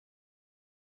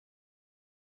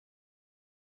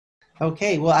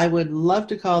Okay, well, I would love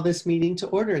to call this meeting to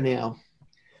order now.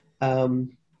 The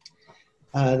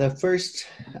first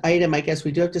item, I guess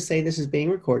we do have to say this is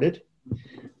being recorded.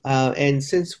 And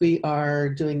since we are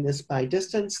doing this by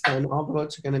distance, then all the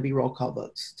votes are going to be roll call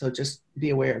votes. So just be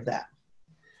aware of that.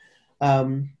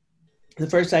 The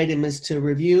first item is to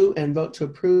review and vote to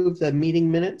approve the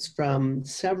meeting minutes from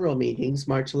several meetings,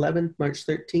 March 11th, March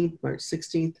 13th, March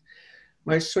 16th,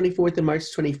 March 24th, and March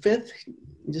 25th,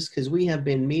 just because we have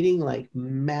been meeting like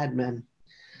madmen.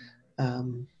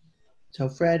 So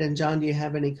Fred and John, do you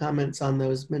have any comments on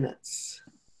those minutes?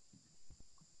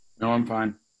 No, I'm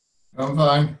fine. I'm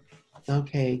fine.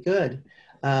 Okay, good.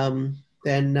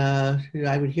 Then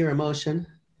I would hear a motion.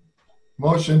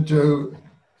 Motion to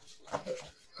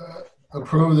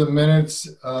approve the minutes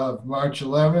of March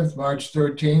 11th, March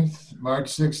 13th, March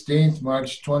 16th,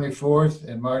 March 24th,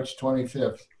 and March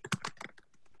 25th,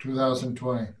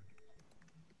 2020. Okay,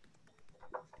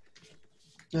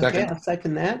 Second. I'll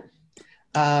second that.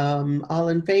 All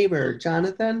in favor,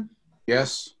 Jonathan?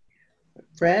 Yes.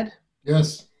 Fred?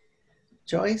 Yes.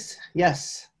 Joyce?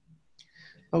 Yes.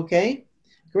 Okay,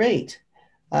 great.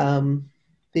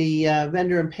 The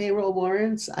vendor and payroll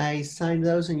warrants, I signed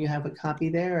those and you have a copy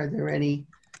there. Are there any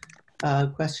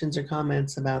questions or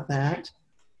comments about that?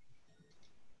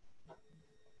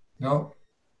 No.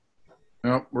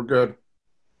 No, we're good.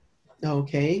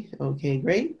 Okay,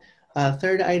 great.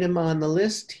 Third item on the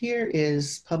list here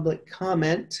is public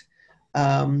comment.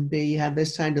 You have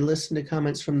this time to listen to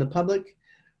comments from the public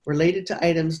related to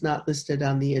items not listed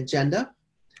on the agenda.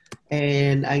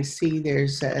 And I see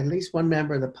there's at least one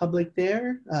member of the public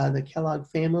there, the Kellogg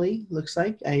family, looks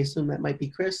like. I assume that might be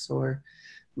Chris or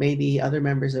maybe other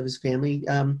members of his family.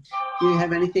 Do you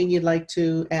have anything you'd like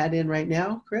to add in right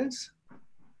now, Chris?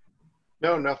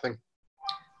 No, nothing.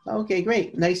 Okay,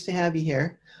 great. Nice to have you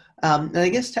here. And I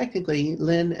guess technically,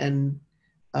 Lynn and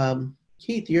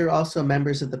Keith, you're also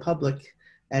members of the public,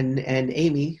 and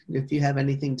Amy, if you have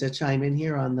anything to chime in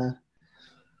here on the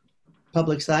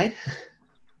public side.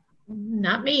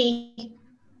 Not me.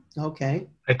 Okay.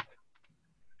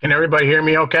 Can everybody hear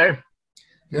me okay?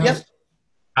 Yes. Yep.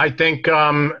 I think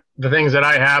the things that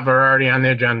I have are already on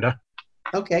the agenda.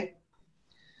 Okay.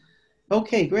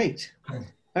 Okay, great. Okay.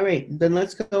 All right, then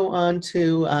let's go on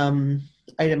to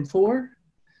item 4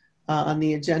 on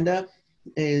the agenda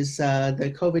is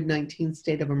the COVID-19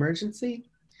 state of emergency.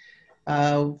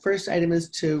 First item is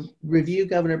to review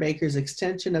Governor Baker's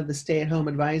extension of the stay-at-home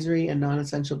advisory and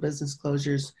non-essential business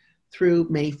closures through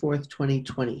May 4th,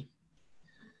 2020.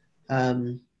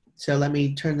 So let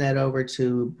me turn that over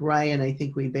to Brian. I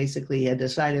think we basically had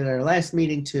decided at our last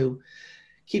meeting to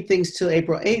keep things till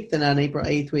April 8th, and on April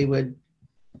 8th we would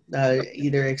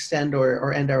either extend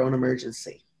or end our own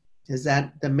emergency. Is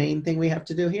that the main thing we have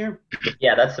to do here?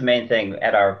 Yeah, that's the main thing.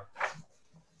 At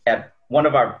one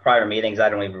of our prior meetings, I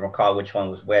don't even recall which one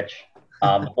was which,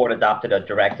 the board adopted a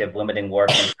directive limiting work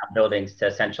in town buildings to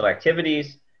essential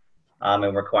activities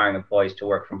and requiring employees to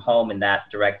work from home. And that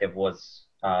directive was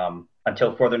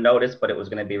until further notice, but it was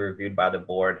going to be reviewed by the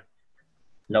board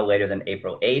no later than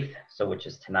April 8th, so which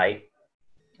is tonight.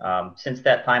 Since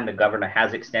that time, the governor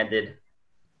has extended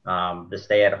the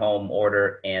stay-at-home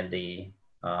order and the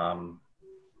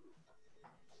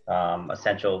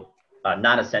non-essential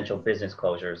business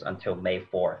closures until May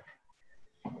 4th.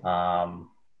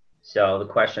 So the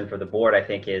question for the board, I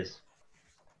think, is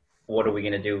what are we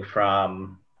going to do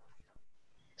from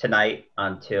tonight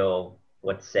until,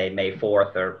 let's say, May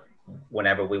 4th or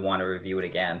whenever we want to review it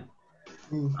again?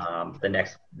 The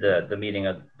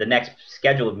next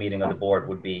scheduled meeting of the board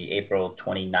would be April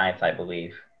 29th, I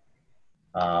believe.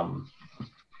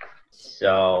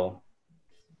 So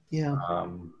Yeah.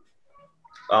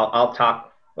 I'll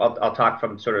talk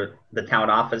from sort of the town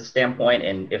office standpoint,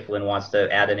 and if Lynn wants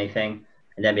to add anything,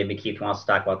 and then maybe Keith wants to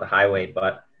talk about the highway.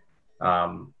 But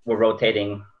we're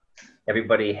rotating.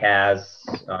 Everybody has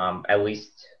at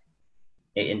least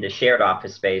in the shared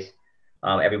office space.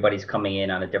 Everybody's coming in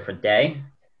on a different day.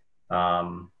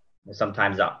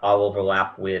 Sometimes I've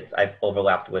overlapped with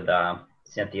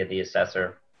Cynthia, the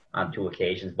assessor, on 2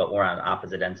 occasions, but we're on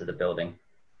opposite ends of the building,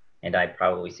 and I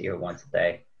probably see her once a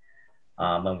day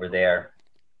when we're there.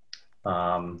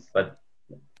 But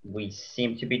we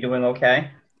seem to be doing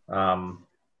okay, and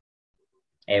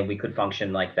we could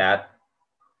function like that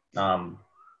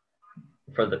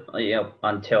for the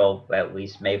until at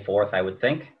least May 4th, I would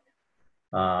think.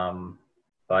 But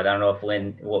I don't know if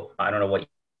Lynn. Well, I don't know what.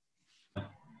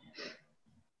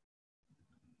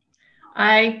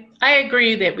 I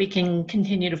agree that we can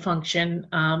continue to function.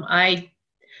 My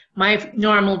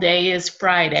normal day is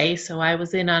Friday, so I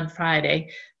was in on Friday.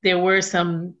 There were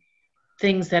some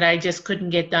things that I just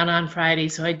couldn't get done on Friday,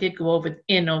 so I did go over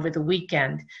the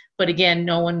weekend. But again,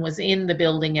 no one was in the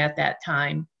building at that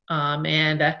time.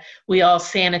 And we all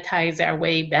sanitize our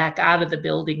way back out of the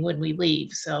building when we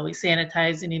leave. So we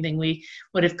sanitize anything we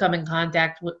would have come in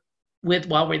contact with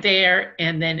while we're there,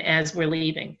 and then as we're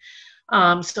leaving.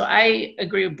 So I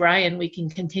agree with Brian, we can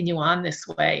continue on this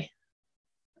way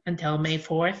until May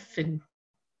 4th and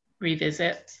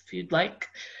revisit if you'd like.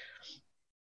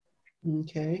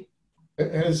 Okay.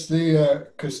 Has the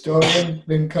custodian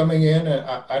been coming in?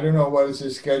 I don't know, what is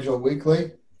his schedule,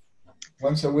 weekly?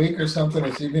 Once a week or something?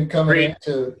 Has he been coming in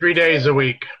to? 3 days a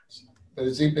week.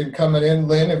 Has he been coming in,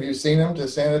 Lynn? Have you seen him to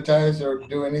sanitize or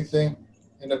do anything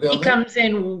in the building? He comes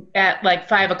in at like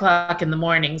 5 o'clock in the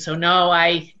morning, so no,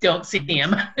 I don't see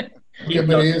him. Okay,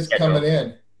 but he is coming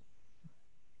in.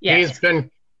 Yes.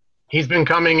 He's been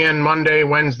coming in Monday,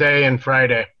 Wednesday, and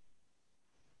Friday.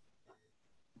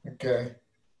 Okay.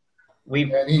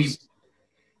 We And he's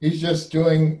just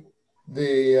doing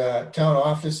the town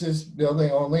offices building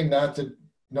only, not to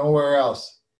nowhere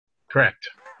else Correct.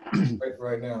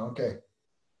 right now. Okay.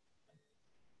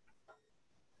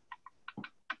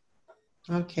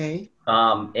 Okay.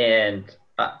 and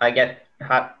I get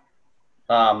hot.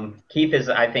 Keith, is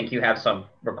I think you have some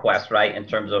requests, right? In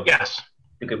terms of Yes.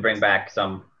 you could bring back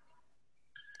some.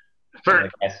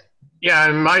 Yeah,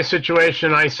 in my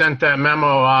situation, I sent that memo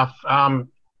off.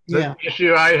 The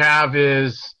issue I have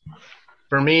is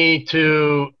for me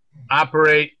to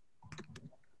operate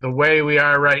the way we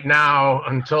are right now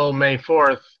until May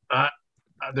 4th,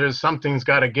 there's something's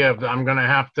got to give. I'm going to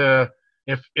have to,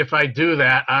 if I do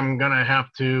that, I'm going to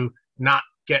have to not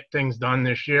get things done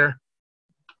this year.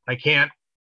 I can't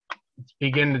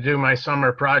begin to do my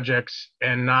summer projects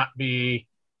and not be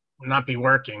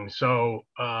working. So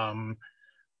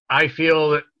I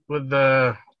feel that with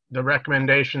the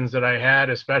recommendations that I had,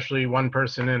 especially one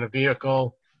person in a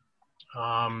vehicle,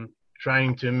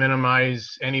 trying to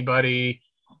minimize anybody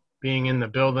being in the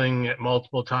building at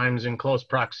multiple times in close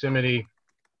proximity,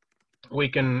 we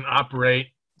can operate,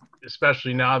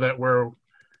 especially now that we're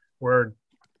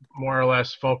more or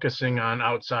less focusing on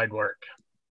outside work.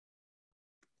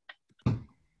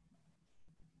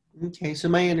 Okay, so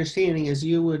my understanding is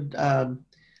you would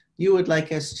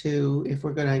like us to, if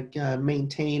we're going to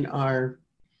maintain our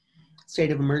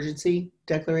state of emergency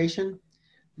declaration,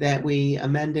 that we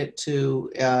amend it to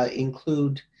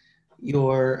include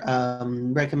your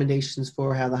recommendations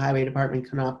for how the highway department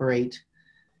can operate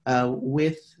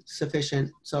with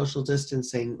sufficient social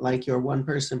distancing, like your one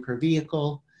person per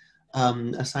vehicle,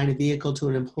 assign a vehicle to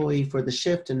an employee for the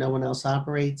shift and no one else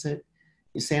operates it.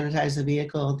 You sanitize the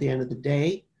vehicle at the end of the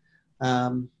day,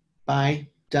 done by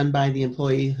the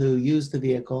employee who used the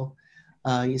vehicle.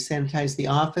 You sanitize the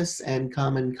office and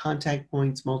common contact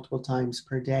points multiple times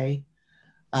per day.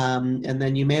 And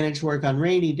then you manage work on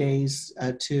rainy days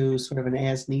to sort of an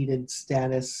as-needed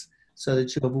status so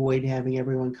that you avoid having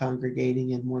everyone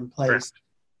congregating in one place,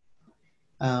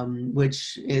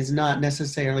 which is not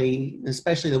necessarily,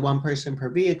 especially the one person per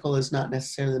vehicle, is not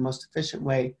necessarily the most efficient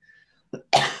way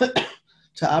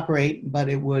to operate, but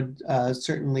it would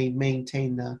certainly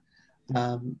maintain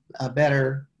a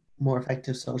better, more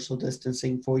effective social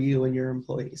distancing for you and your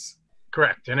employees.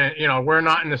 Correct. And we're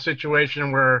not in a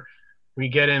situation where we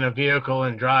get in a vehicle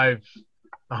and drive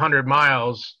 100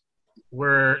 miles.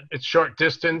 It's short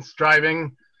distance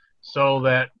driving, so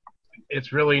that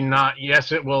it's really not,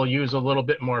 yes, it will use a little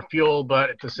bit more fuel, but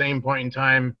at the same point in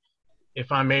time,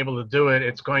 if I'm able to do it,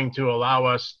 it's going to allow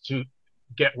us to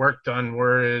get work done.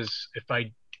 Whereas if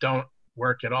I don't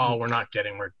work at all, we're not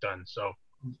getting work done. So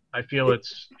I feel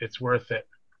it's worth it.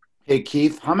 Hey,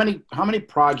 Keith, how many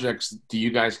projects do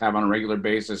you guys have on a regular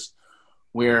basis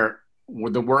where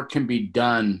the work can be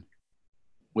done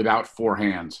without four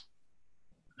hands?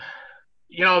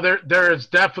 There is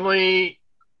definitely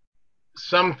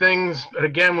some things, but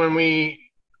again, when we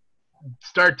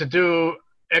start to do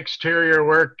exterior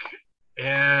work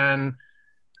and,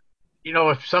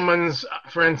 if someone's,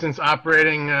 for instance,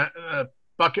 operating a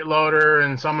bucket loader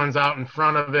and someone's out in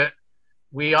front of it,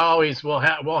 we always we'll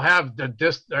have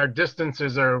our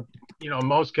distances are, in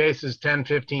most cases 10,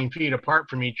 15 feet apart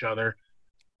from each other.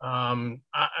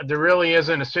 There really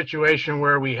isn't a situation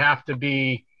where we have to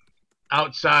be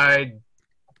outside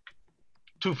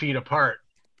 2 feet apart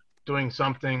doing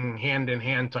something hand in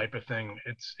hand type of thing.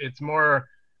 It's more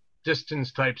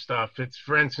distance type stuff. It's,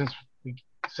 for instance, we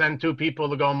send two people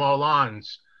to go mow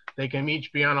lawns. They can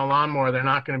each be on a lawnmower. They're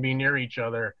not going to be near each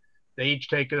other. They each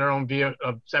take their own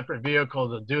separate vehicle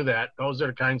to do that. Those are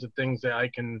the kinds of things that I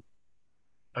can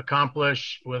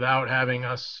accomplish without having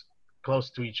us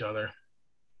close to each other.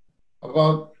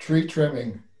 About tree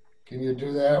trimming, can you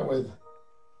do that with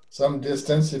some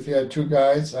distance if you had two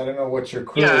guys? I don't know what your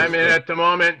crew Yeah, I is. mean, But, at the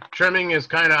moment, trimming is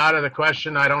kind of out of the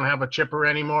question. I don't have a chipper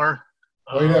anymore.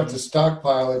 well, you'd have to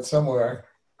stockpile it somewhere.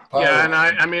 Yeah, and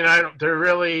I mean,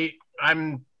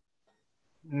 I'm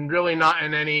really not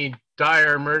in any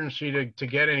dire emergency to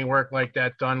get any work like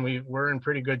that done. We're in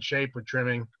pretty good shape with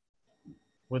trimming,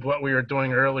 with what we were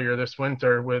doing earlier this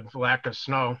winter with lack of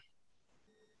snow.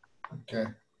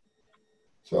 Okay.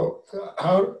 So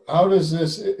how does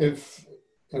this, if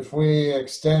we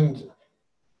extend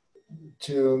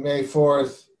to May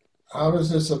 4th, how does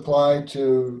this apply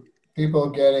to people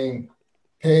getting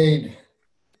paid,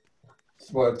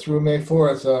 through May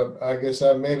 4th? I guess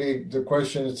maybe the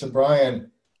question is to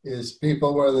Brian, is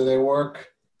people, whether they work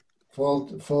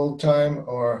full time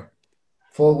or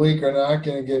full week or not,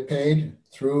 going to get paid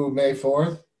through May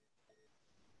 4th?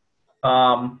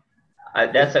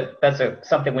 That's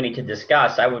something we need to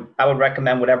discuss. I would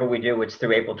recommend whatever we do, it's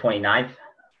through April 29th,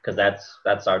 because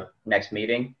that's our next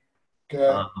meeting.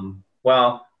 Okay.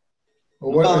 Well,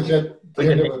 what is it? we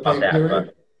can think about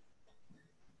that.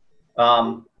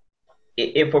 But,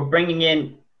 if we're bringing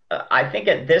in, I think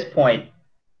at this point,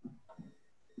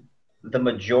 the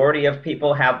majority of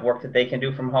people have work that they can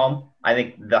do from home. I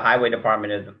think the highway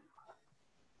department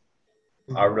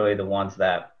are really the ones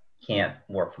that can't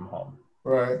work from home.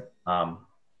 Right.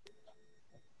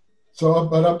 So,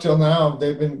 but up till now,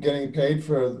 they've been getting paid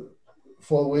for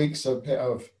full weeks of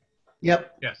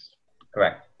Yep. Yes.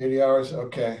 Correct. 80 hours.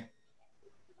 Okay.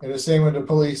 And the same with the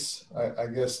police. I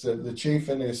guess the chief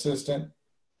and the assistant.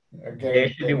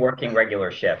 They should be working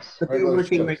regular shifts. But they're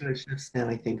working regular shifts now,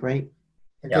 I think, right?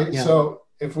 Okay. Yeah. So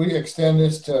if we extend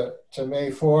this to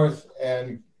May 4th,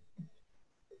 and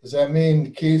does that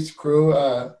mean Keith's crew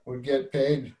would get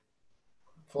paid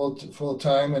full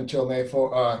time until May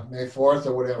 4th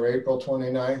or whatever, April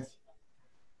 29th?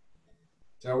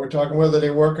 So we're talking whether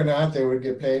they work or not, they would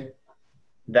get paid?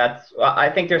 I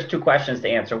think there's two questions to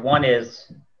answer. One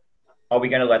is, are we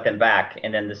going to let them back?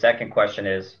 And then the second question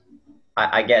is,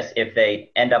 I guess if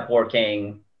they end up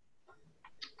working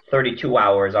 32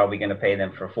 hours, are we going to pay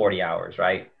them for 40 hours,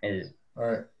 right? All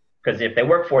right. Because if they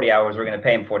work 40 hours, we're going to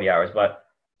pay them 40 hours. But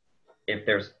if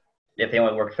they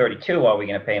only work 32, are we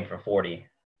going to pay them for 40?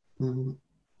 Mm-hmm.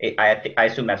 I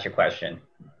assume that's your question.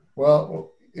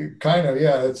 Well, kind of,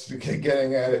 yeah. That's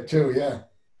getting at it too, yeah.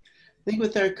 I think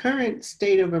with our current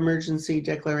state of emergency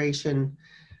declaration,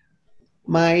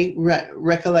 my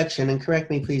recollection, and correct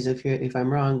me please if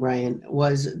I'm wrong, Brian,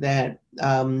 was that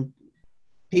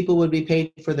people would be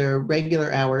paid for their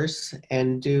regular hours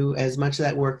and do as much of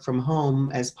that work from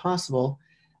home as possible.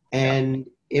 And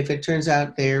if it turns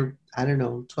out they're, I don't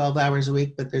know, 12 hours a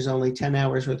week, but there's only 10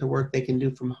 hours worth of work they can do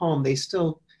from home, they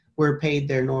still were paid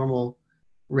their normal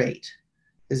rate.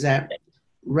 Is that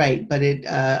right? But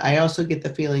I also get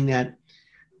the feeling that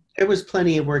there was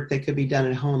plenty of work that could be done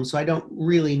at home. So I don't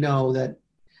really know that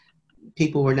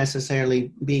people were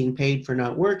necessarily being paid for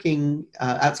not working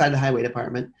outside the highway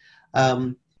department.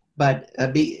 But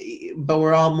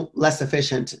we're all less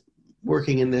efficient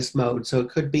working in this mode. So it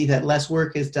could be that less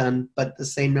work is done, but the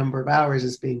same number of hours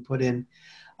is being put in.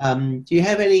 Do you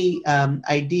have any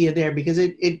idea there? Because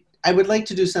I would like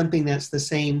to do something that's the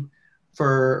same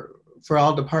for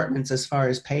all departments as far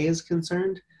as pay is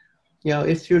concerned. You know,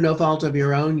 if through no fault of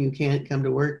your own, you can't come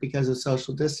to work because of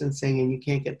social distancing and you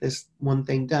can't get this one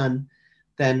thing done,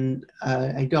 then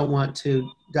I don't want to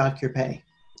dock your pay.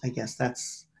 I guess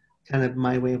that's kind of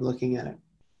my way of looking at it.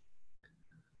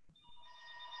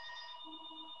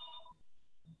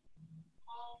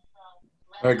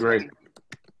 I agree.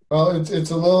 Well,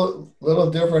 it's a little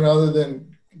different, other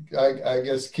than I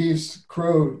guess Keith's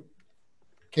crew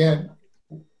can't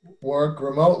work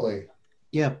remotely.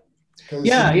 Yeah. I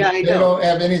they don't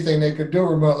have anything they could do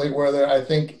remotely, where I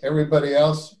think everybody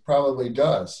else probably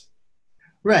does.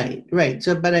 Right.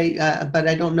 So, but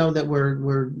I don't know that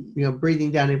we're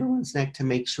breathing down everyone's neck to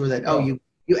make sure that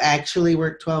you actually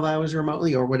work 12 hours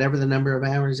remotely or whatever the number of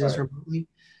hours is remotely.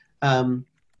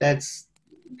 That's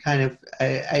kind of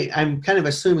I'm kind of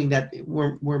assuming that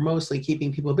we're mostly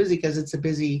keeping people busy because it's a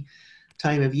busy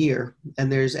time of year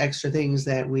and there's extra things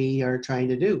that we are trying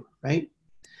to do, right?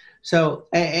 So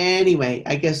anyway,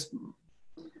 I guess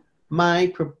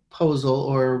my proposal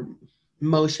or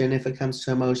motion, if it comes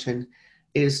to a motion,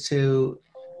 is to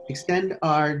extend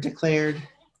our declared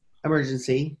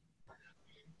emergency,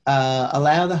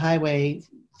 allow the highway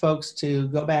folks to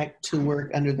go back to work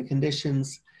under the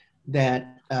conditions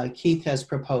that Keith has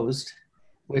proposed,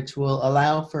 which will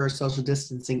allow for social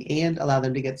distancing and allow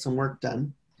them to get some work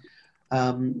done.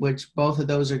 which both of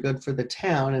those are good for the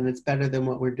town, and it's better than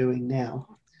what we're doing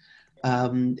now.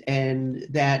 And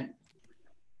that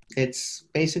it's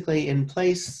basically in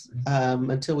place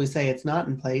until we say it's not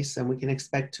in place, and we can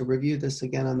expect to review this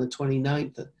again on the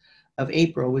 29th of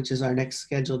April, which is our next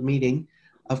scheduled meeting.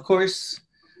 Of course,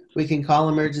 we can call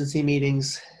emergency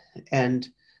meetings and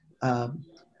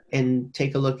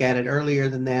take a look at it earlier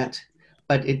than that,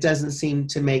 but it doesn't seem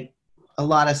to make a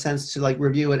lot of sense to like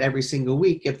review it every single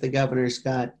week if the governor's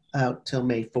got out till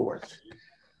May 4th.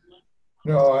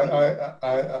 No,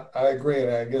 I agree,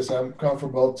 and I guess I'm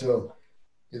comfortable till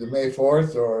either May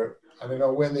 4th or I don't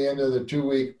know when the end of the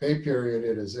 2-week pay period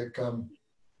is. Does it come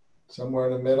somewhere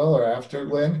in the middle or after,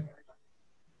 Lynn?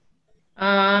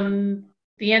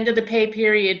 The end of the pay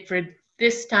period for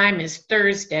this time is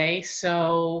Thursday,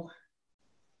 so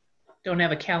don't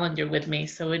have a calendar with me.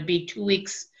 So it'd be 2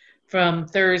 weeks from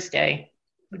Thursday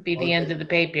would be the end of the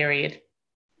pay period.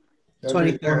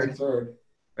 23rd. 23rd.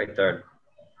 23rd.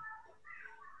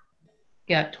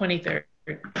 Yeah, 23rd.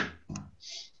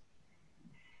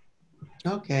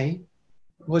 Okay.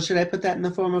 Well, should I put that in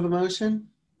the form of a motion?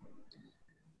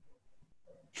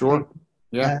 Sure.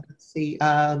 Yeah. Let's see.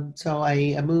 So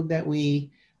I move that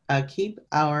we keep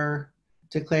our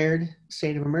declared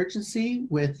state of emergency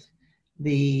with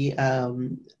the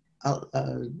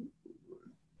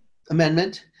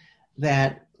amendment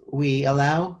that we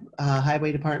allow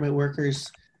highway department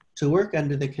workers to work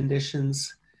under the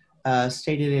conditions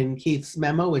stated in Keith's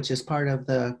memo, which is part of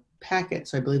the packet.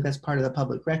 So I believe that's part of the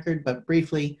public record, but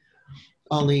briefly,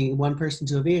 only one person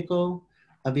to a vehicle.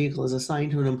 A vehicle is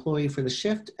assigned to an employee for the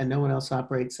shift and no one else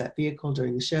operates that vehicle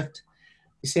during the shift.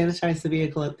 You sanitize the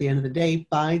vehicle at the end of the day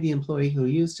by the employee who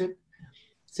used it.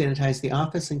 Sanitize the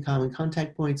office and common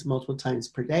contact points multiple times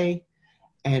per day,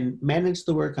 and manage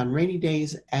the work on rainy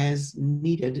days as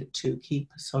needed to keep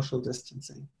social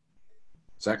distancing.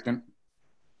 Second.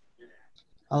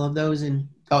 All of those in,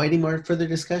 any more further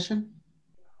discussion?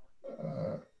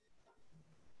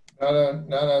 Not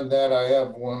on that. I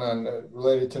have one on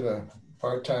related to the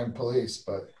part-time police,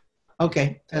 but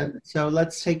okay. So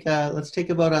let's take a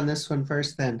vote on this one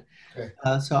first then. Okay.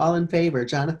 So all in favor,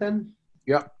 Jonathan?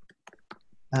 Yep.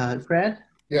 Fred?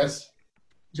 yes.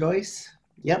 Joyce?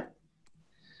 Yep.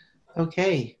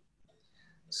 Okay.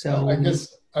 So I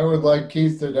guess I would like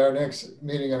Keith at our next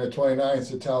meeting on the 29th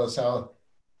to tell us how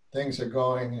things are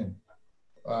going and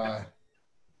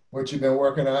what you've been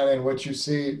working on and what you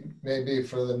see maybe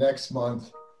for the next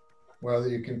month, whether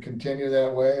you can continue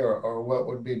that way or what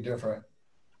would be different.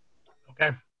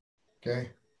 Okay.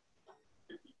 Okay.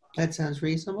 that sounds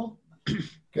reasonable.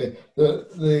 Okay.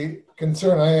 The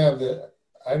concern I have that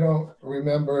I don't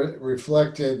remember it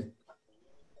reflected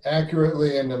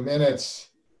accurately in the minutes.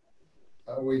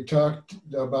 We talked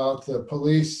about the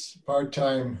police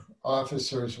part-time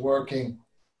officers working.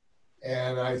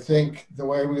 And I think the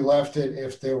way we left it,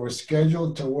 if they were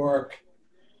scheduled to work,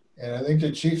 and I think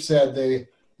the chief said they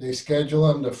schedule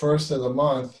them the first of the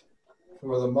month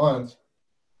for the month.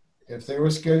 If they were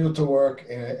scheduled to work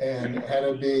and had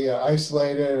to be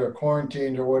isolated or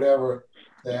quarantined or whatever,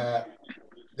 that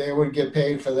they would get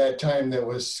paid for that time that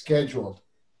was scheduled,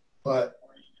 but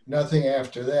nothing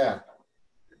after that.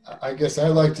 I guess I'd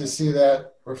like to see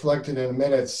that reflected in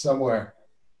minutes somewhere,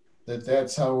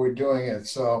 that's how we're doing it.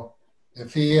 So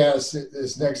if he has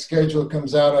his next schedule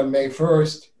comes out on May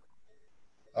 1st,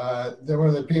 there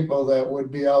were the people that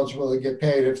would be eligible to get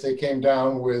paid if they came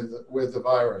down with the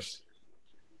virus.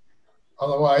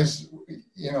 Otherwise,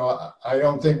 I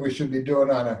don't think we should be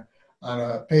doing on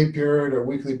a pay period or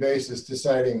weekly basis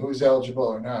deciding who's eligible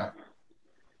or not.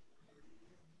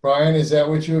 Brian, is that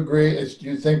what you agree? Do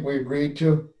you think we agreed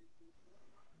to?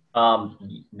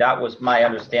 That was my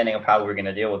understanding of how we're going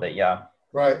to deal with it. Yeah.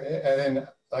 Right, and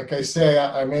like I say,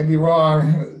 I may be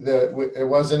wrong that it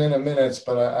wasn't in the minutes,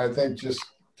 but I think just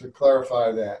to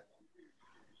clarify that.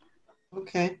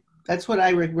 Okay. That's what I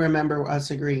remember us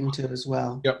agreeing to as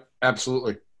well. Yep.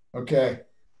 Absolutely. Okay.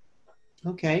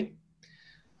 Okay.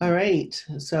 All right.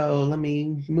 So let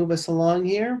me move us along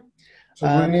here. So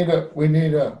we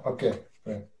need a, okay.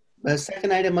 Right. The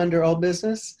second item under all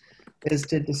business is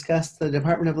to discuss the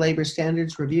Department of Labor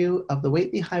standards review of the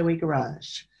Whately Highway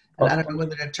Garage. And I don't know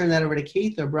whether to turn that over to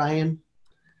Keith or Brian.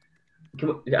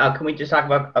 Can we just talk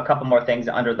about a couple more things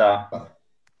under the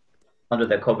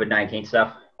COVID-19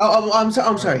 stuff? I'm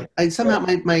sorry. Somehow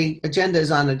my agenda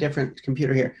is on a different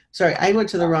computer here. Sorry, I went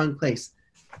to the wrong place.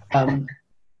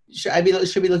 Should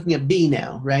be looking at B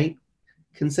now, right?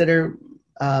 Consider.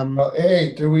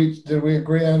 A, did we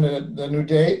agree on the new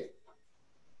date?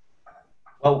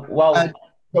 Well,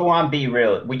 go on B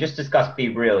really. We just discussed B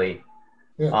really.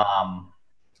 Yeah.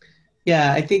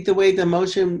 Yeah, I think the way the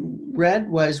motion read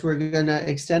was we're going to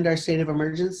extend our state of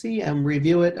emergency and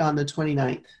review it on the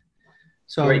 29th.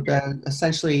 So Great.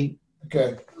 essentially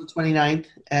Okay, the 29th,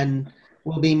 and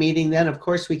we'll be meeting then. Of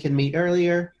course, we can meet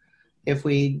earlier if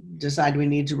we decide we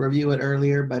need to review it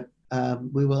earlier, but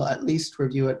we will at least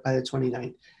review it by the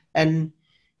 29th. And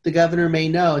the governor may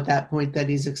know at that point that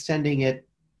he's extending it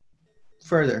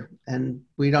further. And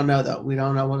we don't know, though. We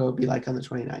don't know what it'll be like on the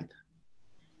 29th.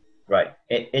 Right.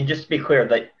 And just to be clear,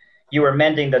 that you were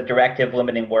amending the directive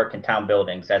limiting work in town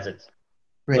buildings as it's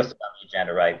Right. listed on the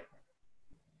agenda, right?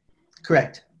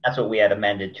 Correct. That's what we had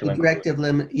amended to The include, directive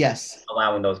limit, yes,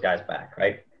 allowing those guys back,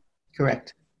 right?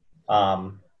 correct.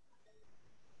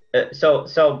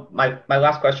 So my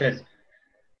last question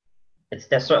is,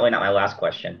 that's certainly not my last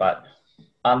question, but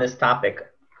on this topic,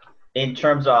 in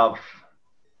terms of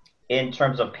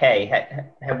pay,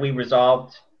 have we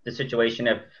resolved the situation?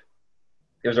 If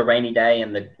there's a rainy day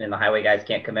and the highway guys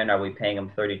can't come in, are we paying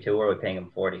them 32 or are we paying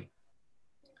them 40?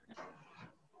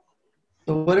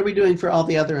 So what are we doing for all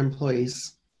the other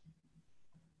employees?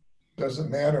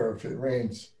 doesn't matter if it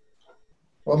rains.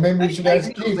 Well, maybe we should I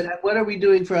ask know, Keith. but what are we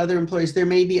doing for other employees? There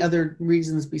may be other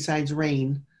reasons besides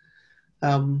rain.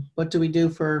 What do we do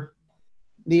for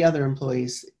the other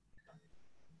employees?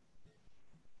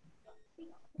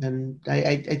 And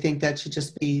I think that should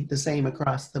just be the same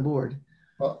across the board.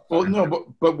 Well,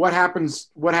 no, but what happens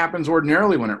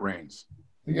ordinarily when it rains?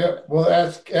 yeah, well,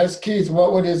 ask Keith,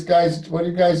 what are you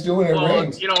guys doing when it Well,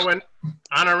 rains? you know, when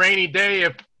on a rainy day,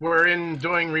 if we're in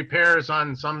doing repairs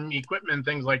on some equipment,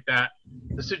 things like that,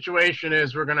 the situation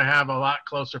is we're going to have a lot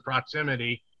closer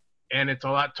proximity, and it's a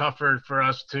lot tougher for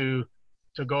us to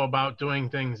go about doing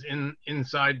things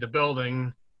inside the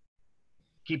building,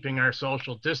 keeping our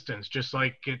social distance, just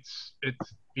like it's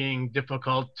being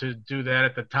difficult to do that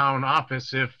at the town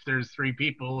office if there's 3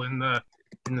 people in the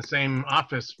same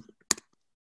office.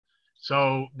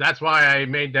 So that's why I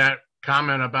made that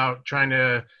comment about trying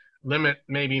to limit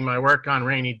maybe my work on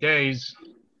rainy days.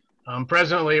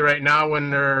 Presently, right now, when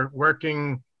they're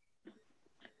working,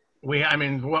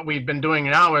 what we've been doing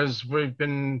now is we've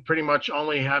been pretty much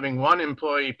only having 1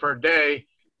 employee per day,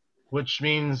 which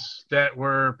means that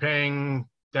we're paying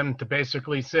them to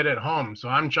basically sit at home. So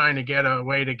I'm trying to get a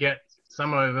way to get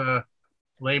some of the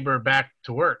labor back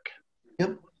to work.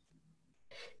 Yep.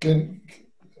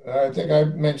 I think I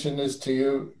mentioned this to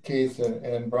you, Keith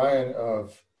and Brian,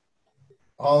 of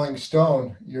hauling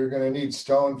stone. You're going to need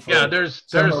stone for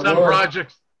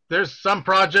there's some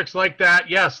projects like that,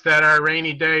 yes, that are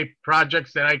rainy day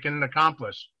projects that I can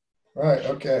accomplish. Right,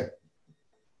 okay.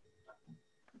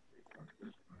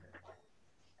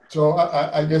 So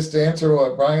I guess to answer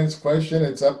what Brian's question,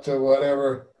 it's up to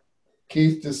whatever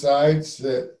Keith decides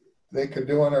that they could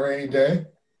do on a rainy day.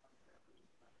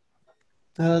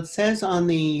 It says on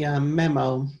the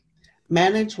memo,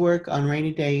 manage work on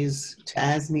rainy days to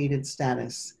as needed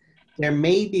status. There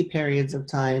may be periods of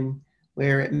time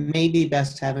where it may be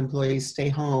best to have employees stay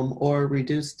home or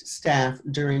reduced staff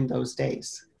during those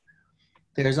days.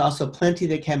 There's also plenty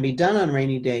that can be done on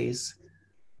rainy days,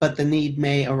 but the need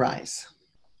may arise.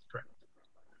 Correct.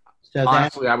 So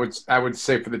honestly, I would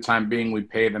say for the time being, we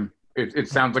pay them. It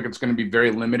sounds like it's going to be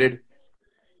very limited.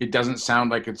 It doesn't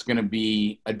sound like it's going to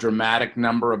be a dramatic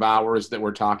number of hours that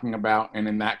we're talking about. And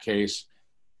in that case,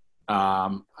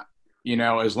 you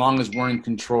know, as long as we're in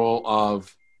control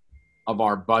of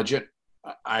our budget,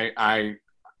 I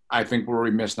think we're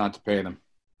remiss not to pay them.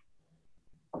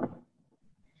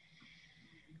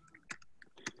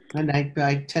 And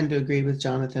I tend to agree with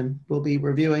Jonathan. We'll be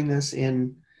reviewing this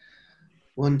in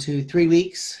 1, 2, 3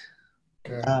 weeks.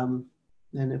 Okay. And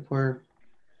if we're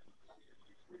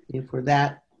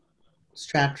that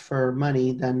strapped for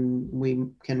money, then we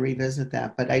can revisit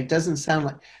that. But it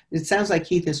sounds like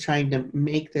Keith is trying to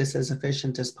make this as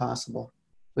efficient as possible,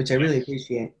 which I really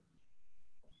appreciate.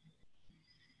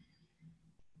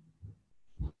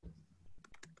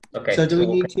 Okay. So do we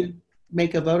need to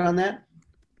make a vote on that?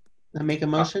 Make a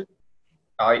motion?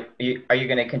 Are you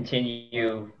going to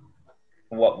continue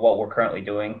what we're currently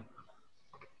doing?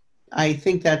 I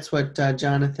think that's what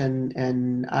Jonathan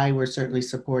and I were certainly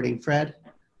supporting. Fred?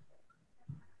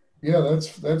 Yeah,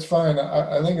 that's fine.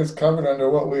 I think it's covered under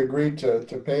what we agreed to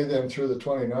pay them through the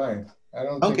 29th. I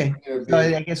don't think Okay. it would So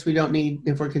be I guess we don't need,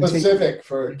 if we're continuing, specific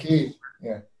for Keith.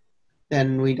 Yeah.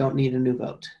 then we don't need a new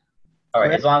vote. All right.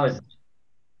 Correct? As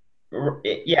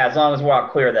long as we're all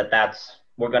clear that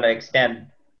we're going to extend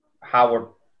our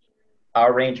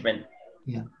arrangement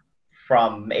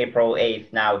from April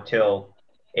 8th now till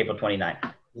April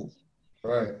 29th.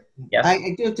 Right. Yes.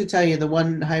 I do have to tell you, the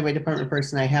one highway department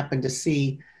person I happened to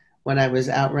see when I was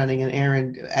out running an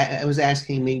errand, I was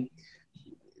asking me,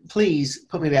 please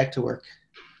put me back to work.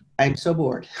 I'm so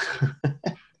bored.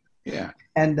 Yeah.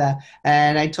 And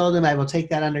I told him I will take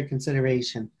that under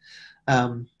consideration.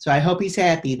 So I hope he's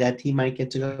happy that he might get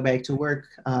to go back to work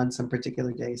on some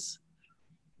particular days.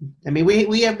 I mean,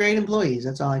 we have great employees.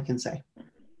 That's all I can say.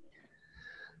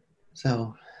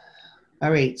 So,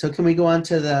 all right. So can we go on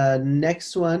to the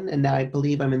next one? And now I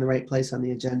believe I'm in the right place on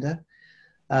the agenda.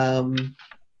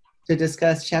 To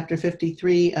discuss Chapter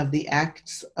 53 of the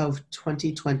Acts of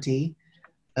 2020.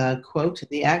 Quote,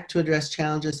 the act to address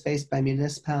challenges faced by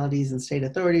municipalities and state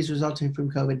authorities resulting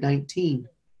from COVID-19,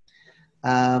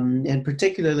 and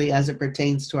particularly as it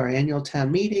pertains to our annual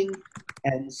town meeting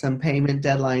and some payment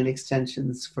deadline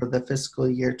extensions for the fiscal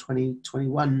year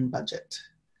 2021 budget.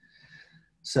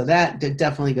 So that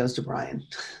definitely goes to Brian.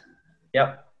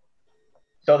 Yep.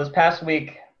 So this past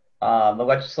week, the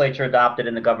legislature adopted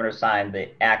and the governor signed the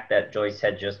act that Joyce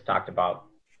had just talked about.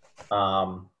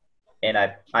 And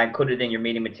I included in your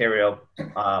meeting material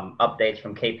updates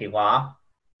from KP Law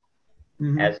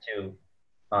as to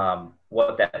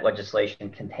what that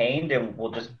legislation contained, and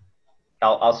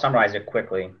I'll summarize it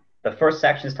quickly. The first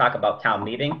sections talk about town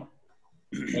meeting,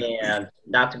 and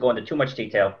not to go into too much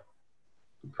detail,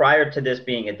 prior to this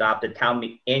being adopted,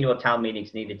 annual town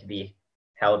meetings needed to be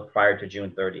held prior to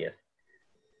June 30th.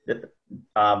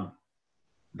 The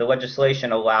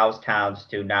legislation allows towns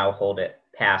to now hold it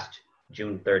past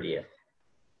June 30th.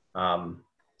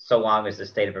 So long as the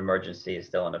state of emergency is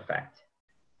still in effect.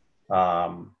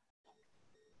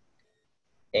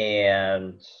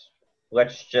 And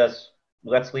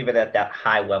let's leave it at that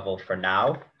high level for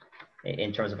now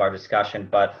in terms of our discussion,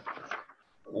 but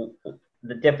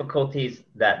the difficulties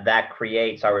that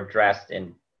creates are addressed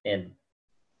in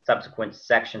subsequent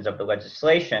sections of the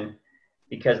legislation,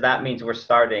 because that means we're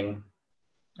starting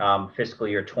fiscal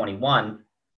year 21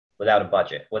 without a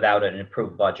budget, without an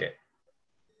approved budget.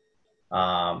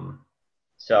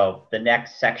 So the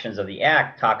next sections of the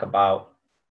act talk about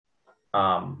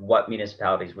what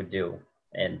municipalities would do,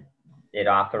 and it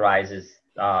authorizes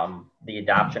the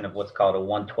adoption of what's called a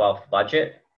 1/12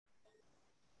 budget.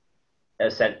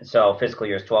 So fiscal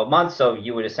year is 12 months, so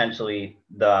you would essentially,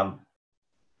 I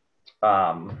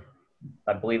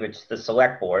believe it's the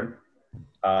select board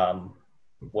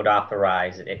would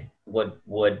authorize it,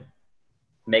 would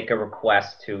make a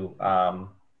request to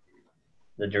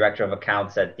the director of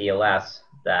accounts at DLS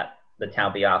that the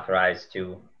town be authorized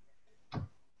to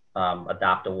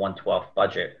adopt a 1/12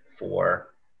 budget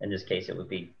for, in this case, it would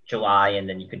be July, and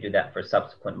then you could do that for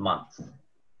subsequent months.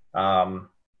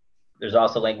 There's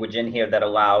also language in here that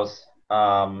allows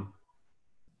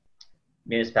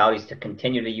municipalities to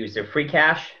continue to use their free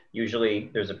cash. Usually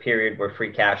there's a period where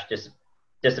free cash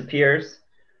disappears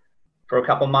for a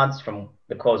couple months from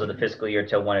the close of the fiscal year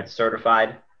till when it's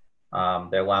certified.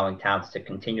 They're allowing towns to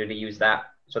continue to use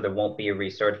that, so there won't be a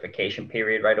recertification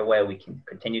period right away. We can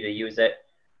continue to use it.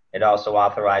 It also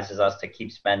authorizes us to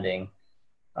keep spending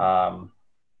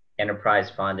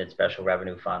enterprise fund and special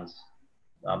revenue funds.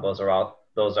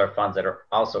 Those are funds that are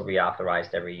also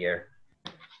reauthorized every year.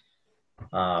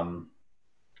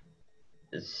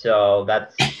 So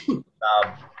that's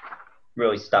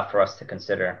really stuff for us to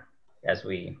consider as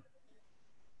we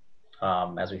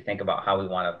think about how we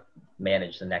want to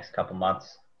manage the next couple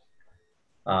months.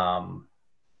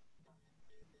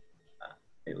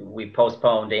 We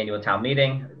postponed the annual town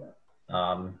meeting.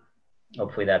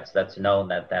 Hopefully that's known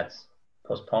that that's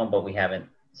postponed, but we haven't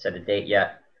set a date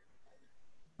yet.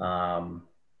 And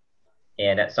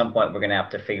at some point, we're going to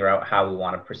have to figure out how we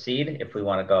want to proceed, if we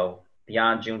want to go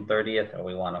beyond June 30th or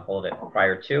we want to hold it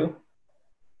prior to.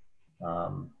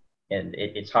 And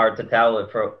it's hard to tell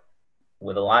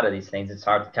with a lot of these things, it's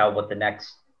hard to tell what the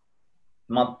next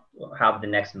month, how the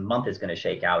next month is going to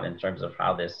shake out in terms of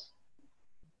how this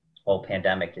whole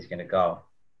pandemic is going to go.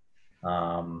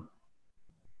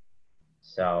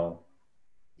 So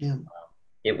yeah,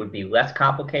 it would be less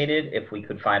complicated if we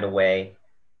could find a way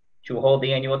to hold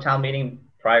the annual town meeting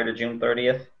prior to June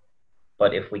 30th.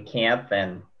 But if we can't,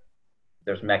 then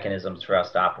there's mechanisms for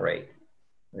us to operate.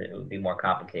 It would be more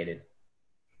complicated.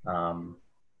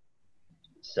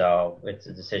 So it's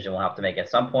a decision we'll have to make at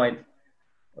some point.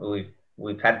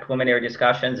 We've had preliminary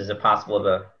discussions. Is it possible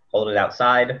to hold it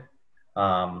outside?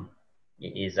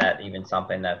 Is that even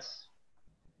something that's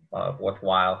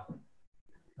worthwhile?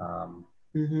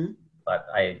 But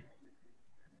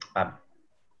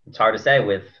it's hard to say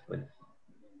with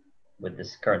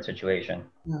this current situation.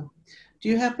 Yeah. Do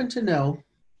you happen to know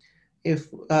if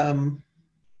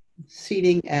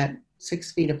seating at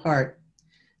 6 feet apart,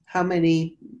 how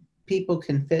many people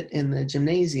can fit in the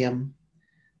gymnasium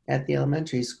at the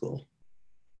elementary school.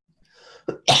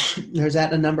 Or is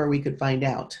that a number we could find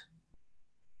out?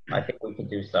 I think we could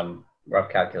do some rough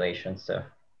calculations. So,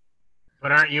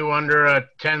 But aren't you under a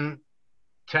 10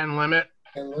 limit?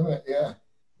 And limit, yeah.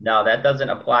 no, that doesn't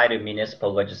apply to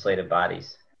municipal legislative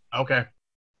bodies. Okay.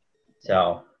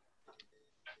 So,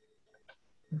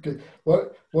 Okay.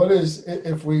 What is,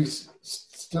 if we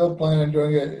still plan on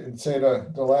doing it and say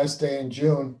the last day in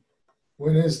June,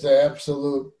 when is the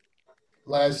absolute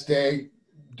last day?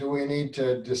 Do we need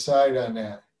to decide on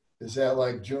that? Is that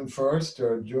like June 1st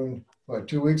or June,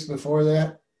 2 weeks before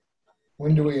that?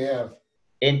 When do we have?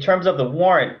 in terms of the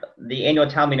warrant, the annual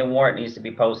town meeting warrant needs to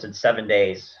be posted 7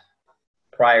 days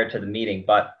prior to the meeting.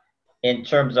 But in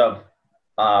terms of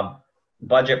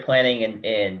budget planning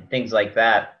and things like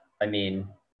that, I mean,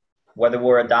 whether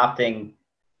we're adopting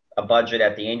a budget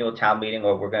at the annual town meeting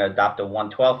or we're going to adopt a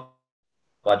 1/12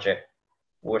 budget,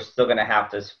 we're still going to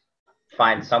have to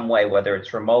find some way, whether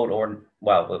it's remote or,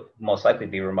 well, will most likely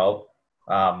be remote,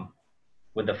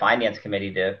 with the finance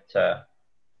committee to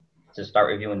start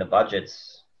reviewing the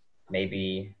budgets,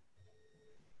 maybe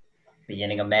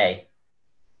beginning of May.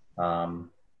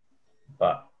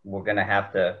 But we're going to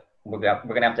have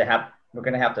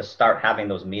to start having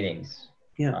those meetings.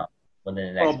 Yeah. Within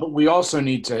the next. Well, but we also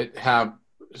need to have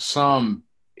some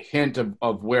hint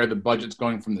of where the budget's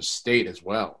going from the state as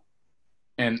well.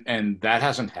 And that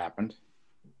hasn't happened.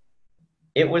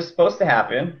 It was supposed to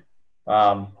happen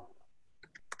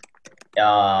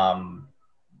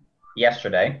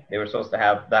yesterday. They were supposed to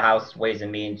have the House Ways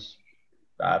and Means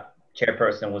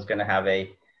chairperson was going to have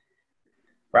a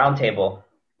roundtable,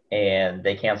 and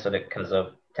they canceled it because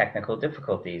of technical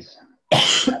difficulties.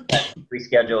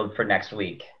 Rescheduled for next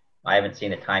week. I haven't seen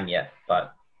the time yet,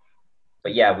 but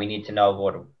yeah, we need to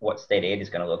know what state aid is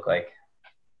going to look like.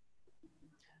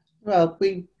 Well,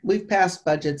 we've passed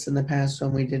budgets in the past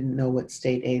when we didn't know what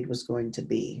state aid was going to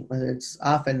be. Whether it's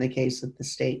often the case that the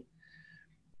state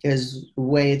is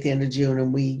way at the end of June,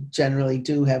 and we generally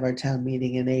do have our town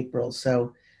meeting in April.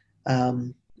 So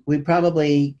we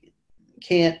probably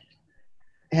can't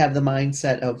have the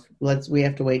mindset of we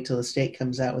have to wait till the state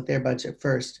comes out with their budget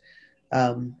first,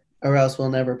 or else we'll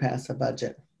never pass a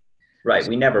budget. Right,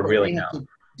 we never really know.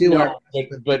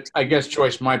 But I guess,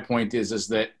 Joyce, my point is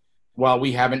that while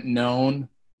we haven't known,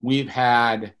 we've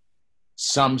had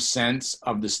some sense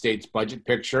of the state's budget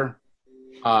picture.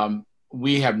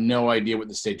 We have no idea what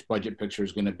the state's budget picture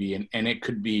is going to be, and it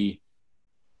could be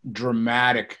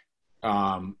dramatic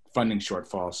funding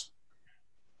shortfalls.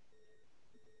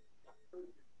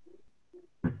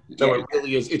 So it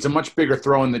really is. It's a much bigger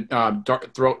throw in the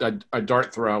dart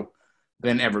throw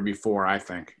than ever before, I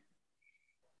think.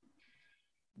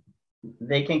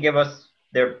 They can give us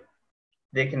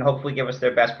they can hopefully give us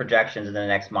their best projections in the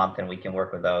next month, and we can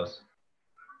work with those,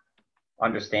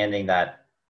 understanding that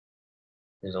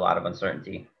there's a lot of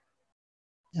uncertainty.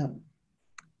 Yeah.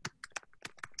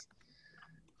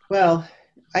 Well,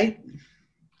 I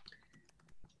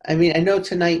mean, I know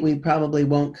tonight we probably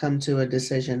won't come to a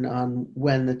decision on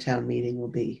when the town meeting will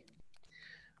be,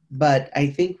 but I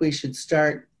think we should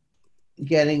start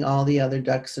getting all the other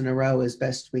ducks in a row as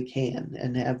best we can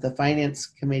and have the finance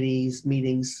committee's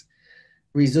meetings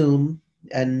resume.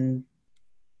 And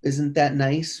isn't that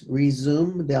nice?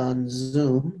 Resume on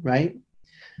Zoom, right?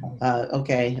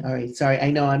 Okay, all right. Sorry, I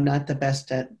know I'm not the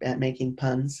best at making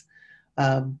puns.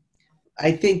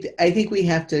 I think we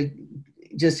have to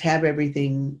just have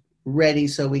everything ready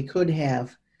so we could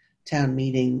have town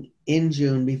meeting in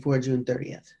June before June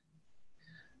 30th.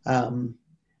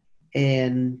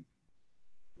 And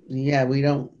yeah, we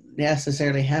don't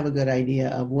necessarily have a good idea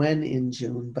of when in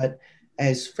June, but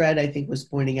as Fred, I think, was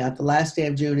pointing out, the last day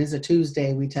of June is a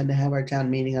Tuesday. We tend to have our town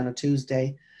meeting on a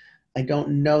Tuesday. I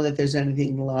don't know that there's anything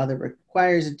in the law that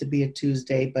requires it to be a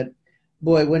Tuesday, but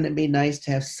boy, wouldn't it be nice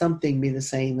to have something be the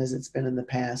same as it's been in the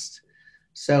past.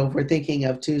 So if we're thinking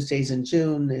of Tuesdays in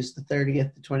June, there's the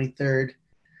 30th, the 23rd,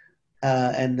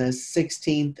 and the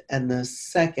 16th and the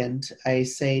 2nd. I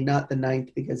say not the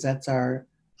 9th because that's our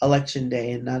election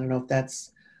day, and I don't know if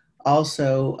that's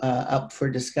also up for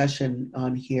discussion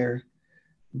on here,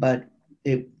 but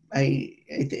it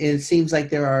seems like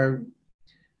there are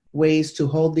ways to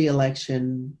hold the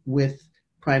election with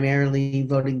primarily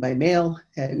voting by mail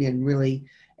and really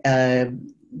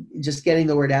just getting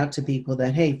the word out to people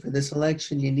that, hey, for this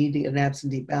election, you need to get an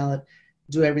absentee ballot,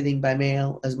 do everything by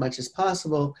mail as much as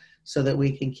possible so that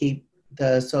we can keep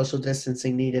the social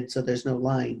distancing needed so there's no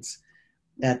lines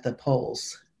at the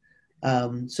polls.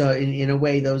 So in a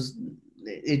way,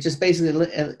 it just basically,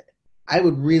 I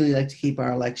would really like to keep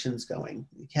our elections going,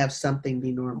 have something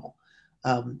be normal.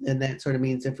 And that sort of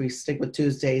means if we stick with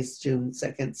Tuesdays, June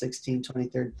 2nd, 16th,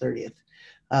 23rd, 30th.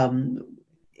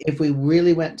 If we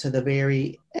really went to the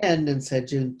very end and said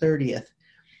June 30th,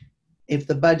 if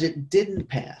the budget didn't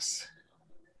pass,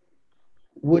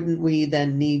 wouldn't we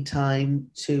then need time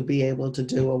to be able to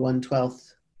do a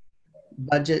 1/12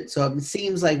 budget? So it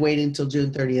seems like waiting until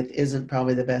June 30th isn't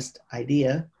probably the best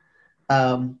idea.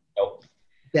 Nope.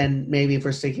 Then maybe if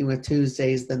we're sticking with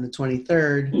Tuesdays, then the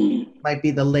 23rd might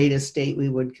be the latest date we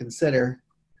would consider.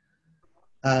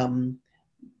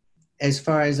 As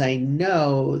far as I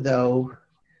know, though,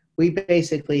 we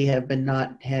basically have been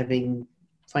not having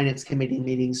finance committee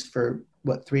meetings for,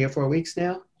 what, 3 or 4 weeks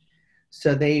now?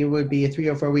 So they would be 3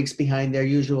 or 4 weeks behind their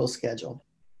usual schedule.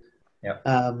 Yep.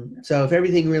 So if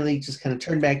everything really just kind of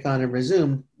turned back on and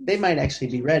resumed, they might actually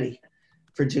be ready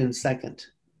for June 2nd,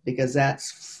 because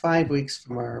that's 5 weeks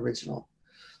from our original.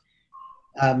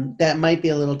 That might be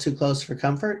a little too close for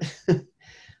comfort.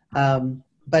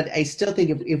 But I still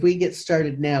think if we get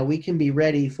started now, we can be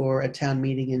ready for a town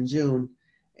meeting in June,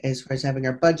 as far as having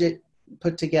our budget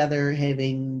put together,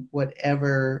 having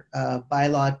whatever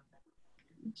bylaw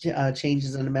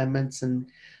changes and amendments, and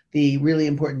the really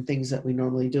important things that we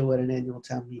normally do at an annual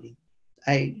town meeting.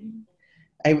 I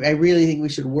really think we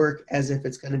should work as if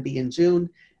it's going to be in June.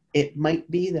 It might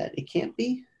be that it can't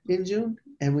be in June,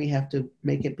 and we have to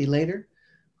make it be later.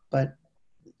 But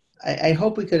I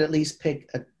hope we could at least pick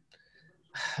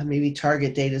maybe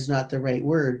target date is not the right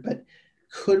word, but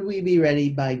could we be ready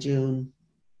by June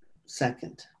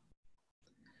 2nd?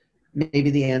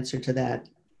 Maybe the answer to that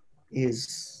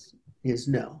is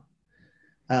no.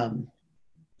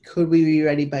 Could we be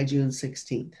ready by June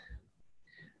 16th?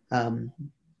 And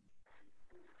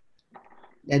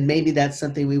maybe that's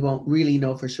something we won't really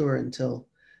know for sure until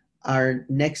our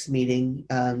next meeting,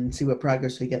 see what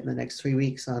progress we get in the next 3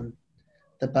 weeks on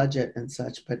the budget and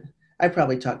such. But I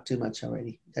probably talked too much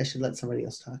already. I should let somebody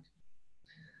else talk.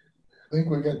 I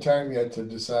think we got time yet to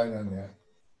decide on that.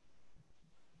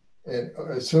 And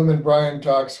assuming Brian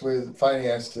talks with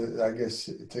finance to, I guess,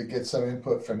 to get some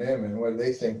input from him and what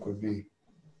they think would be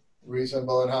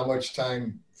reasonable and how much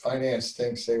time finance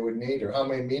thinks they would need, or how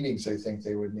many meetings they think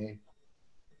they would need.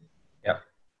 Yep.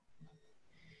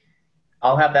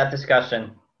 I'll have that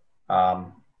discussion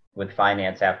with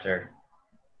finance after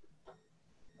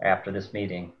this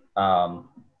meeting. But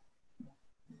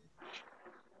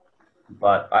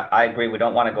I agree, we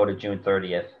don't want to go to June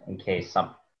 30th in case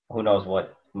who knows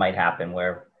what might happen,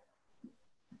 where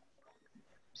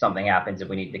something happens if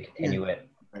we need to continue it.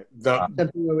 Something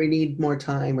where we need more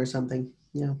time or something.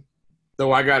 Yeah.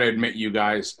 Though I got to admit, you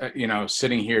guys,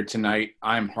 sitting here tonight,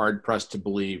 I'm hard pressed to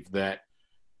believe that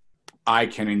I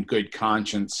can, in good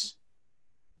conscience,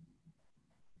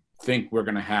 think we're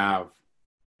going to have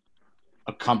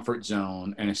a comfort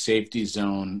zone and a safety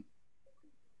zone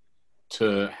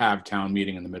to have town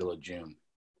meeting in the middle of June.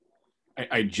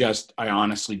 I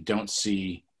honestly don't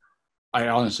see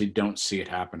it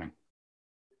happening.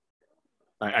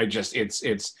 I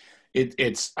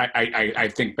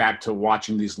think back to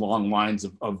watching these long lines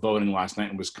of voting last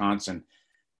night in Wisconsin,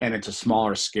 and it's a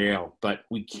smaller scale, but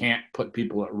we can't put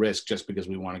people at risk just because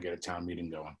we want to get a town meeting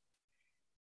going.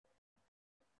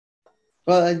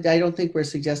 Well, I don't think we're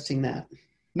suggesting that.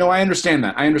 No, I understand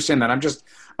that.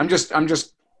 I'm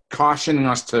just cautioning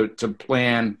us to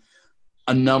plan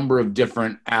a number of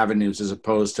different avenues as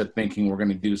opposed to thinking we're going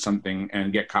to do something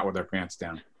and get caught with our pants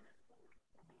down.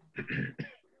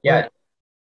 Yeah.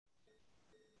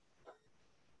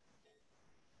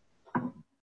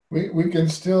 We can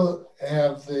still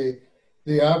have the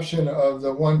option of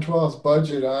the 1/12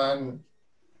 budget on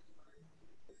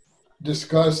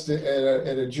discussed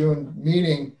at a June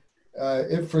meeting.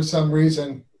 If for some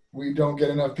reason we don't get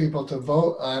enough people to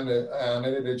vote on it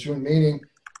at a June meeting,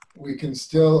 we can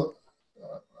still,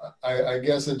 I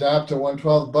guess, adopt a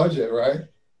 1/12 budget, right?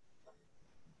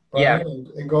 Yeah.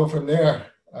 And go from there.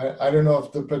 I don't know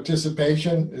if the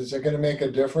participation, is it going to make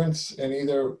a difference in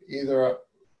either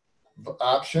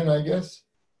option, I guess?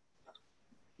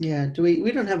 Yeah.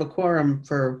 We don't have a quorum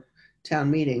for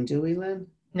town meeting, do we, Lynn?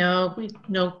 No,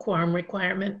 no quorum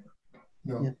requirement.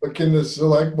 No. Yeah. But can the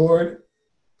select board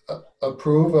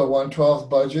approve a 1/12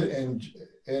 budget in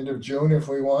end of June if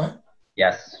we want?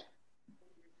 Yes.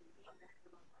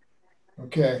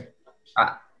 Okay.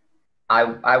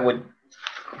 I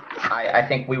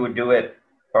think we would do it,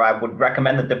 or I would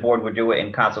recommend that the board would do it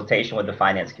in consultation with the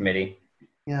finance committee.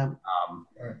 Yeah.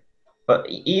 But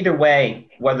either way,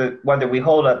 whether we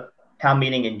hold a town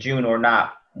meeting in June or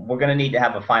not, we're going to need to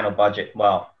have a final budget.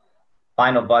 Well,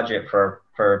 final budget for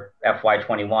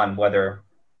FY21, whether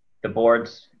the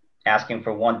board's asking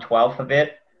for 1/12 of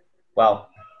it Well,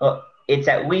 it's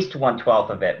at least 1/12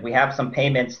 of it. We have some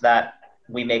payments that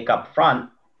we make up front.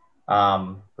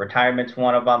 Retirement's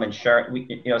one of them.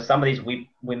 Insurance, some of these we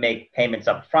make payments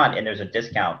up front, and there's a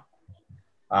discount.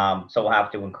 So we'll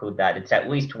have to include that. It's at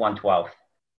least 1/12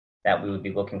 that we would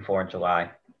be looking for in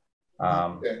July.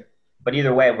 Okay. But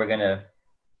either way, we're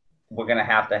gonna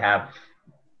have to have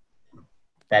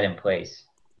that in place.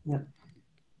 Yeah.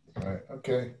 All right.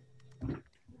 Okay.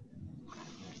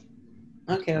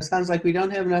 Okay, it sounds like we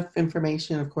don't have enough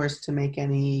information, of course, to make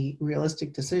any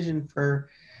realistic decision for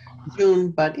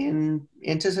June, but in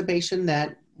anticipation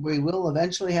that we will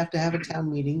eventually have to have a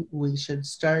town meeting, we should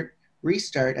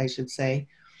restart, I should say,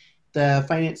 the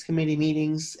finance committee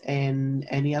meetings and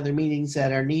any other meetings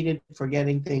that are needed for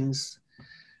getting things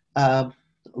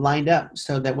lined up,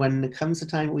 so that when it comes the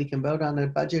time we can vote on a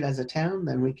budget as a town,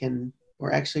 then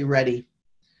we're actually ready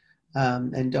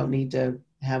and don't need to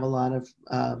have a lot of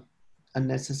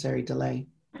unnecessary delay.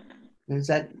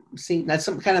 That's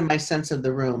some kind of my sense of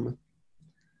the room.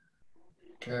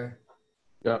 Okay.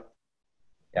 Yeah.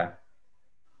 Yeah.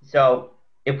 So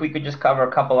if we could just cover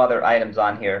a couple other items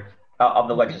on here of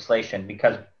the legislation,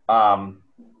 because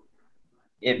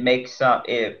it makes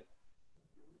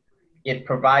it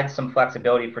provides some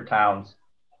flexibility for towns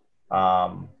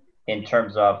in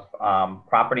terms of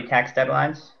property tax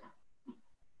deadlines.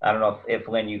 I don't know if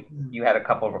Lynn, you had a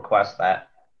couple of requests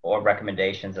or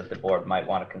recommendations that the board might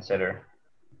want to consider.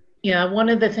 Yeah, one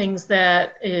of the things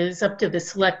that is up to the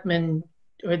selectman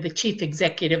or the chief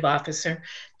executive officer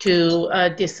to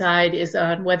decide is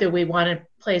on whether we want to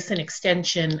place an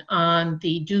extension on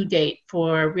the due date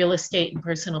for real estate and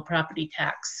personal property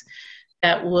tax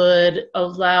that would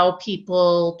allow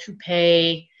people to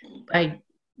pay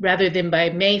rather than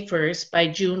by May 1st, by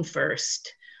June 1st,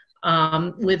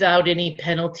 without any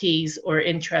penalties or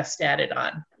interest added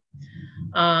on.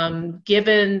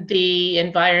 Given the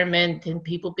environment and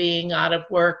people being out of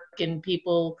work and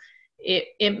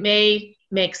it may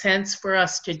make sense for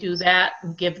us to do that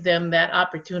and give them that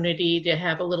opportunity to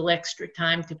have a little extra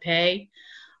time to pay.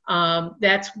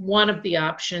 That's one of the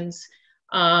options.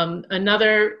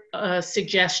 Another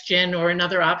suggestion or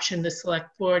another option the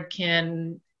select board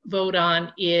can vote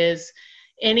on is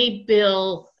any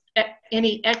bill,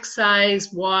 any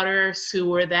excise, water,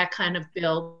 sewer, that kind of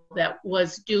bill that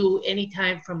was due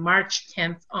anytime from March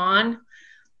 10th on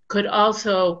could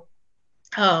also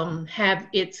have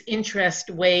its interest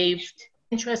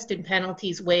and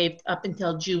penalties waived up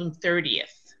until June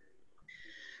 30th.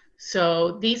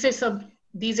 So these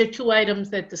are two items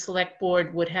that the select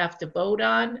board would have to vote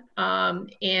on,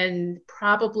 and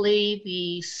probably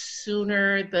the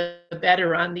sooner the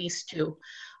better on these two,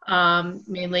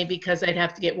 mainly because I'd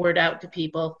have to get word out to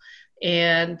people.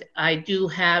 And I do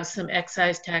have some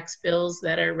excise tax bills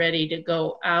that are ready to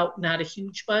go out, not a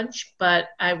huge bunch, but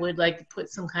I would like to put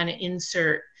some kind of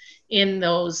insert in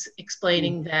those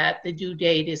explaining that the due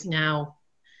date is now,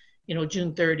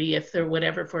 June 30th or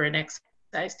whatever for an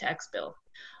excise tax bill.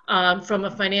 From a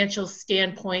financial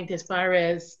standpoint, as far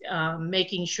as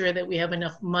making sure that we have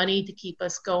enough money to keep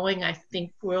us going, I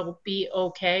think we'll be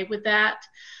okay with that.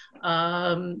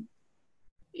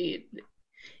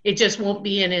 It just won't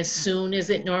be in as soon as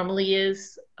it normally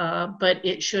is, but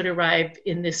it should arrive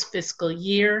in this fiscal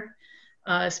year,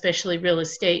 especially real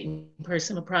estate and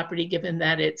personal property, given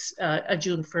that it's a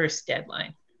June 1st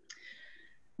deadline.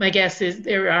 My guess is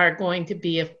there are going to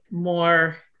be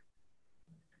more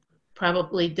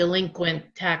probably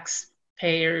delinquent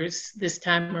taxpayers this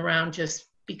time around just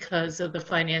because of the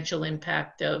financial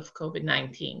impact of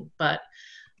COVID-19. But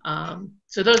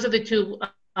so those are the two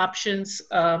options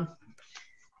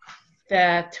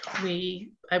that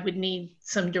I would need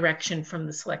some direction from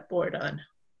the select board on.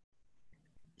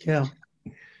 Yeah,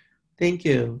 thank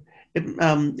you.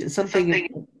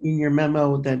 Something in your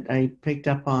memo that I picked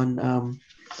up on,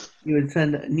 you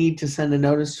would need to send a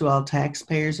notice to all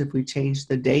taxpayers if we change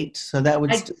the date. So that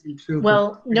would still be true.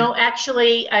 Well, no,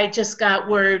 actually, I just got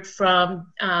word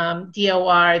from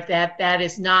DOR that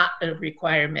is not a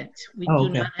requirement. We do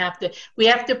not have to. We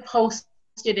have to post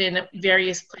it in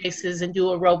various places and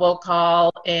do a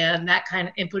robocall and that kind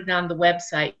of, and put it on the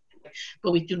website.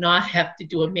 But we do not have to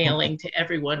do a mailing to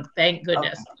everyone. Thank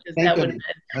goodness. That would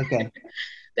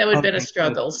have been a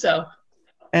struggle. Good. So.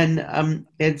 And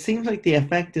it seems like the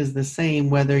effect is the same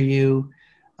whether you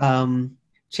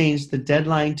change the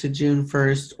deadline to June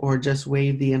 1st or just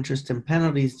waive the interest and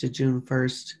penalties to June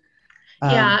 1st.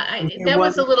 That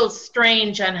was a little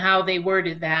strange on how they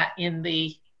worded that in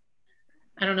the,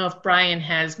 I don't know if Brian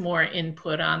has more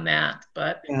input on that,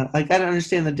 but. Yeah, I got to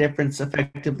understand the difference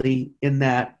effectively in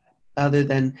that, other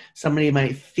than somebody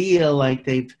might feel like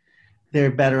they've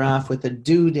they're better off with the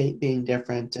due date being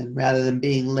different, and rather than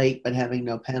being late but having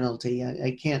no penalty.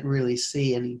 I can't really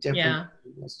see any difference Yeah.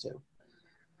 between those two.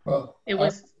 Well, It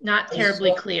was not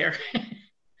terribly clear.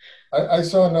 I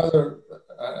saw another,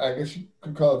 I guess you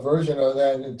could call it version of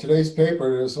that. In today's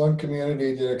paper, there's one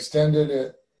community that extended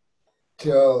it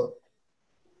till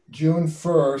June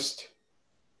 1st,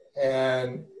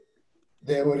 and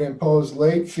they would impose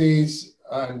late fees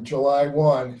on July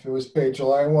 1, if it was paid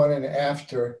July 1 and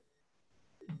after,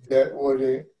 that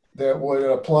would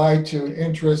apply to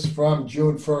interest from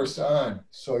June 1st on.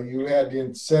 So you had the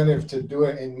incentive to do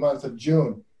it in the month of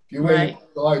June. If you waited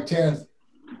Right. July 10th,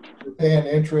 you're paying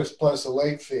interest plus a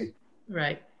late fee.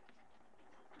 Right.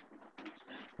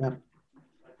 Yep.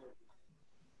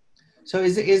 So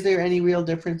is there any real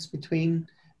difference between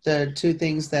the two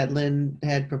things that Lynn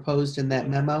had proposed in that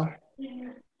memo?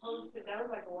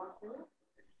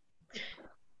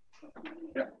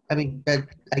 I mean,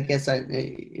 I guess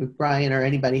if Brian or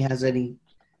anybody has any,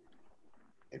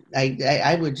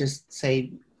 I would just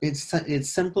say it's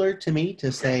simpler to me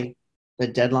to say the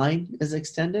deadline is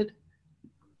extended.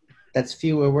 That's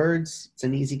fewer words. It's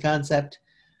an easy concept.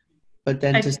 But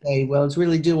then to say, well, it's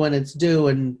really due when it's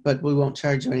due, but we won't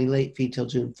charge you any late fee till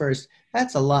June 1st.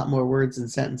 That's a lot more words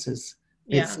and sentences.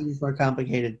 Yeah. It seems more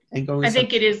complicated. And going. I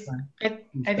think it is.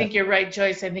 I think you're right,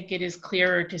 Joyce. I think it is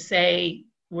clearer to say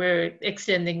we're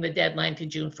extending the deadline to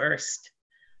June 1st.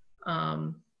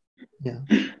 Yeah.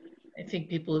 I think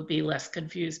people would be less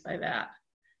confused by that.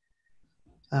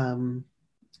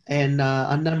 And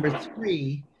on number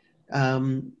 3,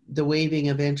 the waiving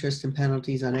of interest and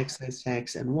penalties on excise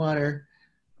tax and water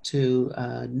to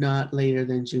not later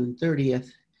than June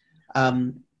 30th.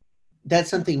 That's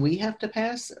something we have to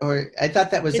pass, or I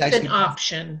thought that was It's actually an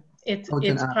option. It's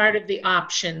part of the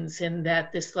options in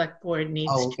that the select board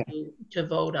needs to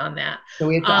vote on that. So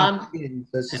we have to opt in,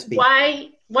 so to speak.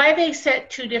 Why they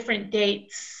set 2 different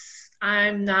dates,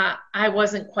 I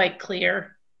wasn't quite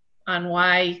clear on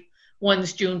why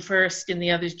one's June 1st and the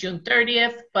other's June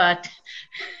 30th, but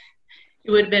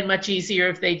it would have been much easier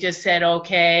if they just said,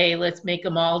 okay, let's make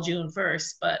them all June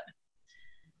 1st, but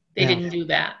they didn't do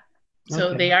that.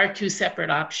 So they are 2 separate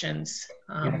options,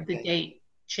 the date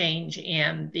change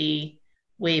and the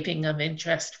waiving of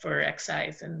interest for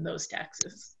excise and those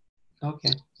taxes.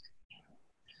 Okay.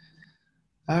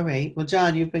 All right. Well,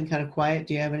 John, you've been kind of quiet.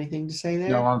 Do you have anything to say there?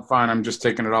 No, I'm fine. I'm just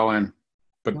taking it all in.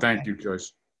 But thank you,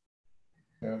 Joyce.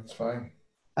 Yeah, it's fine.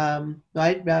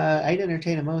 I'd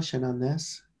entertain a motion on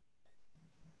this.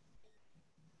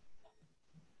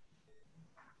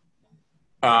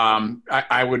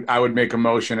 I would make a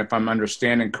motion, if I'm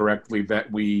understanding correctly, that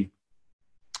we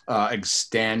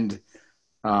extend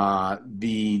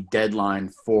the deadline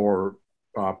for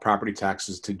property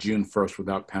taxes to June 1st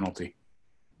without penalty.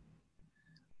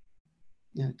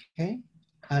 Okay.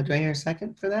 Do I hear a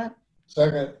second for that?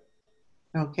 Second.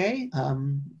 Okay.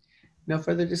 No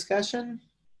further discussion?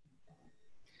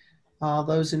 All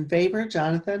those in favor?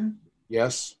 Jonathan?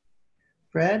 Yes.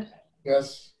 Fred?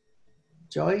 Yes.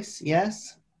 Joyce?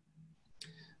 Yes.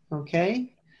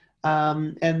 Okay.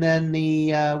 And then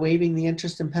the waiving the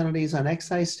interest and penalties on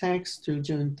excise tax through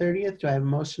June 30th. Do I have a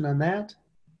motion on that?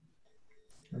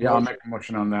 Yeah, I'll make a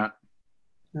motion on that.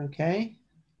 Okay.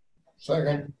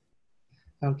 Second.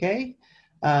 Okay.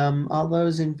 All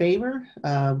those in favor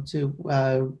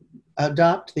to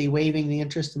adopt the waiving the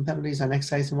interest and penalties on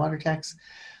excise and water tax,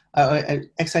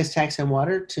 excise tax and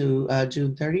water to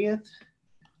June 30th.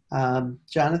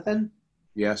 Jonathan?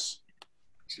 Yes.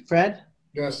 Fred?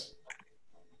 Yes.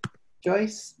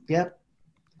 Joyce? Yep.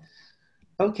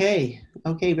 Okay.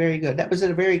 Okay, very good. That was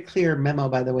a very clear memo,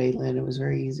 by the way, Lynn. It was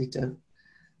very easy to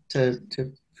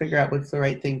figure out what's the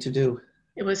right thing to do.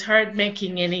 It was hard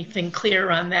making anything clear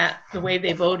on that, the way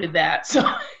they voted that.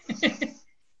 So.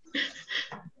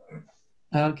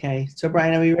 Okay. So,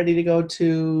 Brian, are we ready to go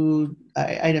to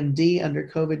item D under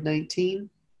COVID-19?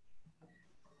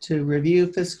 To review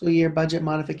fiscal year budget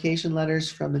modification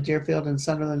letters from the Deerfield and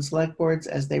Sunderland Select Boards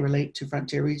as they relate to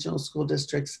Frontier Regional School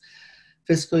District's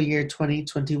fiscal year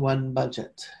 2021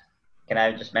 budget. Can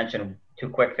I just mention 2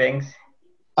 quick things?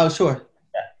 Oh, sure.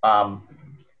 The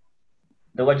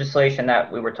legislation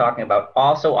that we were talking about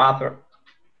also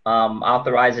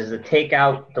authorizes the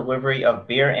takeout delivery of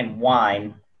beer and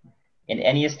wine in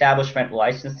any establishment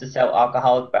licensed to sell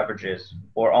alcoholic beverages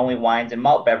or only wines and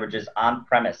malt beverages on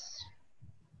premise.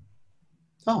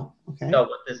 Oh, okay. So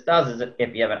what this does is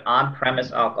if you have an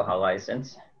on-premise alcohol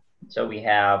license, so we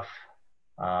have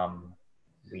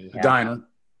The diner.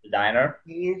 The diner.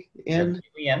 In.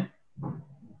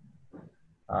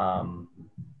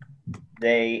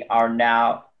 They are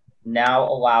now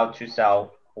allowed to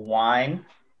sell wine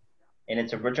in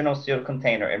its original sealed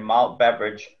container and malt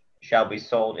beverage shall be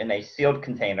sold in a sealed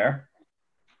container.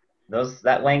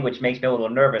 That language makes me a little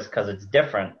nervous because it's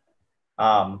different.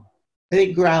 I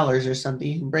think growlers or something.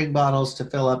 You can bring bottles to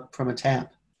fill up from a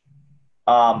tap.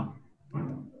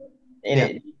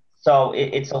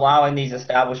 It's allowing these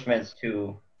establishments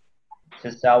to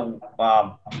sell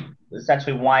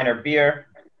essentially wine or beer,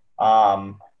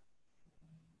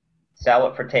 sell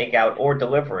it for takeout or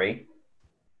delivery,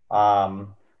 and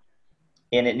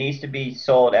it needs to be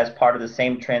sold as part of the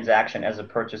same transaction as a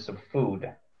purchase of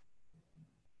food.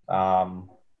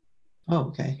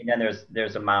 Okay. And then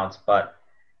there's amounts, but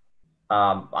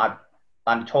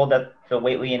I'm told that the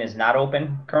Whately Inn is not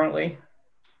open currently,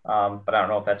 but I don't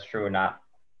know if that's true or not.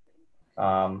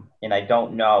 And I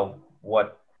don't know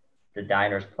what the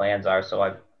diner's plans are, so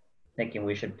I'm thinking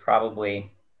we should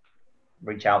probably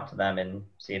reach out to them and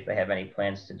see if they have any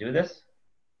plans to do this.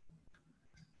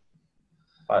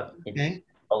 But it's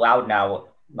allowed now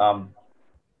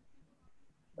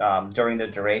during the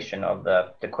duration of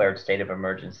the declared state of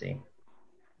emergency.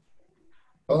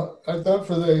 Well, I thought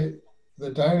for the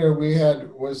diner we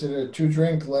had, was it a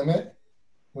 2-drink limit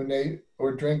when they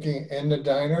were drinking in the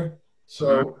diner?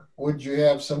 So would you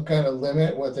have some kind of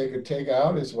limit what they could take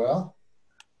out as well?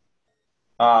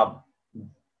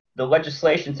 The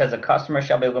legislation says a customer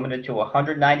shall be limited to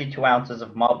 192 ounces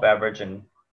of malt beverage and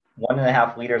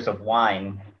 1.5 liters of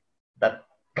wine. That's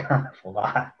kind of a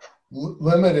lot.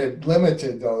 Limited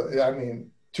though. I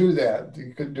mean, to that,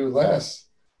 you could do less.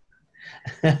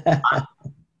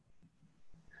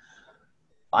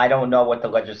 I don't know what the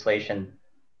legislation.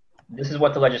 This is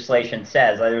what the legislation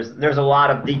says. There's a lot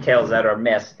of details that are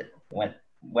missed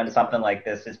when something like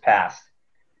this is passed.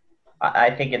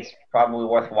 I think it's probably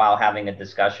worthwhile having a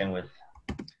discussion with.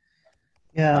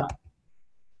 Yeah.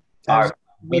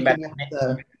 We met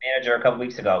the manager a couple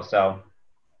weeks ago, so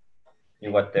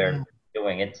what they're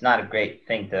doing. It's not a great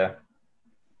thing to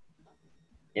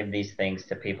give these things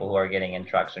to people who are getting in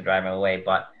trucks or driving away,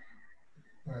 but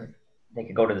they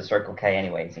could go to the Circle K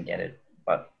anyways and get it.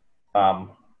 But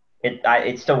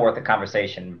it's still worth a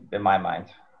conversation in my mind.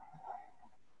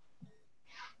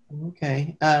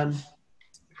 Okay.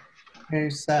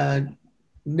 There's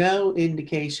no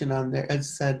indication on there. It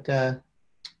said,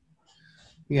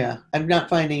 I'm not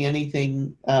finding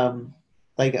anything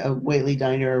like a Whately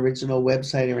Diner original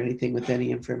website or anything with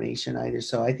any information either.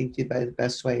 So I think the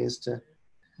best way is to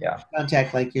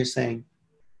contact, like you're saying.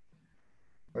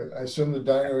 I assume the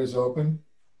diner is open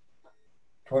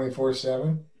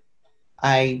 24/7.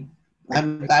 I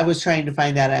was trying to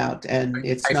find that out, and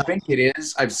it's not. I think it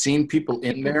is. I've seen people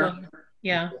in there.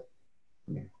 Yeah.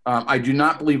 I do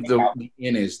not believe the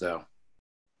inn is, though.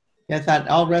 Yeah, I thought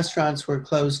all restaurants were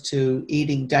closed to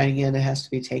dining in. It has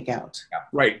to be takeout.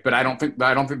 Right, but I don't think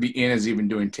the inn is even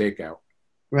doing takeout.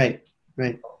 Right.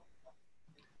 And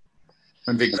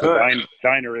they could. The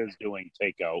diner is doing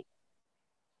takeout,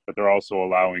 but they're also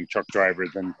allowing truck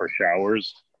drivers in for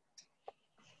showers.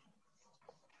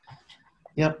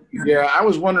 Yep. Yeah, I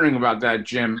was wondering about that,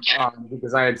 Jim,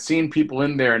 because I had seen people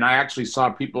in there, and I actually saw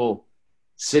people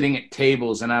sitting at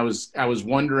tables, and I was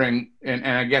wondering, and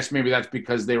I guess maybe that's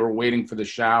because they were waiting for the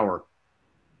shower.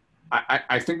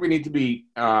 I think we need to be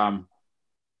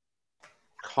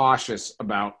cautious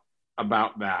about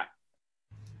that.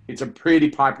 It's a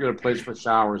pretty popular place for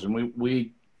showers, and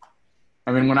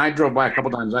I mean, when I drove by a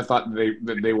couple times, I thought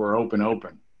that they were open.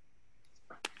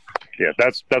 Yeah,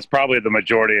 that's probably the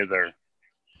majority of their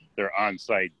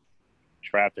on-site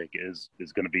traffic is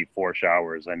going to be for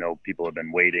showers. I know people have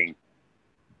been waiting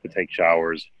to take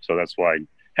showers, so that's why,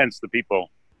 hence the people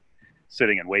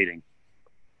sitting and waiting.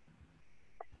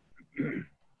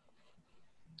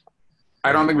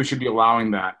 I don't think we should be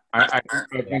allowing that. I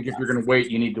think if you're going to wait,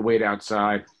 you need to wait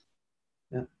outside.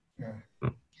 Yeah.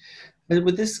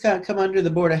 Would this come under the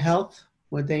Board of Health?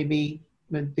 Would be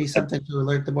something to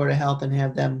alert the Board of Health and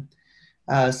have them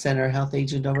send our health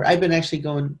agent over? I've been actually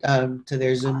going to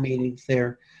their Zoom meetings.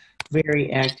 They're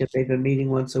very active. They've been meeting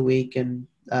once a week, and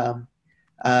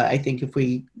I think if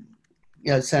we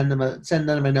send them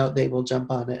a note, they will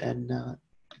jump on it and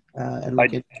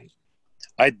look into it.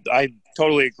 I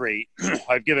totally agree.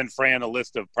 I've given Fran a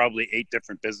list of probably 8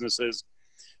 different businesses,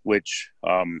 which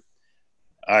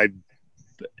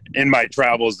in my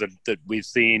travels that we've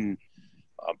seen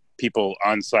people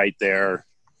on site there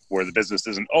where the business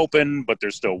isn't open, but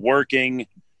they're still working.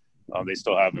 They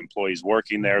still have employees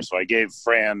working there. So I gave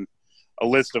Fran a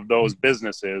list of those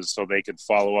businesses so they could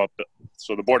follow up,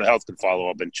 so the Board of Health could follow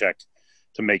up and check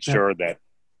to make sure that,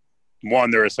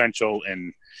 one, they're essential,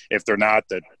 and if they're not,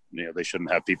 that they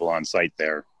shouldn't have people on site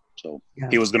there. So Yeah.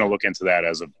 he was going to look into that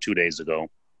as of 2 days ago.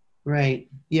 Right.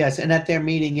 Yes. And at their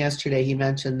meeting yesterday, he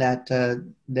mentioned that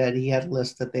that he had a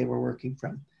list that they were working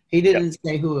from. He didn't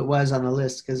say who it was on the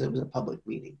list because it was a public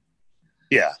meeting.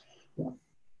 Yeah.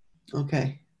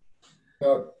 Okay. Now,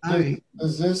 All right.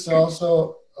 does this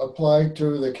also apply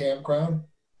to the campground?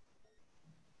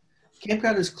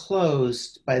 Campground is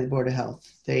closed by the Board of Health.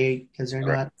 Because they're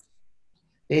Correct.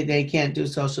 not, they can't do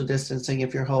social distancing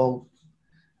if your whole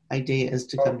idea is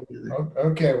to come together.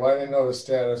 Okay, well, I didn't know the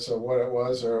status of what it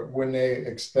was or when they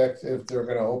expect if they're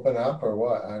going to open up or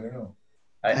what. I don't know.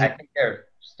 I think they're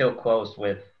still closed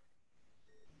with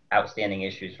outstanding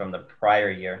issues from the prior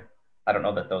year. I don't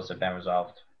know that those have been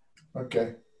resolved.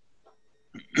 Okay.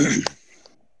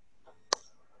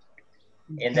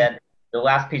 And then the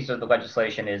last piece of the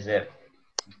legislation is if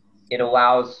it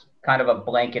allows kind of a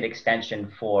blanket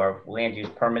extension for land use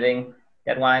permitting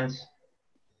deadlines.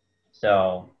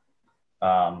 So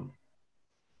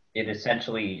it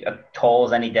essentially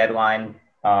tolls any deadline.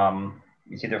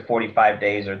 It's either 45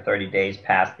 days or 30 days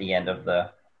past the end of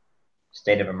the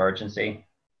state of emergency.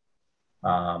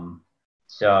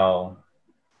 So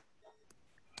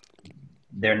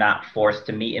they're not forced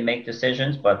to meet and make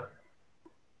decisions, but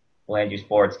land use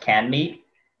boards can meet,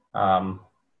 and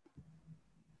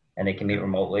they can meet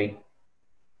remotely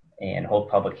and hold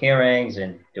public hearings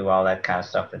and do all that kind of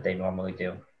stuff that they normally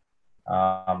do.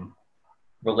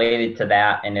 Related to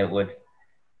that, and it would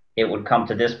come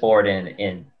to this board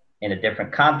in a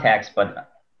different context, but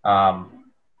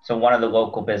so one of the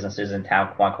local businesses in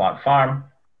town, Quanquant Farm,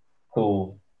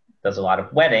 who does a lot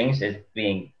of weddings, is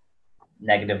being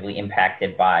negatively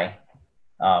impacted by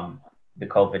the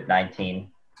COVID-19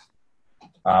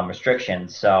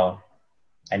 restrictions. So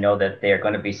I know that they're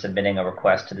going to be submitting a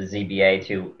request to the ZBA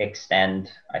to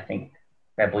extend,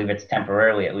 I believe it's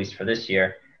temporarily, at least for this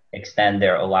year, extend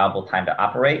their allowable time to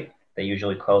operate. They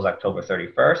usually close October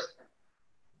 31st.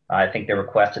 I think the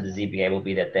request to the ZBA will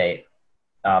be that they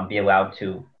be allowed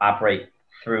to operate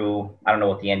through, I don't know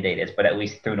what the end date is, but at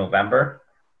least through November,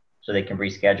 so they can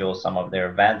reschedule some of their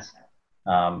events.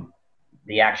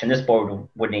 The action this board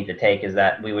would need to take is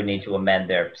that we would need to amend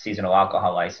their seasonal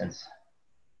alcohol license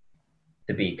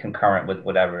to be concurrent with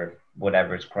whatever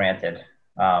is granted.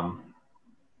 So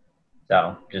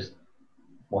just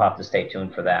we'll have to stay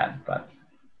tuned for that. But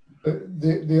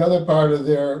the other part of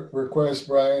their request,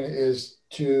 Brian, is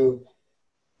to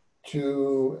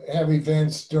have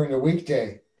events during the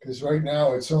weekday, because right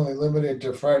now it's only limited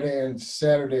to Friday and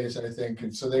Saturdays, I think,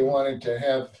 and so they wanted to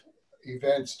have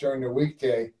events during the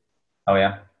weekday. Oh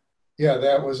yeah. Yeah,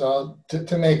 that was all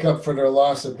to make up for their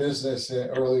loss of business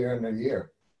earlier in the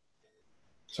year.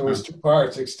 So it's two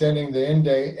parts: extending the end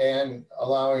day and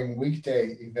allowing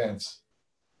weekday events.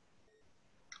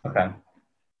 Okay.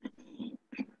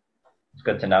 It's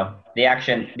good to know. The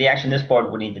action this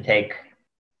board would need to take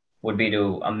would be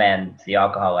to amend the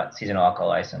seasonal alcohol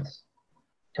license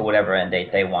to whatever end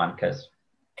date they want, because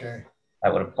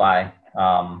that would apply.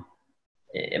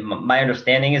 My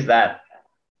understanding is that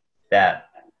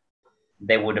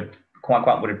they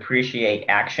Quanquant would appreciate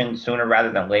action sooner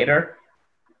rather than later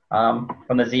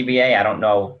from the ZBA. I don't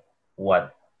know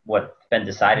what's been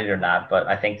decided or not, but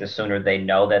I think the sooner they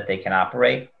know that they can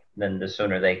operate, then the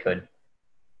sooner they could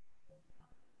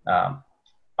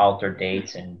alter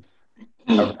dates and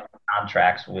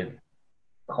contracts with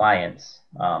clients.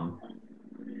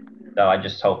 So I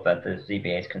just hope that the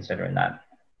ZBA is considering that.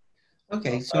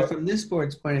 Okay, so from this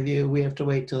board's point of view, we have to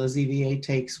wait till the ZBA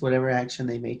takes whatever action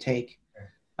they may take.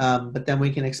 But then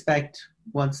we can expect,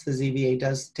 once the ZBA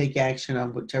does take action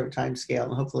on whichever time scale,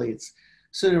 and hopefully it's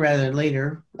sooner rather than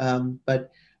later,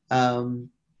 but then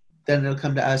it'll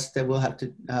come to us that we'll have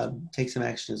to take some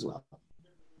action as well.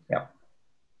 Yeah.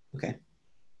 Okay.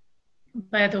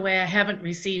 By the way, I haven't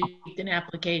received an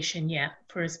application yet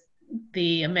for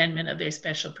the amendment of their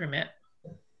special permit.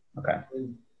 Okay.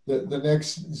 The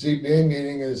next ZBA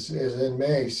meeting is in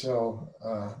May, so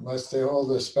unless they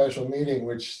hold a special meeting,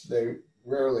 which they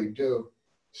rarely do,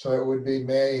 so it would be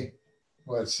May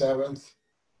 7th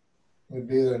would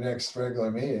be their next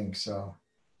regular meeting. So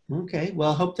okay,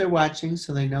 well, I hope they're watching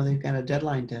so they know they've got a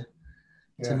deadline to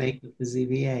make with the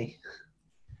ZBA.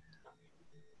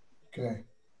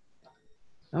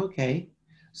 Okay,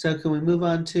 so can we move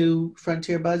on to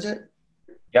Frontier Budget?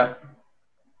 Yep.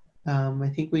 I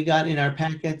think we got in our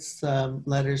packets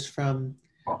letters from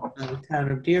the town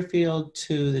of Deerfield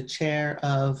to the chair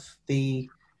of the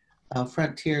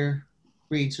Frontier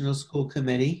Regional School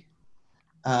Committee,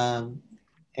 and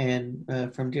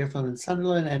from Deerfield and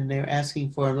Sunderland, and they're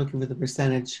asking for, I'm looking for the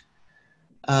percentage,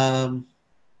 that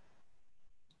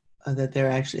they're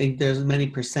actually, there's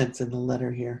many percents in the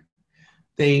letter here.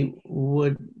 they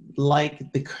would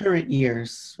like the current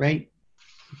year's, right?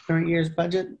 Current year's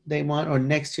budget they want, or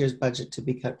next year's budget to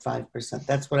be cut 5%.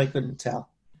 That's what I couldn't tell.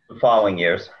 The following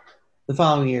years. The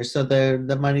following year. So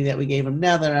the money that we gave them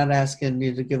now, they're not asking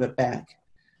you to give it back.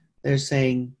 They're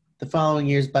saying the following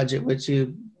year's budget, which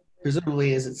you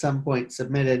presumably is at some point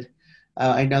submitted.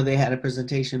 I know they had a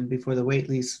presentation before the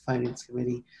Whately Finance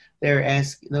Committee.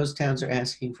 Those towns are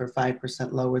asking for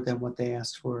 5% lower than what they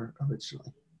asked for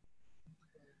originally.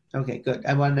 Okay, good.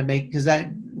 I wanted to make, because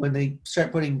when they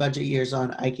start putting budget years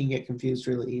on, I can get confused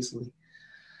really easily.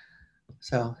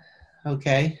 So,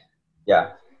 okay.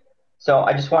 Yeah. So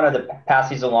I just wanted to pass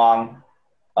these along.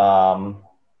 I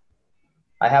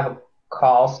have a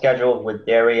call scheduled with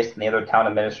Darius and the other town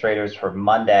administrators for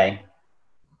Monday.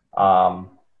 I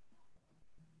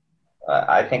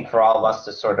think for all of us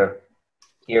to sort of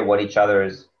hear what each other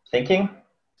is thinking.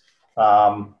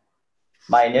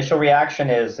 My initial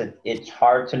reaction is it's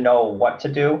hard to know what to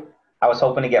do. I was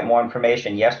hoping to get more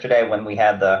information yesterday when we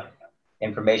had the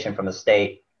information from the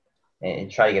state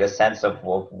and try to get a sense of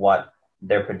what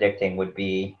they're predicting would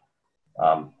be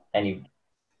any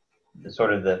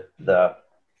sort of the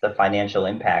financial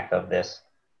impact of this.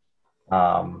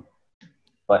 But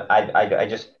I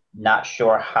just not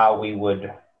sure how we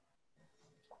would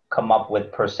come up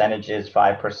with percentages,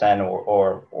 5%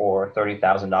 or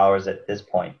 $30,000 at this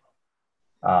point.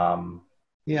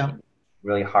 Yeah.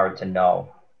 Really hard to know.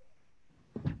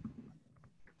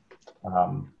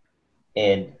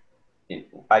 And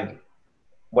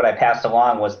what I passed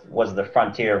along was the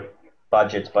Frontier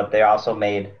budgets, but they also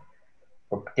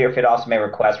Deerfield also made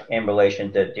requests in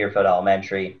relation to Deerfield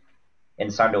Elementary,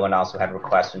 and Sunderland also had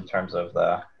requests in terms of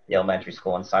the elementary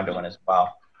school in Sunderland as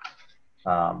well.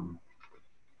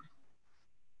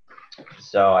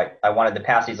 So I wanted to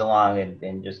pass these along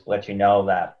and just let you know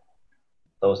that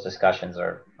those discussions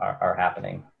are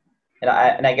happening.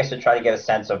 And I guess to try to get a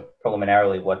sense of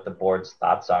preliminarily what the board's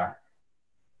thoughts are.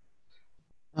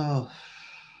 Oh.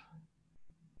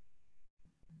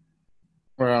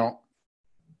 Well,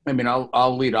 I mean,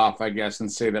 I'll lead off, I guess,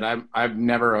 and say that I'm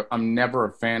never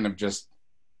a fan of just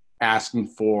asking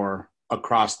for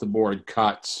across the board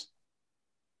cuts.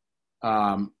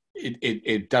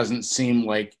 It doesn't seem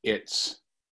like it's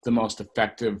the most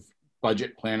effective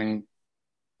budget planning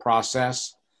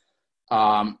process.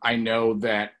 I know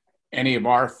that any of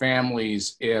our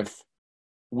families, if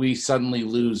we suddenly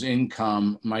lose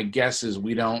income, my guess is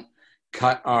we don't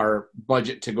cut our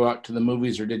budget to go out to the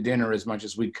movies or to dinner as much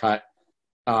as we cut,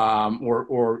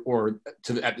 or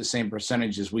at the same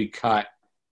percentage as we cut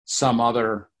some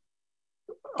other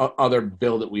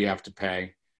bill that we have to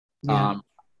pay. Yeah.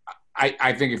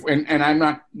 I think and I'm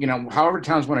not, however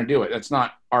towns want to do it, that's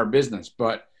not our business.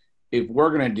 But if we're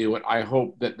going to do it, I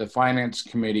hope that the finance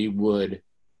committee would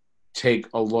take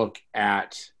a look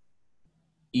at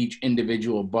each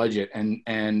individual budget and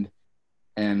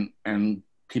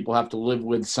people have to live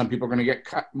with, some people are going to get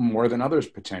cut more than others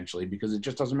potentially, because it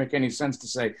just doesn't make any sense to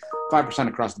say 5%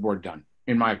 across the board done,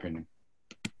 in my opinion.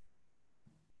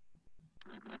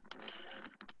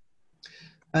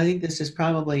 I think this is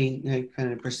probably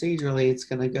kind of procedurally, it's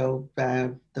going to go,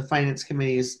 the finance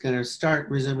committee is going to start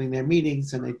resuming their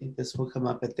meetings, and I think this will come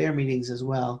up at their meetings as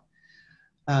well.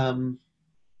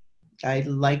 I'd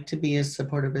like to be as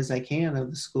supportive as I can of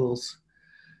the schools.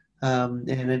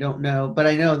 And I don't know, but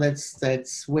I know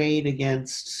that's weighed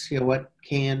against, what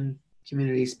can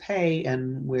communities pay,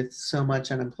 and with so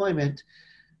much unemployment,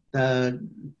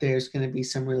 there's going to be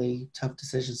some really tough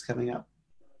decisions coming up.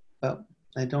 But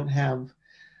I don't have,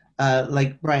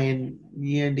 like Brian,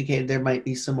 you indicated there might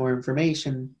be some more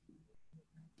information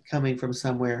coming from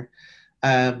somewhere.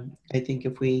 I think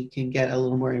if we can get a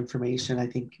little more information,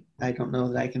 I don't know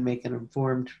that I can make an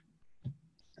informed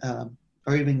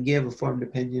or even give a formed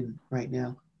opinion right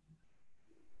now.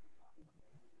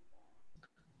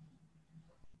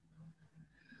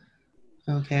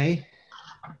 Okay.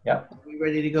 Yeah. Are we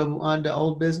ready to go on to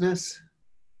old business?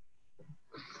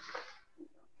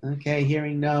 Okay,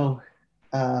 hearing no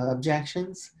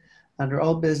objections. Under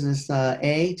old business,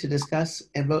 A, to discuss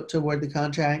and vote to award the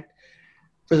contract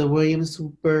for the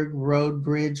Williamsburg Road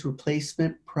Bridge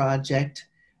Replacement Project.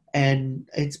 And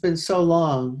it's been so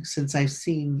long since I've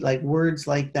seen words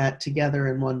like that together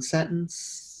in one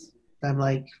sentence. I'm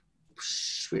like,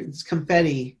 it's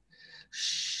confetti.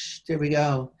 There we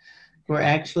go. We're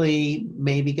actually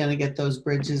maybe going to get those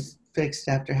bridges fixed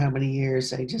after how many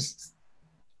years?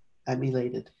 I'm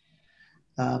elated.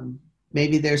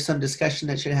 Maybe there's some discussion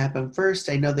that should happen first.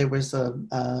 I know there was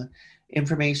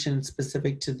information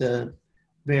specific to the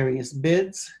various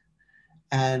bids,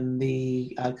 and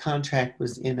the contract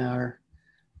was in our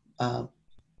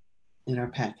in our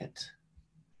packet.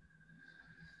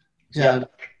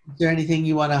 Yep. Is there anything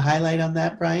you want to highlight on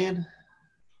that, Brian?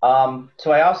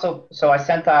 So I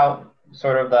sent out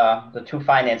sort of the two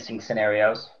financing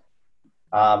scenarios.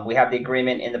 We have the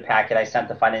agreement in the packet. I sent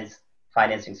the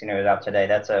financing scenarios out today.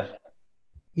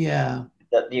 Yeah.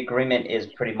 The agreement is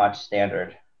pretty much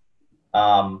standard.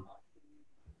 I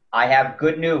have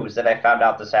good news that I found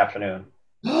out this afternoon.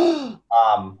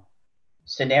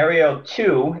 Scenario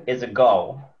 2 is a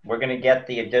go. We're going to get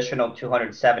the additional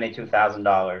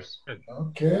 $272,000.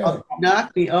 Okay.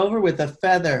 Knock me over with a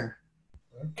feather.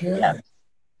 Okay. Yes.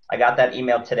 I got that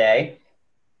email today.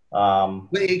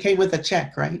 It came with a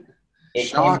check, right?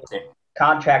 It came with a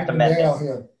contract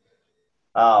amendment.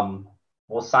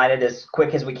 We'll sign it as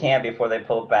quick as we can before they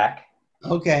pull it back.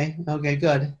 Okay. Okay,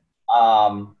 good.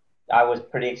 I was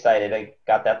pretty excited. I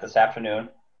got that this afternoon.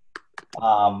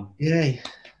 Yay.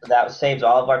 That saves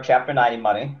all of our Chapter 90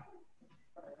 money.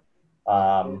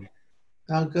 Oh,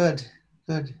 good.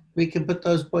 Good. We can put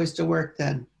those boys to work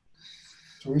then.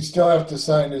 So we still have to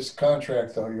sign this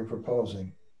contract, though, you're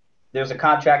proposing. There's a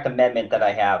contract amendment that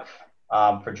I have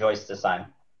for Joyce to sign.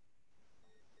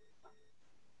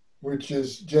 Which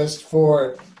is just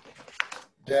for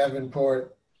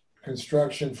Davenport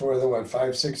construction for the, what,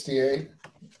 568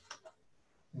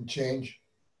 and change?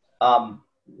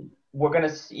 We're gonna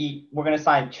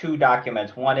sign two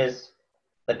documents. One is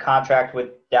the contract with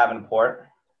Davenport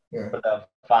for the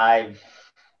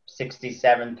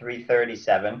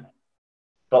 567,337.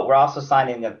 But we're also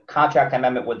signing a contract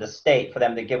amendment with the state for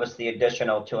them to give us the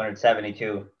additional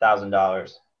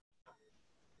 $272,000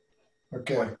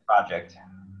 Okay. for the project.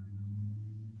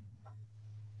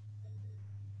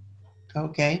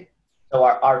 Okay. So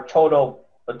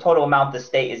the total amount the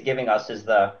state is giving us is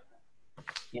the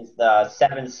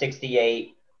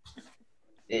 768.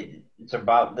 It's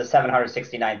about the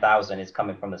 769,000 is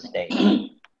coming from the state.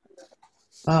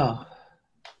 Oh.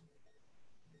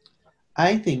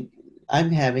 I think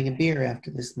I'm having a beer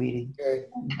after this meeting. Okay.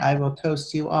 I will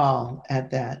toast you all at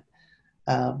that.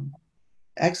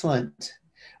 Excellent.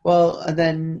 Well,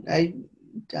 then I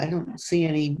don't see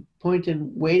any point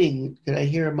in waiting. Could I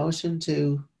hear a motion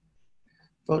to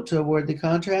vote to award the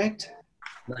contract?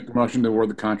 Make a motion to award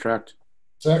the contract.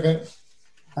 Second.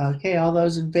 Okay, all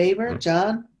those in favor?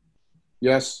 John?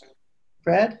 Yes.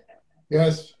 Fred?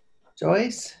 Yes.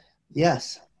 Joyce?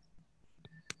 Yes.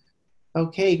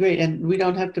 Okay, great. And we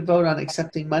don't have to vote on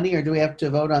accepting money, or do we have to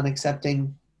vote on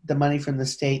accepting the money from the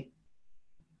state?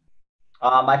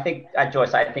 I think,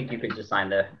 Joyce, I think you could just sign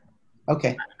the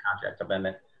contract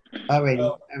amendment.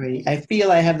 Alrighty. I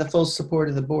feel I have the full support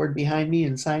of the board behind me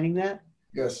in signing that.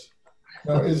 Yes.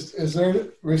 Now, is there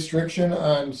restriction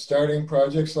on starting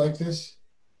projects like this?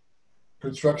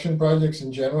 Construction projects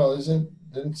in general,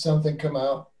 didn't something come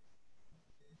out?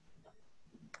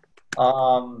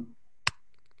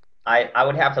 I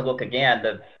would have to look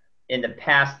again. In the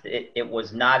past, it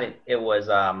was not. It was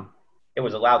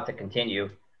allowed to continue.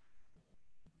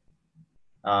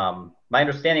 My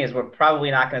understanding is we're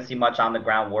probably not going to see much on the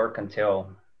ground work until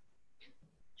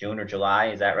June or July.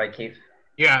 Is that right, Keith?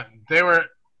 Yeah,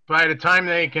 by the time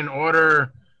they can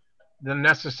order the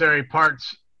necessary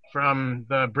parts from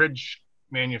the bridge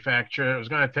manufacturer, it was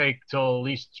going to take till at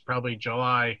least probably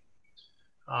July.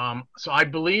 So I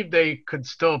believe they could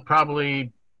still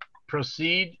probably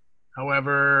proceed.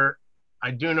 However,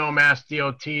 I do know Mass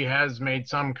DOT has made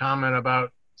some comment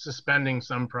about suspending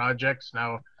some projects.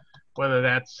 Now, whether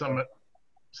that's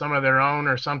some of their own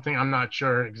or something, I'm not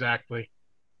sure exactly.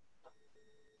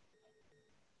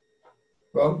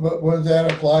 Well, but would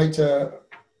that apply to?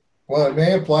 Well, it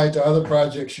may apply to other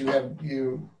projects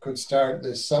you could start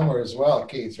this summer as well,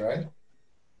 Keith, right?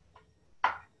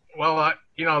 Well,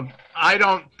 I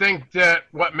don't think that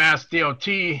what Mass DOT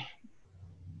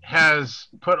has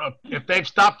put up, if they've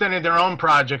stopped any of their own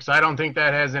projects, I don't think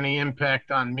that has any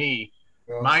impact on me.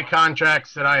 No. My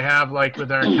contracts that I have, like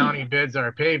with our county bids,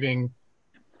 our paving,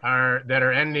 that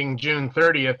are ending June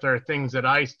 30th are things that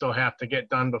I still have to get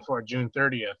done before June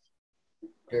 30th.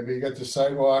 Okay, but you got the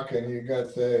sidewalk and you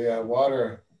got the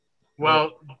water.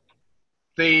 Well,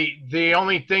 the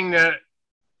only thing that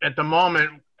at the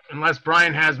moment, unless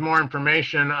Brian has more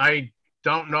information, I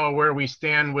don't know where we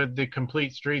stand with the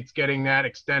complete streets getting that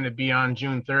extended beyond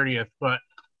June 30th. But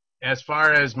as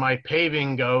far as my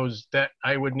paving goes, that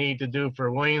I would need to do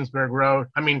for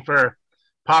for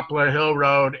Poplar Hill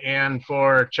Road and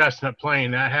for Chestnut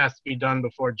Plain, that has to be done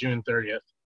before June 30th.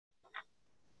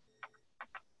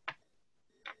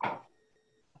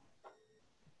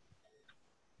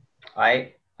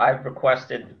 I've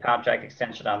requested the contract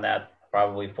extension on that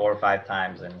probably 4 or 5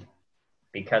 times, and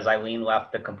because Eileen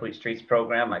left the Complete Streets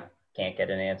program, can't get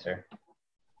an answer.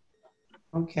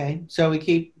 Okay, so we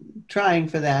keep trying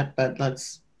for that, but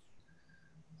let's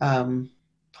plan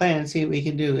and see what we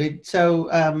can do.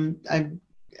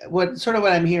 What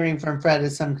I'm hearing from Fred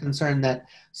is some concern that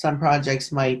some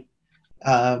projects might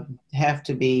have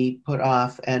to be put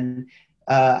off, and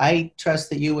I trust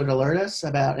that you would alert us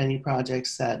about any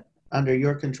projects that under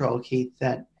your control, Keith,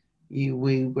 that we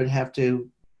would have to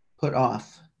put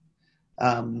off.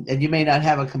 And you may not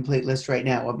have a complete list right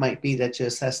now. It might be that you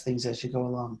assess things as you go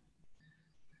along.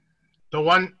 The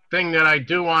one thing that I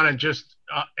do want to just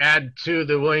add to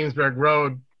the Williamsburg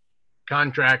Road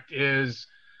contract is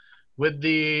with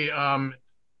the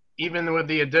even with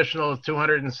the additional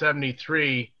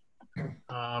 273,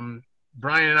 Brian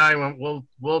and I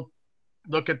we'll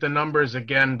look at the numbers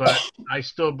again, but I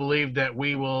still believe that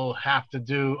we will have to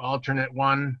do alternate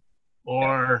one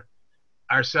or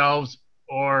ourselves,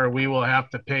 or we will have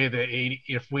to pay the 80.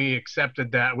 If we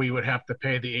accepted that, we would have to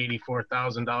pay the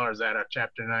 $84,000 out of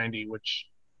Chapter 90, which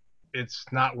it's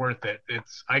not worth it.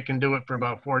 I can do it for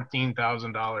about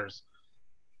 $14,000.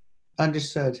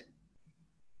 Understood.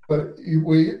 But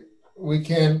we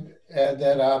can't add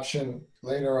that option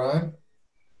later on.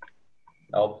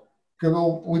 Nope.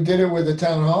 We did it with the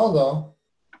town hall, though.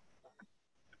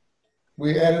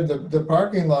 We added the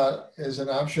parking lot as an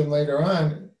option later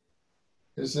on.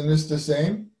 Isn't this the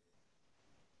same?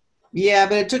 Yeah,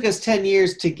 but it took us 10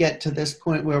 years to get to this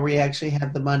point where we actually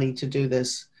have the money to do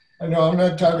this. I know, I'm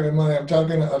not talking about money. I'm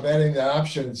talking of adding the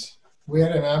options. We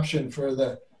had an option for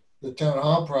the town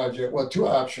hall project. Well, two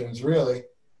options, really.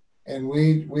 And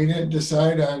we didn't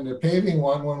decide on the paving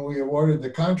one when we awarded the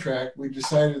contract. We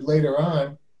decided later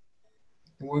on.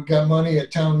 And we got money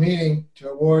at town meeting to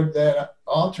award that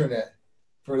alternate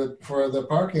for the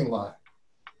parking lot.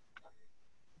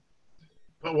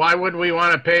 But why would we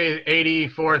want to pay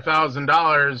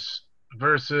 $84,000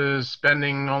 versus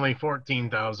spending only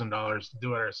 $14,000 to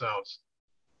do it ourselves?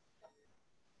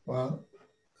 Well,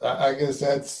 I guess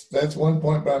that's one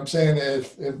point, but I'm saying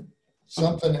if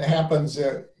something happens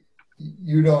that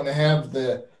you don't have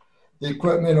the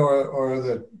equipment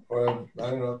or I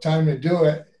don't know, time to do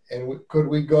it, and could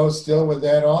we go still with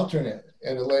that alternate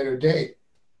at a later date?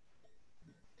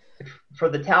 For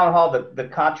the town hall, the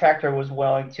contractor was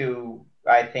willing to,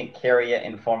 I think, carry it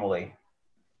informally.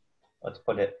 Let's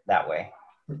put it that way.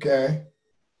 Okay.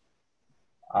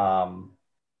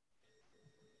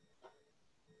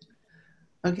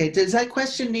 Okay, does that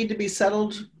question need to be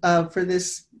settled for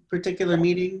this particular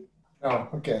meeting? Oh,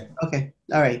 okay. Okay,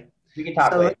 all right. We can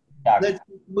talk So later. let's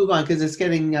move on because it's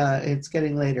getting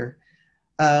later.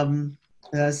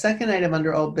 Second item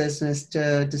under old business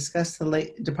to discuss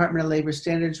the Department of Labor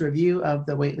Standards review of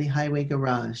the Whately Highway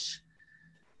Garage.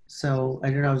 So I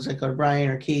don't know, does it go to Brian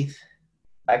or Keith?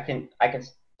 I can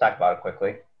talk about it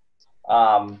quickly.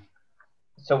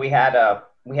 So we had a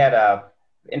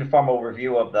informal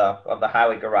review of the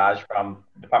highway garage from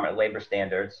Department of Labor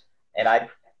Standards, and I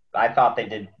thought they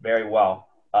did very well.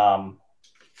 I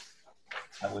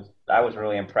was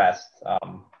really impressed.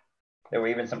 There were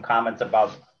even some comments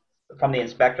from the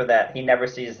inspector that he never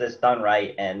sees this done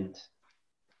right, and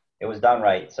it was done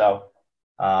right. So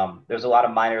there's a lot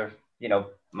of minor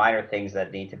things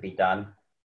that need to be done.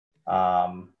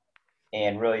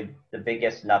 And really the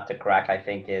biggest nut to crack, I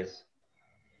think, is,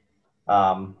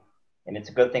 and it's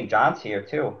a good thing John's here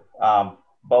too.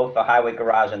 Both the highway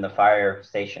garage and the fire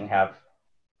station have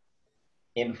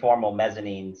informal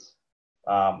mezzanines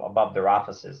above their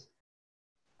offices.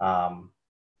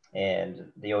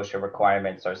 And the OSHA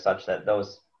requirements are such that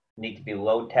those need to be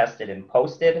load tested and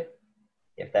posted.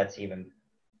 If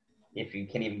you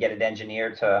can even get an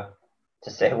engineer to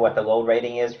say what the load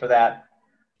rating is for that,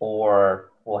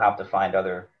 or we'll have to find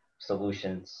other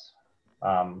solutions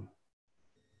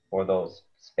for those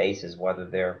spaces,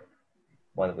 whether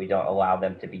we don't allow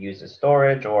them to be used as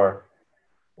storage, or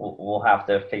we'll have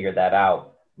to figure that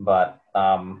out. But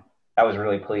I was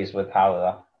really pleased with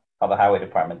how the highway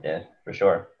department did, for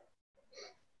sure.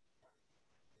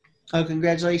 Oh,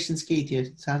 congratulations, Keith.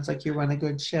 It sounds like you run a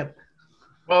good ship.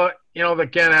 Well,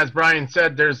 again, as Brian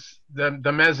said, there's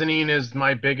the mezzanine is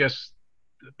my biggest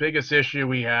issue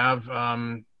we have.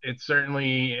 It's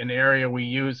certainly an area we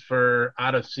use for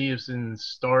out of season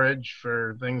storage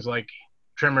for things like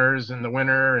trimmers in the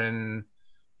winter and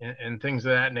things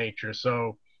of that nature.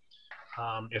 So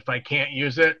if I can't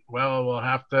use it, well, we'll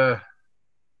have to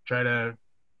try to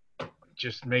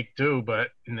just make do. But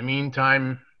in the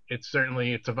meantime, it's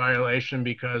a violation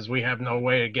because we have no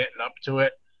way of getting up to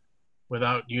it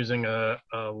without using a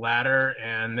ladder.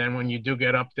 And then when you do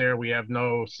get up there, we have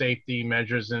no safety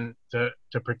measures to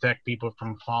protect people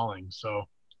from falling. So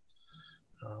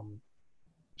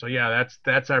So yeah,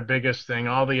 that's our biggest thing.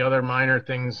 All the other minor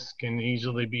things can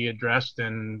easily be addressed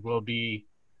and will be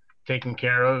taken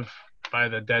care of by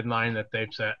the deadline that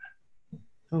they've set.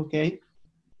 Okay.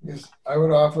 Yes, I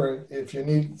would offer, if you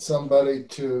need somebody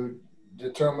to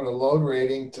determine a load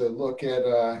rating, to look at,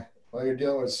 while you're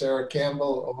dealing with Sarah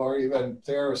Campbell, or even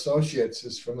Thayer Associates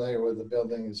is familiar with the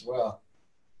building as well.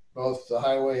 Both the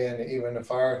highway and even the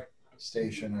fire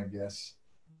station, I guess.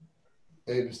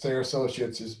 Thayer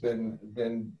Associates has been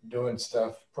doing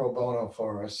stuff pro bono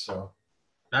for us, so.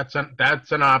 That's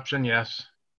an option, yes.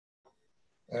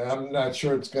 And I'm not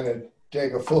sure it's going to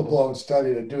take a full-blown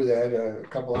study to do that. A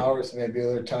couple hours, maybe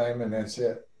other time, and that's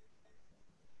it.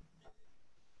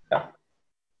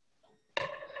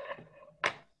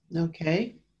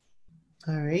 Okay.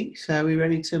 All right. So are we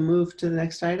ready to move to the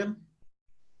next item?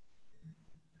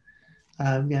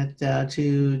 I've got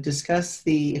to discuss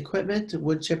the equipment,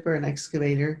 wood chipper, and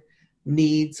excavator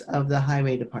needs of the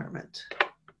highway department.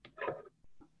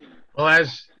 Well,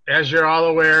 as you're all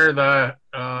aware,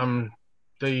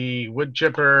 the wood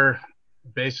chipper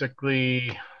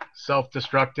basically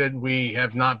self-destructed. We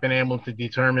have not been able to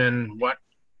determine what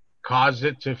caused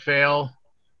it to fail,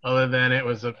 other than it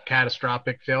was a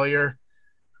catastrophic failure,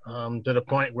 to the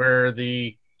point where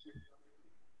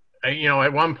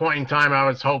at one point in time, I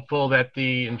was hopeful that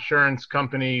the insurance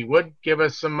company would give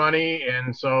us some money,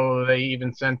 and so they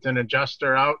even sent an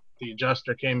adjuster out. The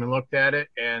adjuster came and looked at it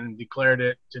and declared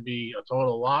it to be a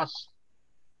total loss.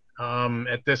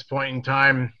 At this point in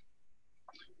time,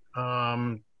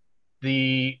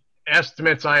 the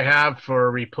estimates I have for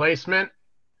replacement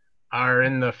are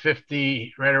in the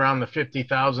right around the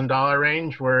 $50,000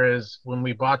 range, whereas when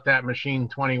we bought that machine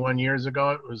 21 years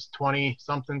ago, it was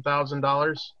 $20-something thousand.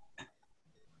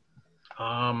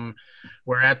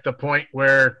 We're at the point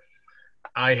where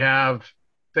I have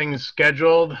things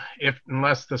scheduled.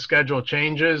 Unless the schedule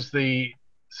changes, the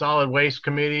solid waste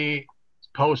committee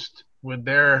post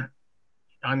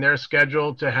on their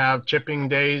schedule to have chipping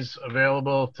days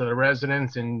available to the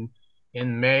residents in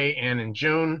May and in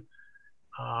June.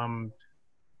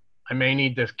 I may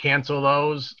need to cancel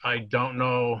those. I don't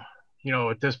know,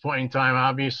 at this point in time,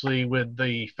 obviously with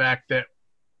the fact that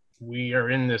we are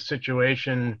in this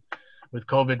situation with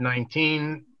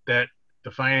COVID-19, that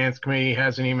the finance committee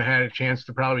hasn't even had a chance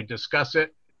to probably discuss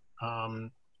it.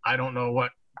 I don't know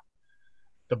what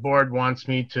the board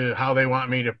how they want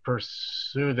me to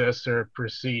pursue this or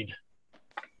proceed.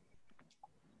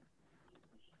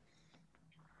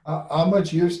 How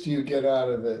much use do you get out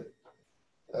of it,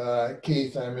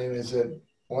 Keith? I mean, is it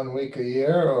 1 week a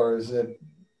year, or is it?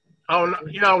 Oh,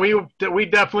 we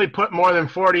definitely put more than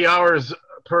 40 hours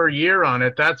per year on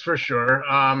it. That's for sure.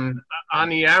 On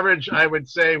the average, I would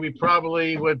say we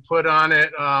probably would put on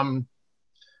it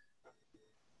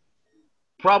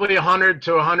probably 100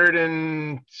 to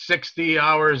 160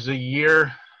 hours a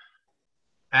year.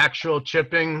 Actual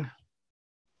chipping.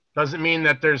 Doesn't mean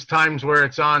that there's times where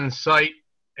it's on site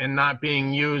and not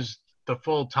being used the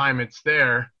full time it's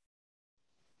there.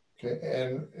 Okay,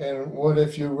 and what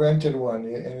if you rented one?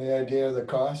 Any idea of the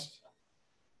cost?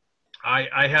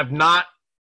 I have not,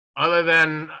 other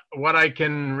than what I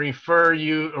can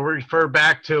refer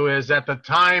back to is at the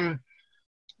time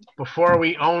before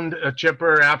we owned a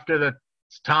chipper, after the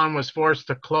town was forced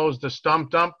to close the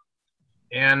stump dump,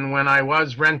 and when I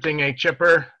was renting a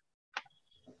chipper,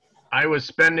 I was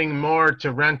spending more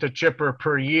to rent a chipper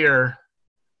per year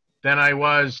than I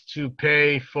was to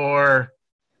pay for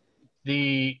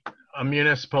the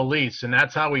municipal lease. And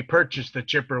that's how we purchased the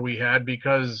chipper we had,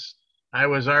 because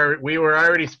we were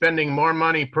already spending more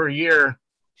money per year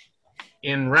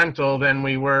in rental than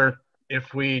we were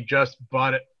if we just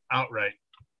bought it outright.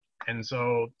 And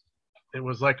so it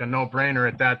was like a no-brainer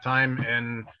at that time.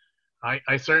 And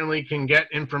I certainly can get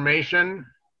information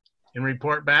and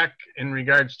report back in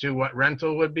regards to what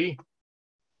rental would be.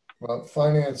 Well,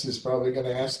 finance is probably going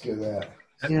to ask you that.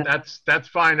 Yeah. That's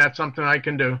fine. That's something I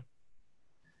can do.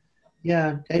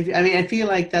 Yeah, I mean, I feel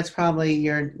like that's probably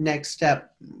your next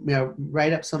step.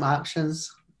 Write up some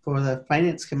options for the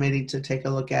finance committee to take a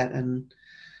look at, and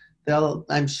they'll,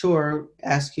 I'm sure,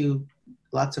 ask you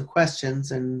lots of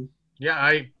questions. And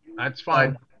yeah, that's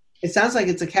fine. It sounds like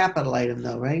it's a capital item,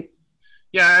 though, right?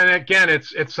 Yeah, and again,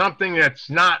 it's something it's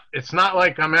not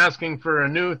like I'm asking for a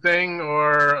new thing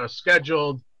or a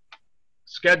scheduled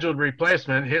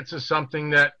replacement. It's just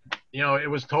something that it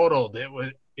was totaled. It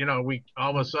was. We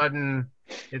all of a sudden,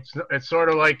 it's sort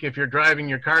of like if you're driving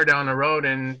your car down the road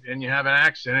and you have an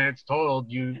accident and it's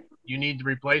totaled, you need to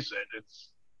replace it.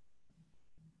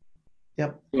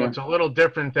 Yep. So it's a little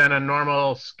different than a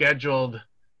normal scheduled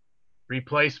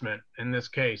replacement in this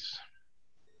case.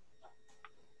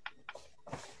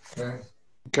 Okay.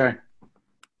 Okay.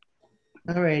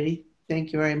 All righty.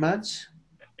 Thank you very much.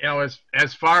 You know,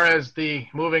 as far as the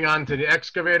moving on to the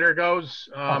excavator goes,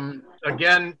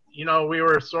 again, you know, we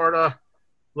were sort of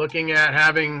looking at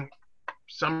having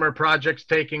summer projects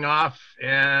taking off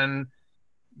and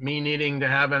me needing to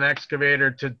have an excavator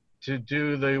to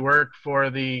do the work for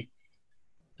the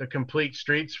complete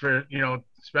streets for, you know,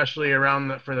 especially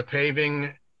around for the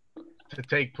paving to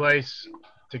take place,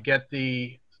 to get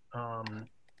the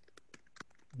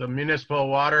municipal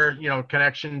water, you know,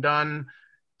 connection done,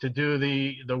 to do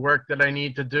the work that I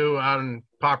need to do on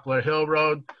Poplar Hill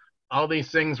Road. All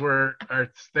these things are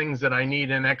things that I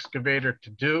need an excavator to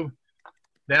do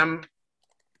them.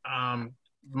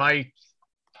 My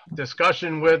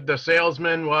discussion with the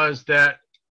salesman was that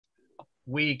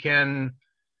we can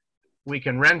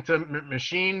rent a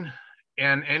machine,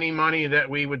 and any money that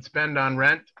we would spend on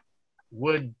rent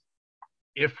would,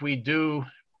 if we do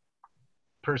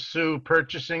pursue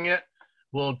purchasing it,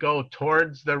 will go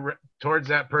towards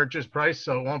that purchase price,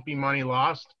 so it won't be money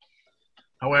lost.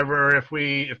 However, if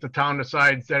the town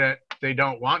decides that they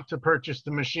don't want to purchase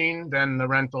the machine, then the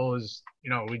rental is, you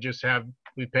know,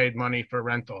 we paid money for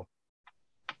rental.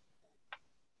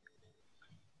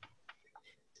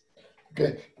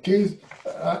 Okay, Keith,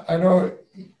 I know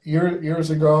years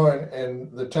ago,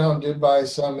 and the town did buy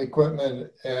some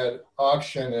equipment at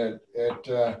auction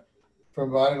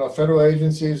from, I don't know, federal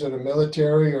agencies or the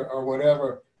military or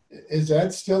whatever. Is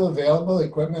that still available,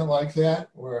 equipment like that?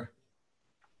 Or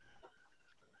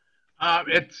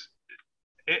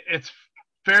it's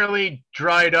fairly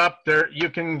dried up. There, you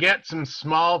can get some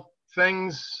small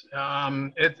things.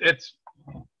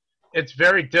 It's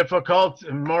very difficult,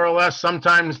 and more or less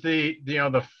sometimes the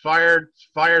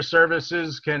fire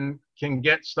services can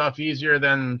get stuff easier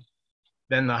than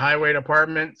the highway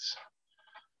departments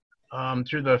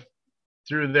through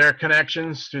their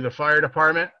connections through the fire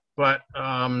department. But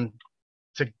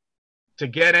to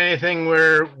get anything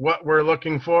what we're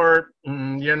looking for,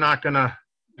 you're not gonna.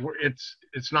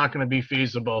 It's not gonna be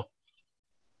feasible.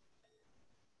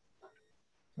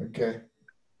 okay.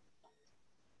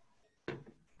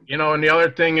 You know, and the other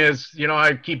thing is, you know,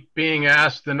 I keep being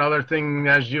asked, another thing,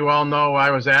 as you all know,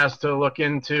 I was asked to look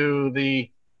into the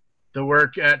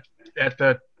work at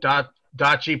the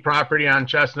Dachi property on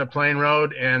Chestnut Plain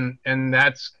Road, and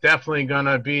that's definitely going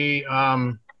to be,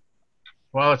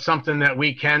 well, it's something that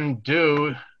we can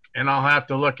do, and I'll have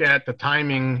to look at the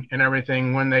timing and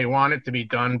everything when they want it to be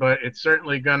done, but it's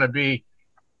certainly going to be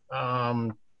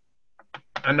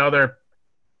another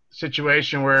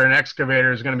situation where an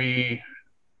excavator is going to be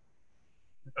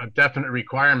a definite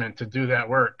requirement to do that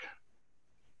work.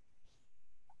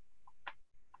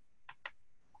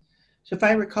 So if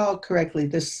I recall correctly,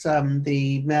 this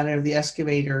the matter of the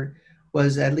excavator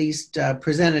was at least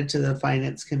presented to the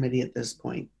finance committee at this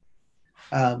point.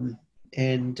 And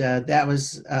that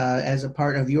was as a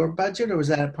part of your budget, or was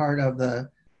that a part of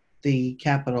the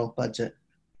capital budget?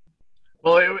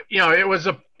 Well, it was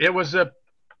a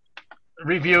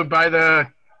reviewed by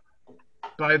the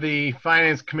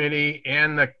finance committee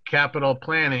and the capital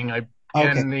planning.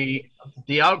 And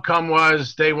the outcome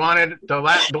was they wanted the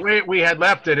way we had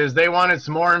left it is they wanted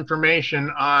some more information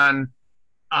on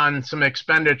some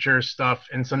expenditure stuff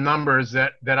and some numbers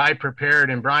that I prepared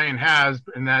and Brian has,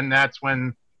 and then that's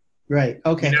when we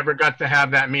never got to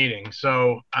have that meeting.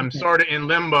 So I'm sort of in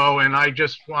limbo, and I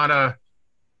just want to,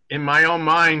 in my own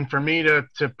mind, for me to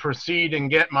proceed and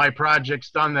get my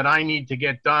projects done that I need to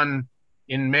get done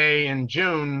in May and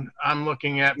June. I'm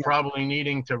looking at probably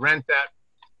needing to rent that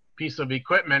piece of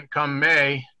equipment come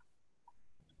May.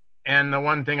 And the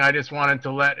one thing I just wanted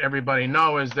to let everybody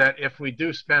know is that if we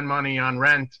do spend money on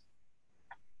rent,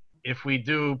 if we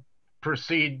do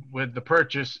proceed with the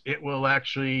purchase, it will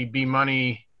actually be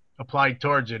money applied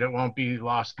towards it. It won't be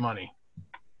lost money.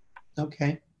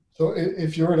 Okay. So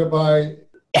if you were to buy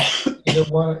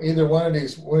either one of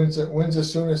these, when's the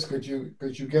soonest could you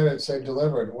get it, say,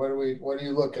 delivered? What are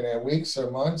you looking at? Weeks or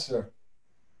months, or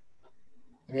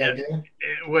any idea?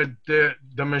 It would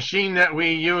the machine that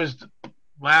we used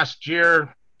last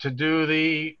year to do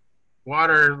the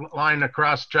water line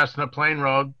across Chestnut Plain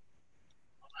Road,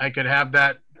 I could have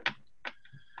that.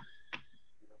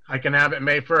 I can have it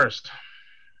May 1st.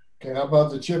 Okay, how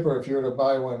about the chipper if you were to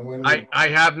buy one? I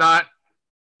have not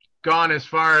gone as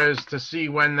far as to see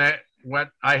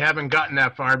I haven't gotten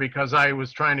that far because I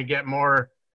was trying to get more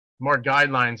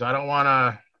guidelines. I don't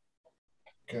want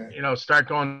to, start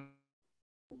going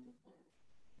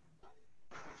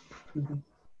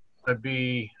to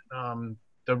be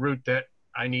the route that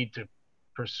I need to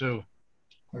pursue.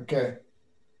 Okay.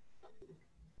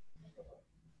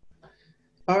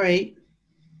 All right.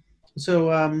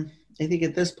 So I think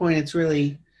at this point it's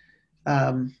really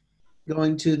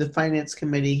going to the Finance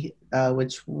Committee,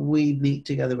 which we meet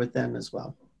together with them as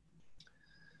well.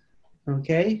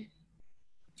 Okay.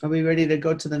 Are we ready to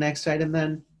go to the next item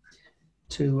then?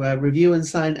 To review and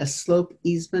sign a slope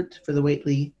easement for the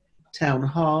Whately Town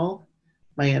Hall.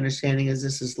 My understanding is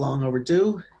this is long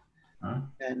overdue,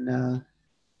 and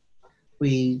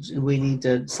we need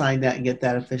to sign that and get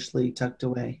that officially tucked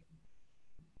away.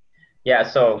 Yeah,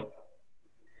 so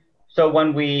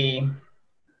when we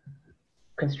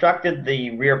constructed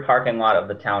the rear parking lot of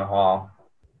the town hall,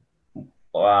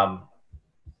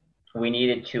 we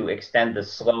needed to extend the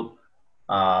slope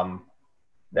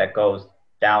that goes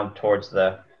down towards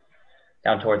the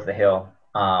hill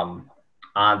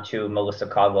onto Melissa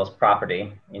Caldwell's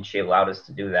property, and she allowed us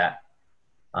to do that.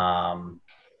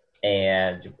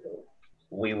 And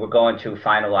we were going to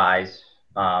finalize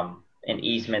an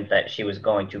easement that she was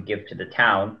going to give to the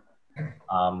town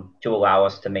to allow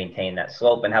us to maintain that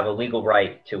slope and have a legal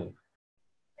right to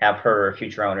have her or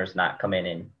future owners not come in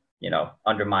and, you know,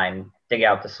 dig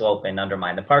out the slope and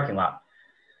undermine the parking lot.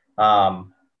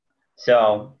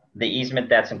 So the easement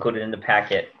that's included in the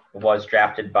packet was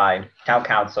drafted by town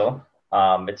council.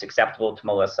 It's acceptable to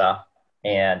Melissa,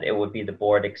 and it would be the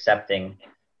board accepting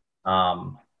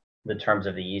the terms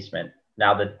of the easement.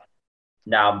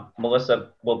 Now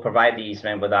Melissa will provide the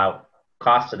easement without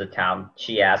cost to the town.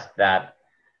 She asked that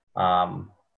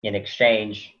in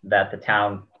exchange that the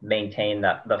town maintain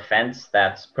the fence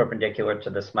that's perpendicular to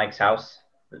the Smike's house,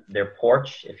 their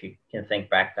porch, if you can think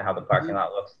back to how the parking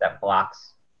lot looks, that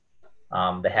blocks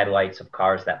the headlights of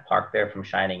cars that park there from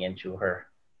shining into her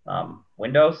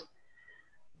windows.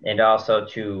 And also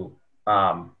to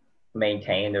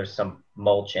maintain, there's some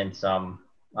mulch and some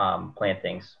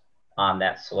plantings on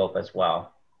that slope as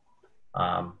well.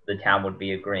 The town would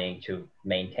be agreeing to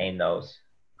maintain those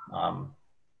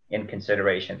in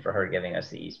consideration for her giving us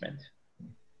the easement.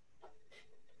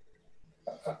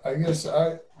 I guess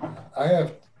I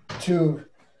have two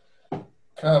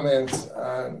comments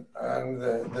on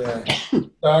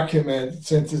the document.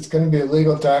 Since it's going to be a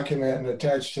legal document and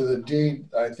attached to the deed,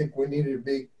 I think we need to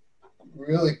be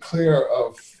really clear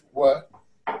of what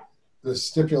the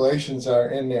stipulations are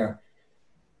in there.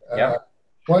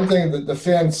 One thing, that the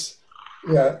fence,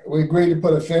 yeah, we agreed to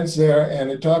put a fence there, and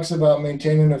it talks about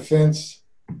maintaining a fence.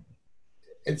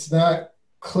 It's not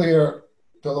clear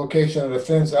the location of the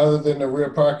fence other than the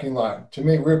rear parking lot. To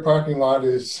me, rear parking lot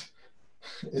is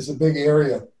a big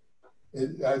area.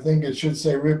 I think it should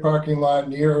say rear parking lot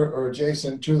near or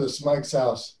adjacent to the Smike's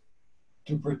house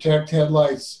to protect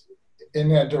headlights in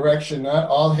that direction, not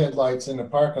all headlights in the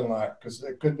parking lot, because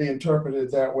it could be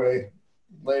interpreted that way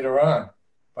later on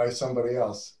by somebody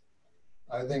else.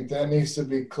 I think that needs to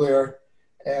be clear.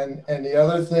 And the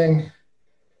other thing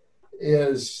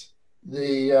is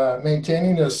the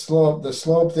maintaining the slope. The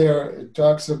slope there, it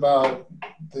talks about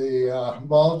the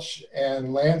mulch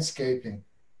and landscaping.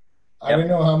 Yep. I don't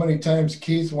know how many times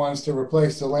Keith wants to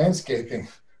replace the landscaping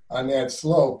on that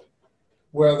slope,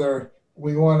 whether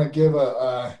we want to give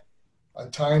a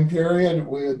time period.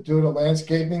 We do the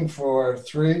landscaping for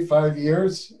 3-5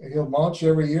 years. He'll mulch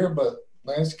every year, but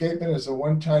landscaping is a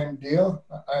one-time deal.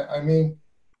 I mean,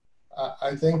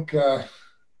 I think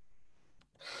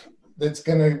it's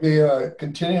going to be a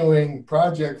continuing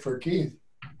project for Keith.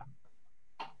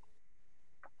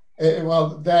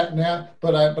 Well, that now,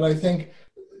 but I think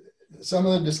some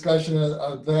of the discussion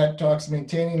of that talks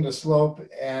maintaining the slope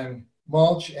and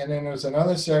mulch, and then there's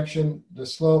another section, the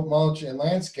slope, mulch, and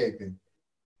landscaping.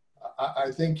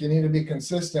 I think you need to be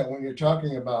consistent when you're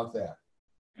talking about that.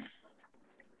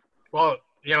 Well,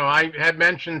 you know, I had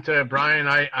mentioned to Brian,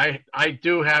 I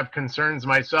do have concerns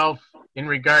myself in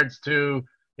regards to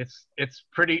it's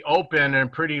pretty open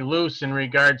and pretty loose in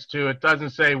regards to, it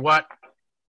doesn't say what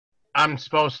I'm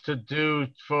supposed to do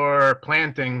for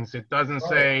plantings. It doesn't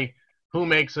say who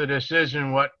makes a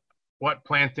decision what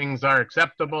plantings are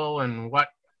acceptable and what.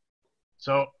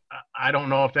 So I don't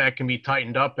know if that can be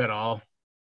tightened up at all.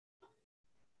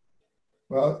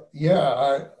 Well,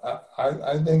 yeah,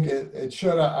 I think it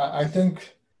should. I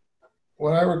think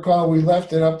what I recall, we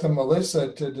left it up to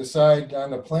Melissa to decide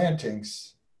on the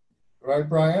plantings, right,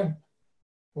 Brian?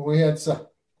 We had some,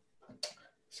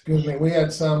 we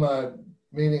had some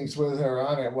meetings with her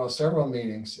on it, well, several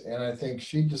meetings, and I think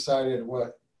she decided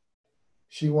what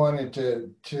she wanted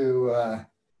to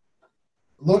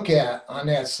look at on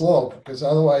that slope, because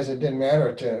otherwise it didn't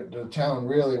matter to the town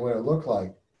really what it looked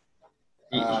like.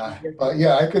 But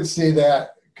yeah, I could see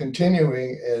that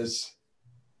continuing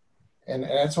and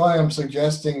that's why I'm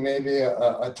suggesting maybe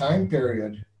a time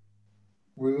period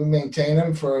we maintain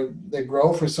them they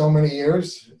grow for so many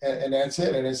years, and that's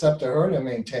it. And it's up to her to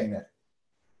maintain it.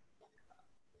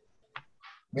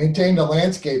 Maintain the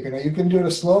landscaping. Now, you can do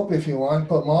the slope if you want,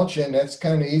 put mulch in. That's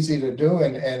kind of easy to do,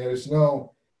 and there's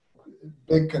no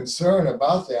big concern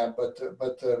about that. But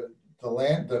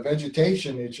the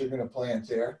vegetation that you're going to plant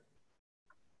there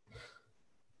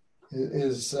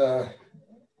is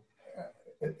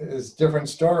different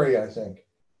story, I think.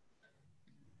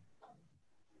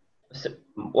 So,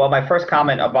 well, my first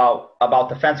comment about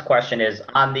the fence question is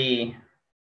on the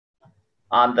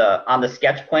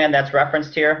sketch plan that's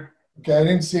referenced here. Okay, I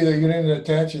didn't see that you didn't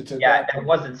attach it to Yeah, that. it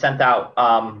wasn't sent out.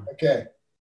 Okay.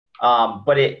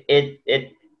 But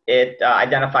it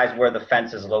identifies where the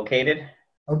fence is located.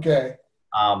 Okay.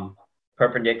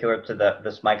 Perpendicular to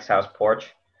this Mike's house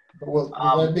porch. Will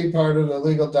that be part of the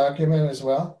legal document as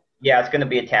well? Yeah, it's going to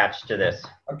be attached to this.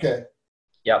 Okay.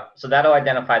 Yep. So that'll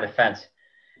identify the fence.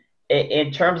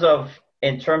 In terms of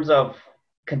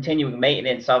continuing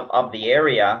maintenance of the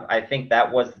area, I think that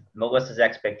was Melissa's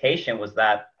expectation, was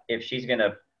that if she's going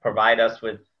to provide us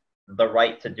with the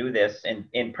right to do this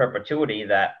in perpetuity,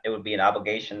 that it would be an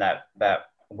obligation that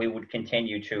we would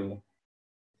continue to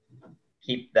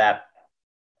keep that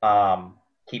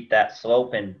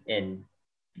slope in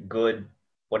good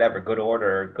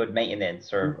order, good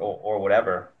maintenance, or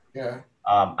whatever. Yeah.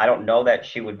 I don't know that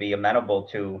she would be amenable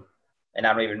to, and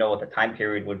I don't even know what the time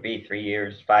period would be, 3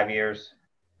 years, 5 years,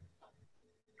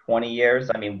 20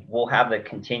 years. I mean, we'll have the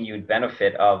continued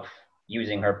benefit of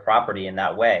using her property in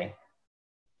that way.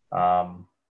 So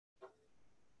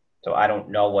I don't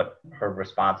know what her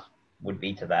response would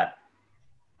be to that.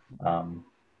 And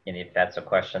if that's a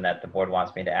question that the board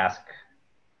wants me to ask.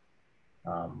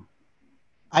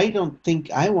 I don't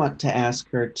think I want to ask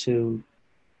her to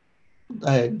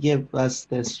give us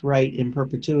this right in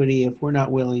perpetuity if we're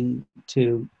not willing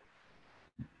to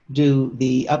do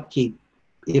the upkeep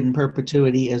in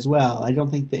perpetuity as well. I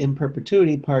don't think the in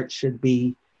perpetuity part should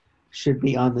be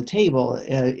on the table.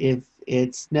 If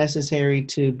it's necessary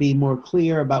to be more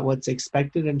clear about what's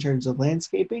expected in terms of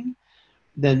landscaping,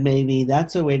 then maybe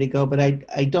that's a way to go. But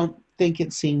I don't think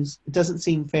it doesn't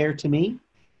seem fair to me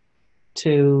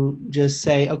to just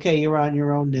say, okay, you're on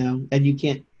your own now, and you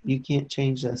can't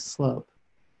change the slope.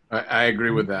 I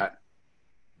agree with that.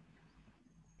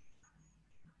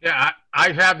 Yeah,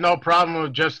 I have no problem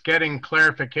with just getting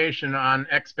clarification on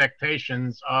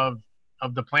expectations of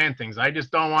the plantings. I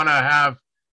just don't want to have,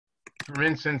 for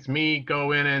instance, me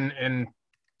go in and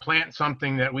plant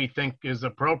something that we think is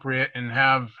appropriate and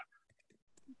have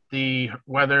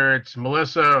whether it's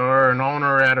Melissa or an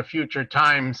owner at a future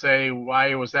time say,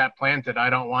 why was that planted? I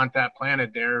don't want that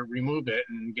planted there. Remove it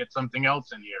and get something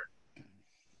else in here.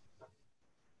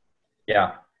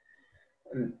 Yeah.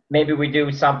 Maybe we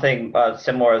do something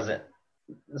similar as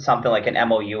something like an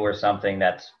MOU or something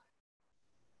that's,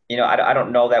 I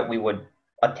don't know that we would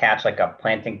attach like a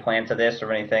planting plan to this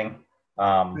or anything.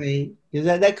 Right. Because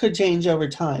that could change over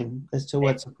time as to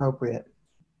what's appropriate.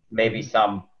 Maybe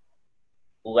some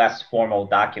less formal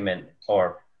document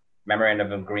or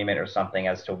memorandum of agreement or something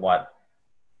as to what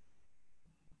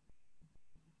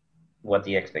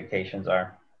the expectations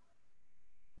are.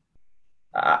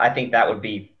 I think that would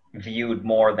be viewed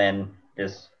more than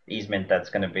this easement that's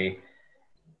going to be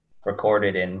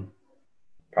recorded and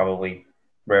probably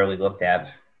rarely looked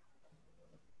at.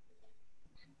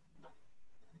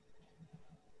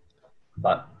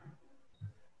 But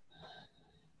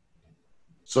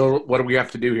so what do we have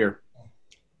to do here?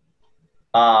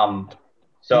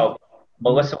 So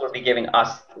Melissa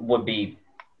would be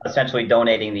essentially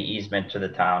donating the easement to the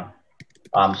town.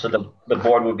 So the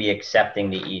board would be accepting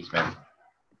the easement.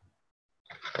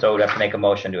 So we'd have to make a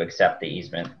motion to accept the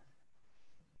easement.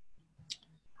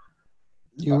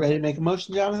 You ready to make a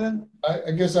motion, Jonathan?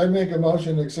 I guess I'd make a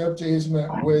motion to accept the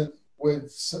easement with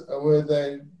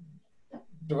a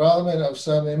development of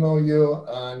some MOU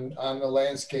on the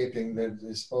landscaping that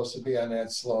is supposed to be on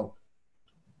that slope.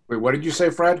 Wait, what did you say,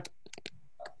 Fred?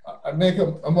 I make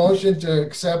a motion to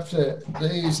accept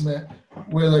the easement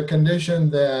with a condition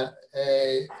that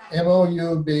a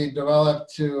MOU be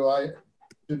developed to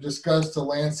discuss the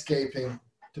landscaping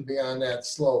to be on that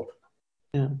slope.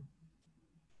 Yeah.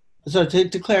 So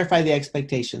to clarify the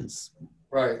expectations.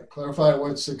 Right. Clarify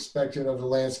what's expected of the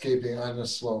landscaping on the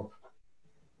slope.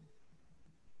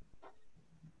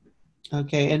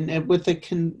 Okay, and with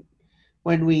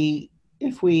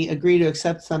if we agree to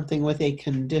accept something with a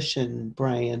condition,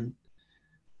 Brian,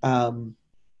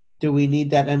 do we need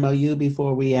that MOU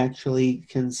before we actually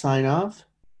can sign off?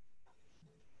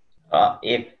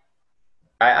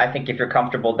 I think if you're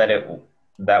comfortable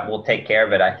that we'll take care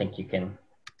of it, I think you can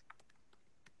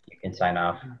can sign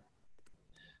off.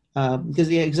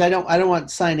 Because I don't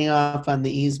want signing off on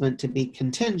the easement to be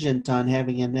contingent on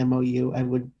having an MOU. I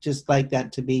would just like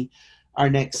that to be our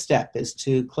next step, is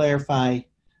to clarify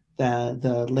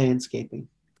the landscaping.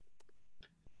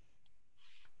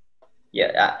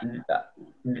 Yeah,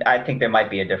 I think there might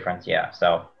be a difference. Yeah,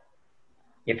 so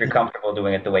if you're comfortable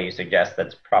doing it the way you suggest,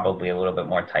 that's probably a little bit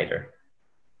more tighter.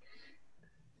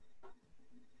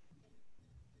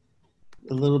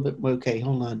 A little bit. Okay,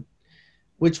 hold on.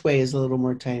 Which way is a little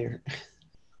more tighter?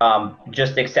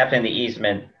 Just accepting the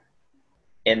easement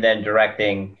and then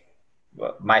directing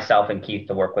myself and Keith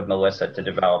to work with Melissa to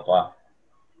develop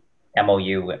a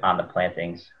MOU on the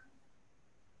plantings.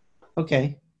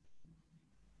 Okay.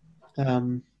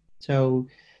 So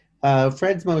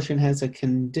Fred's motion has a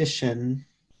condition.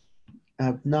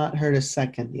 I've not heard a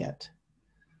second yet.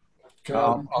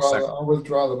 I'll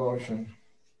withdraw the motion.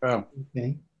 Oh,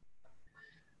 Okay.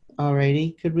 All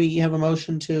righty. Could we have a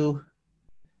motion to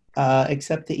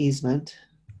accept the easement?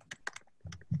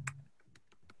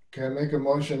 Can I make a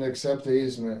motion to accept the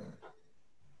easement?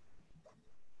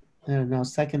 And I'll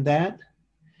second that.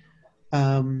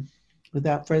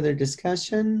 Without further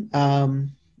discussion,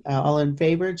 all in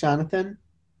favor, Jonathan?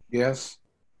 yes.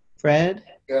 Fred?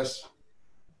 Yes.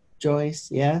 Joyce,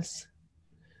 yes.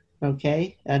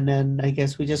 Okay, and then I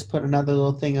guess we just put another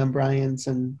little thing on Brian's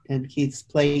and Keith's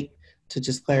plate to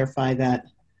just clarify that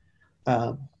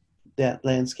that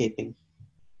landscaping.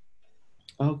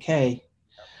 Okay.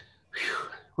 Whew.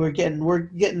 We're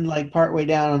getting like partway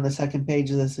down on the second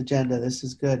page of this agenda. This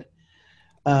is good.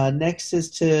 Next is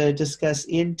to discuss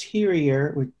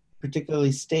interior,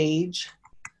 particularly stage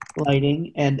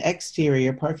lighting, and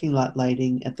exterior parking lot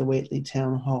lighting at the Whately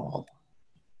Town Hall.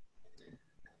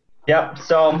 Yep,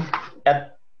 so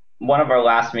at one of our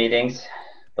last meetings,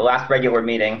 the last regular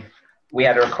meeting, we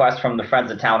had a request from the Friends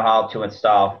of Town Hall to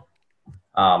install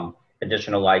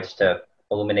additional lights to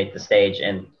illuminate the stage.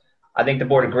 And I think the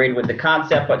board agreed with the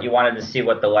concept, but you wanted to see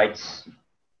what the lights,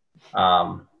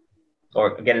 or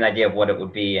get an idea of what it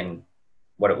would be and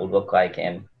what it would look like.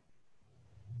 And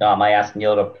I asked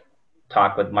Neil to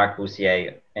talk with Mark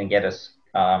Boussier and get us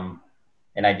an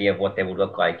idea of what they would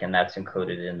look like, and that's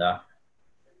included in the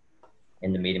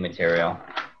meeting material.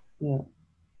 Yeah.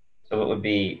 So it would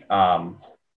be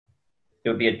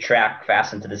a track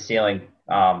fastened to the ceiling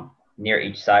near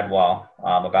each sidewall,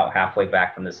 about halfway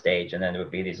back from the stage, and then there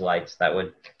would be these lights that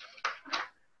would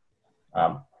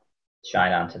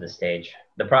shine onto the stage.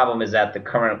 The problem is that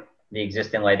the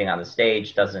existing lighting on the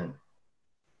stage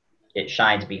it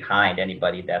shines behind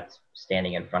anybody that's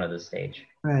standing in front of the stage.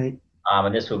 Right.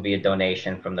 And this would be a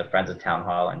donation from the Friends of Town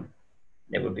Hall, and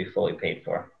it would be fully paid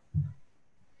for.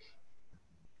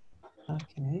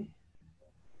 Okay.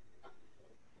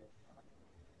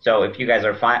 So if you guys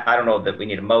are fine, I don't know that we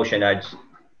need a motion. I just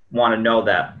want to know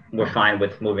that we're fine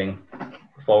with moving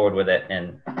forward with it.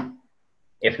 And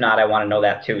if not, I want to know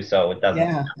that too, so it doesn't.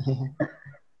 Yeah.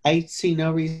 I see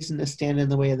no reason to stand in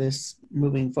the way of this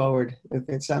moving forward. If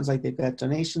it sounds like they've got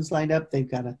donations lined up, they've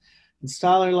got an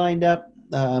installer lined up.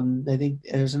 I think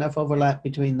there's enough overlap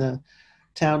between the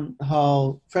town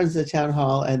hall, Friends of the Town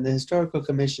Hall, and the Historical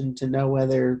Commission to know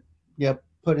whether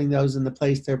putting those in the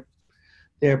place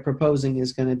they're proposing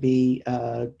is going to be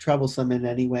troublesome in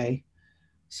any way.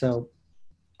 So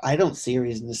I don't see a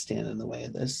reason to stand in the way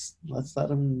of this. Let's let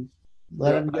them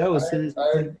go as soon as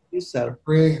they do so.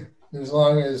 Agree, as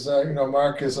long as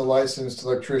Mark is a licensed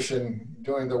electrician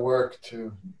doing the work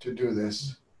to do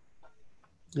this.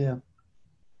 Yeah.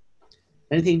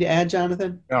 Anything to add,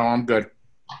 Jonathan? No, I'm good.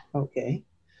 Okay.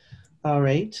 All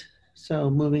right. So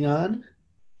moving on.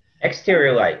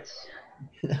 Exterior lights.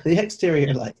 The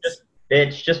exterior lights.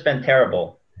 It's just been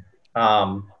terrible.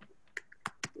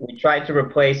 We tried to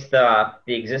replace the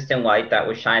existing light that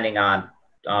was shining on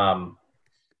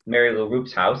Mary Lou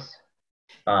Roop's house.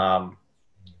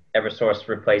 Eversource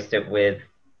replaced it with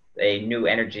a new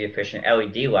energy efficient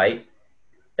LED light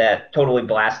that totally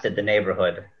blasted the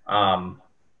neighborhood.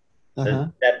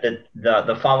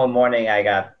 The following morning, I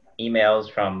got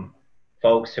emails from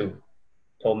folks who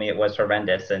told me it was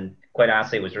horrendous, and quite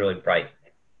honestly, it was really bright.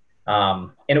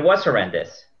 And it was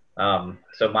horrendous.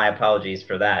 So my apologies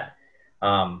for that.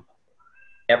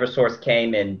 Eversource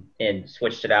came and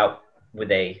switched it out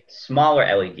with a smaller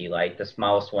LED light, the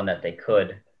smallest one that they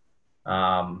could.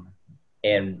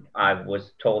 And I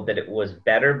was told that it was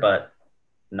better, but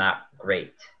not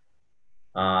great.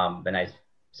 And I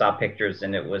saw pictures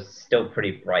and it was still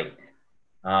pretty bright.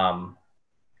 So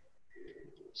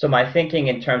my thinking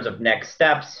in terms of next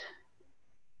steps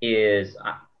is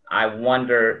I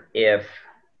wonder if,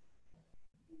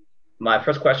 my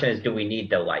first question is, do we need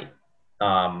the light?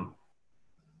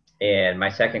 And my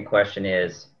second question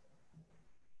is,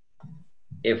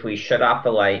 if we shut off the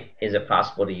light, is it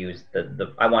possible to use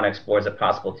I want to explore, is it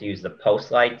possible to use the post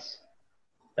lights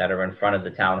that are in front of the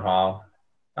town hall?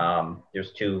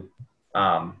 There's two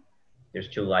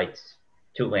lights,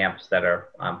 two lamps that are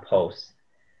on posts.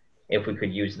 If we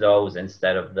could use those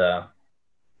instead of the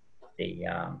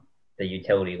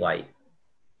utility light.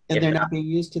 And they're not being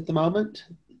used at the moment,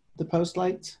 the post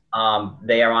lights?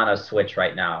 They are on a switch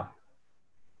right now.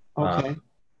 Okay.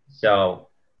 So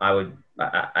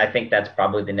I think that's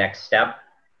probably the next step.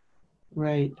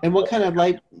 Right. And what kind of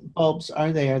light bulbs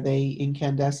are they? Are they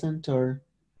incandescent or?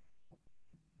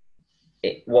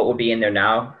 What would be in there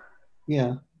now?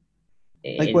 Yeah.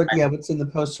 Like what? Yeah. What's in the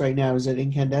post right now? Is it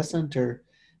incandescent or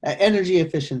energy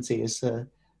efficiency?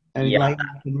 Light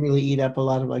can really eat up a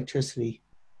lot of electricity.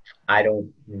 I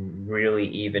don't really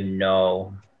even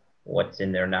know what's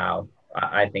in there now.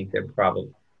 I think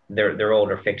they're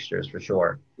older fixtures for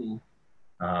sure. So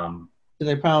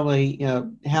they're probably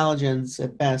halogens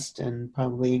at best and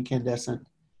probably incandescent.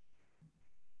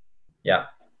 Yeah.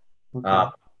 Okay.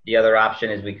 The other option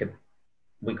is we could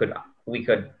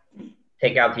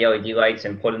take out the LED lights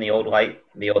and put in the old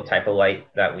type of light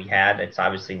that we had. It's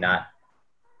obviously not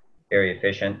very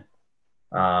efficient.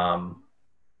 I'm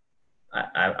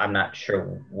not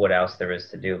sure what else there is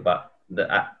to do, but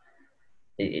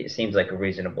it seems like a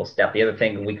reasonable step. The other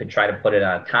thing, we could try to put it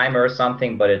on a timer or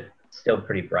something, but it's still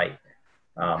pretty bright.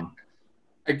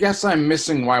 I guess I'm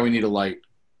missing why we need a light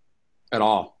at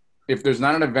all. If there's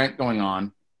not an event going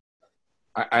on,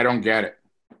 I don't get it.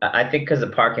 I think because the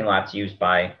parking lot's used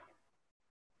by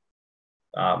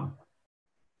the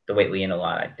Whately Inn a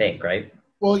lot, I think, right?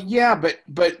 Well, yeah, but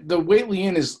the Whately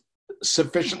Inn is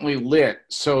sufficiently lit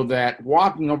so that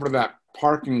walking over to that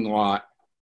parking lot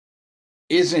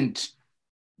isn't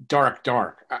dark.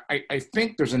 I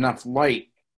think there's enough light.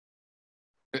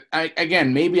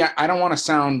 Maybe I don't want to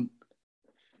sound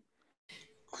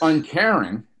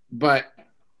uncaring, but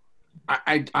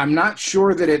I'm not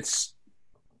sure that it's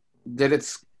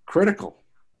critical.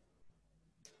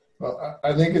 Well,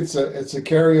 I think it's a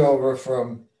carryover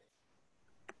from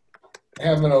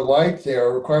having a light there,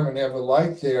 a requirement to have a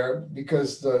light there,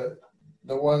 because the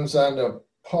ones on the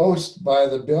post by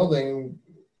the building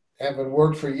haven't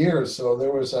worked for years. So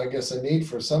there was, I guess, a need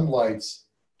for some lights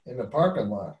in the parking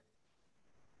lot.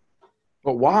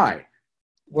 But why?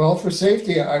 Well, for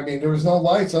safety. I mean, there was no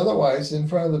lights otherwise in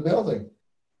front of the building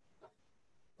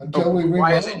until we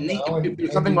why is it remodeled. needed? If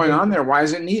there's something going on there, why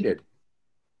is it needed?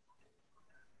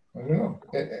 I don't know.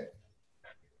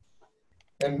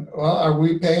 And well, are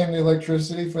we paying the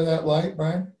electricity for that light,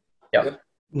 Brian? Yep.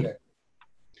 Okay.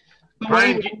 One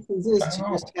of the options is to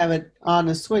just have it on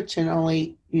a switch and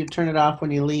only you turn it off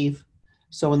when you leave.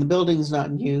 So when the building's not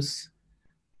in use,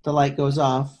 the light goes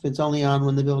off. It's only on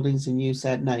when the building's in use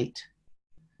at night.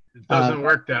 It doesn't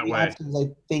work that way. Options I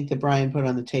think that Brian put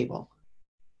on the table.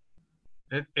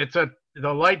 The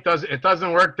light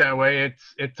doesn't work that way.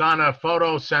 It's on a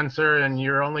photo sensor and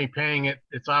you're only paying it.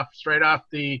 It's straight off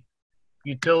the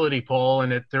utility pole,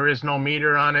 and there is no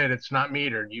meter on it. It's not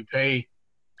metered. You pay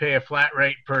a flat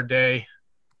rate per day.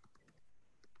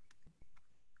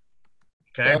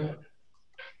 Okay.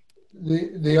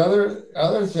 The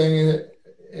other thing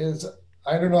is,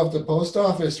 I don't know if the post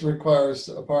office requires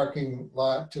a parking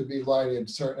lot to be lighted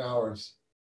certain hours.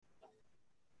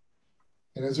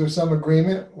 And is there some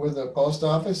agreement with the post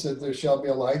office that there shall be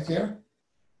a light there?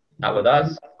 Not with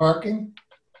us. Parking?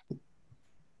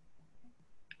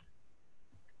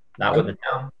 Not with the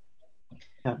town.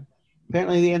 Yeah.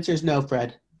 Apparently the answer is no,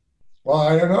 Fred. Well,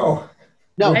 I don't know.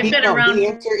 No, I've been around the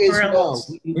answer is for a- no.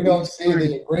 We don't see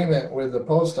the agreement with the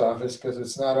post office because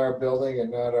it's not our building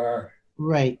and not our.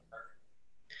 Right.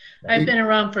 I've been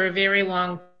around for a very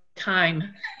long time,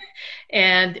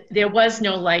 and there was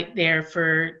no light there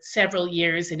for several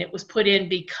years, and it was put in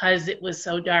because it was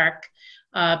so dark,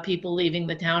 people leaving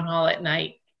the town hall at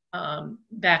night,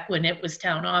 back when it was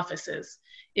town offices.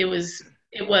 It was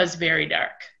very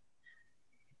dark.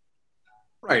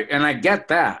 Right, and I get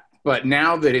that. But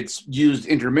now that it's used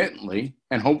intermittently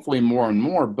and hopefully more and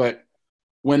more, but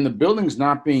when the building's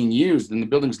not being used and the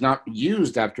building's not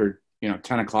used after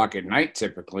 10 o'clock at night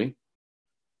typically,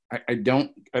 I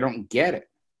don't get it.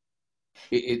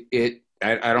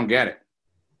 I don't get it.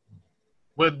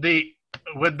 With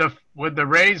the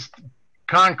raised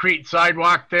concrete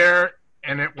sidewalk there,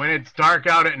 and when it's dark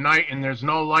out at night and there's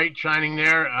no light shining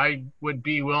there, I would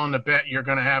be willing to bet you're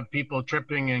going to have people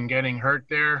tripping and getting hurt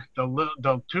there.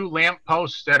 The two lamp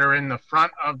posts that are in the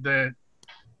front of the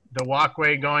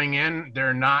walkway going in,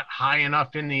 they're not high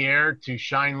enough in the air to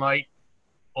shine light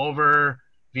over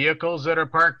vehicles that are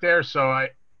parked there. So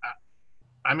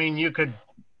I mean, you could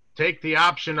take the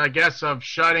option, I guess, of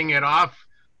shutting it off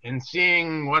and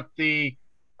seeing what the,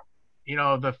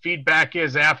 the feedback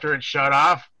is after it's shut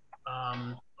off,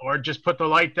 or just put the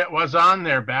light that was on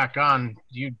there back on.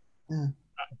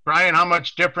 Brian, how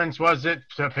much difference was it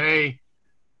to pay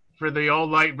for the old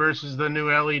light versus the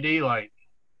new LED light?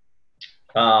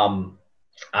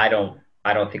 I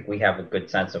don't think we have a good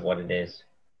sense of what it is.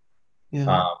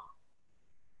 Yeah.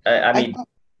 I mean,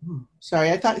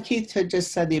 sorry, I thought Keith had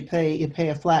just said you pay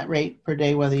a flat rate per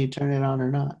day whether you turn it on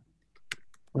or not.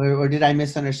 Or did I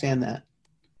misunderstand that?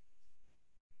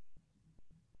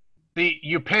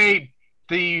 You pay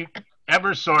the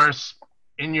Eversource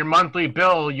in your monthly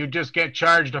bill, you just get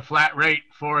charged a flat rate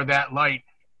for that light.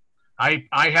 I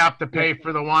have to pay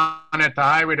for the one at the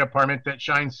highway department that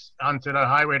shines onto the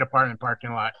highway department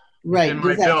parking lot. Right. It's in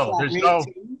my bill. There's no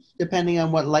change depending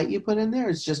on what light you put in there.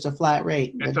 It's just a flat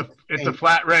rate. It's a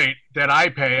flat rate that I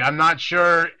pay. I'm not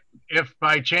sure if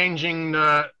by changing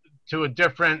to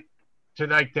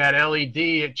like that LED,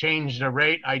 it changed the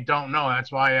rate. I don't know.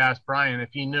 That's why I asked Brian if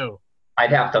he knew.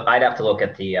 I'd have to look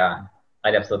at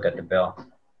the bill.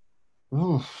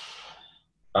 Oof.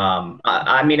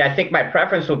 I mean, I think my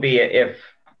preference would be if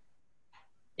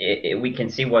we can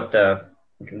see what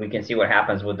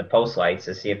happens with the post lights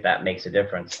to see if that makes a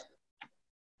difference.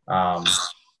 And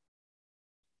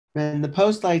the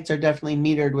post lights are definitely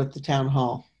metered with the town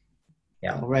hall.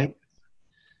 Yeah. Right.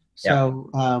 So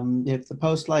if the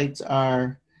post lights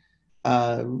are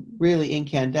really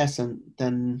incandescent,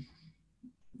 then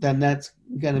that's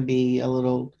going to be a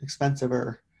little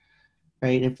expensiver,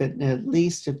 right? At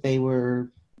least if they were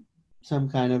some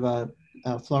kind of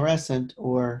a fluorescent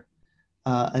or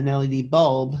an LED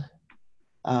bulb,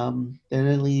 the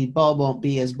LED bulb won't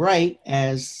be as bright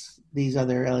as these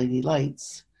other LED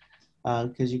lights,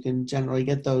 because you can generally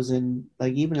get those in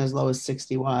like even as low as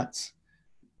 60 watts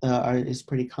is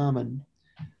pretty common.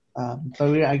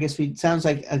 But I guess sounds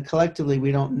like collectively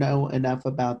we don't know enough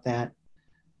about that,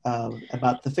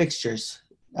 about the fixtures.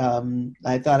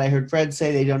 I thought I heard Fred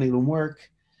say they don't even work.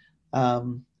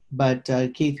 But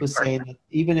Keith was saying that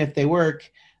even if they work,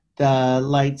 the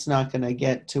light's not going to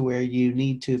get to where you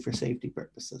need to for safety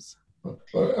purposes. Well,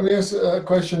 let me ask a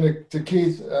question to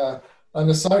Keith. On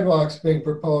the sidewalks being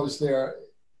proposed there,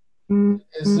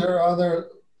 is there other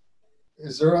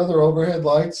overhead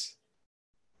lights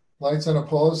on a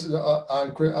poles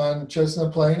on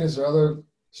Chestnut Plain? Is there other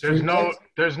street lights?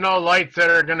 There's no lights that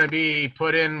are going to be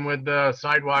put in with the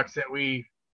sidewalks that we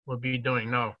will be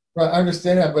doing. No. Right, I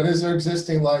understand that, but is there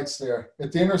existing lights there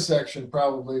at the intersection?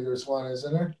 Probably there's one,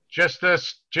 isn't there? Just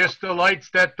the lights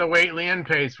that the Whately Inn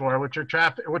pays for, which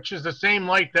is the same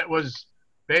light that was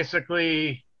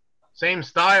basically same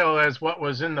style as what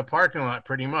was in the parking lot,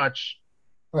 pretty much.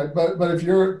 Right, but if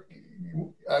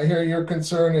I hear your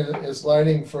concern is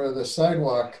lighting for the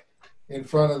sidewalk in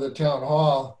front of the town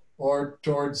hall or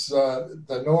towards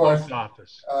the north. Post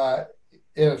office.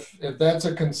 If that's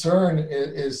a concern,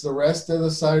 is the rest of the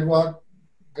sidewalk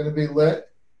going to be lit,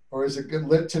 or is it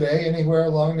lit today anywhere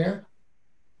along there?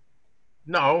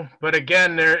 No, but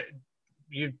again,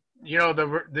 the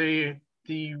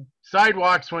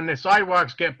sidewalks, when the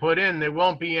sidewalks get put in, there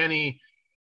won't be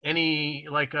any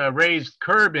like a raised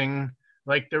curbing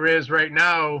like there is right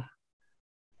now.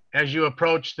 As you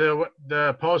approach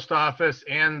the post office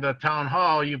and the town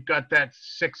hall, you've got that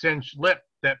 6-inch lip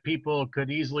that people could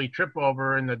easily trip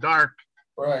over in the dark.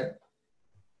 Right.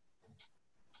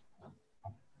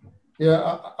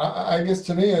 Yeah, I guess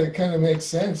to me it kind of makes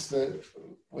sense that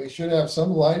we should have some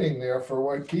lighting there for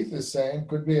what Keith is saying.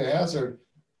 Could be a hazard.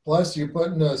 Plus, you're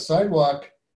putting a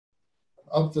sidewalk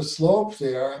up the slope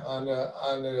there on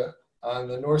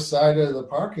the north side of the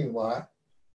parking lot.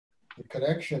 The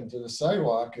connection to the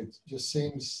sidewalk, it just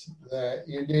seems that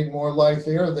you need more light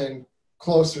there than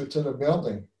closer to the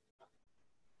building.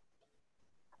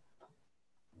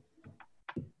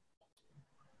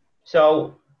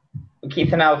 So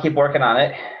Keith and I will keep working on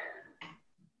it.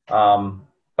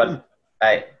 But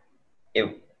I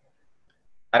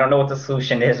don't know what the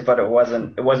solution is, but it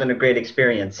wasn't a great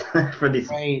experience for these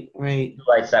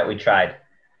lights that we tried.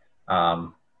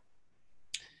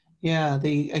 Yeah,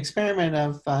 the experiment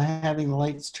of having the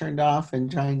lights turned off and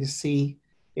trying to see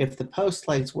if the post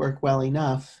lights work well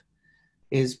enough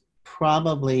is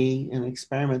probably an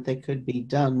experiment that could be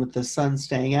done with the sun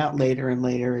staying out later and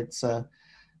later. It's a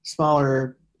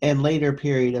smaller and later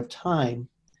period of time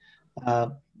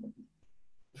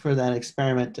for that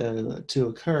experiment to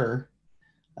occur.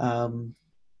 And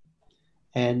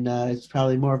it's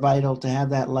probably more vital to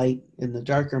have that light in the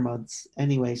darker months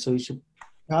anyway, so we should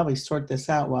probably sort this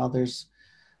out while there's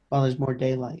more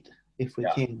daylight, if we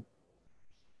can.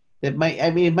 It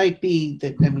might be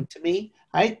that, to me,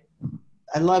 I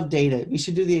love data. We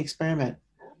should do the experiment,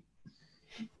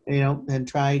 and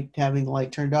try having the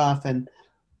light turned off and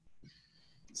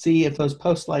see if those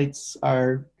post lights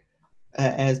are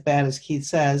as bad as Keith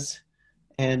says,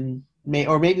 and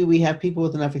maybe we have people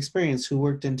with enough experience who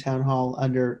worked in town hall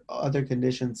under other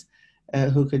conditions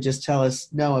who could just tell us,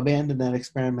 no, abandon that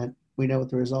experiment. We know what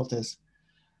the result is.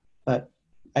 But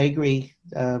I agree.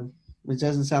 It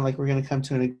doesn't sound like we're going to come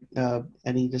to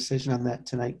any decision on that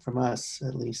tonight from us,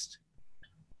 at least.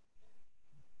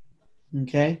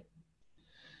 Okay.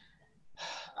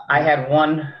 I had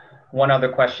one other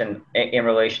question in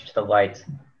relation to the lights.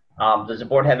 Does the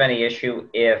board have any issue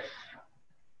if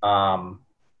you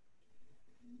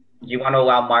want to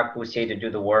allow Mark Boussier to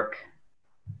do the work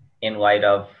in light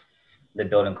of the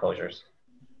building closures?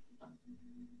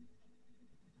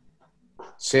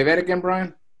 Say that again, Brian.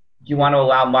 Do you want to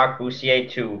allow Mark Boussier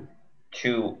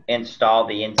to install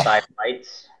the inside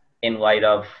lights in light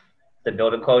of the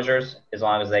building closures, as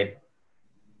long as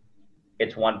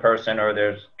it's one person or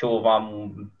there's two of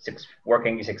them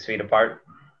working 6 feet apart?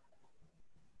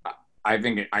 I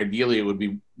think ideally it would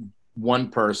be one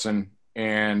person,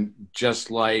 and just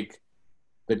like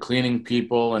the cleaning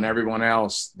people and everyone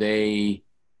else, they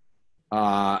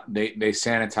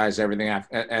sanitize everything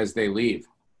as they leave.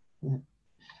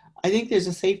 I think there's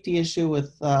a safety issue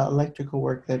with electrical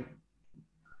work that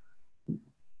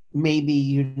maybe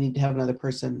you need to have another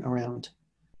person around.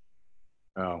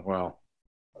 Oh, well.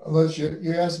 Unless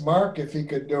you asked Mark if he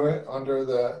could do it under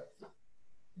the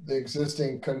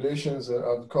existing conditions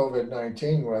of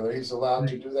COVID-19, whether he's allowed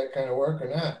to do that kind of work or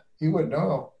not. He would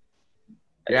know.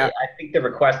 Yeah. I think the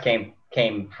request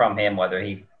came from him, whether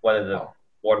the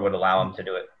board would allow him to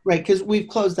do it. Right, because we've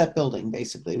closed that building,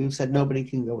 basically. We've said nobody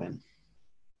can go in.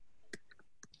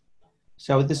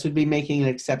 So this would be making an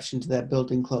exception to that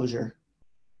building closure.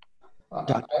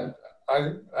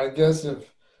 I guess if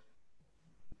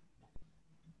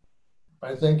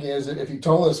he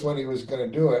told us when he was going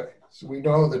to do it, so we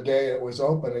know the day it was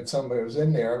open and somebody was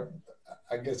in there,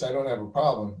 I guess I don't have a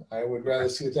problem. I would rather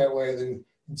see it that way than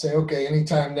say, okay,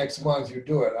 anytime next month you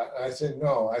do it. I said,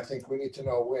 no, I think we need to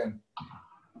know when.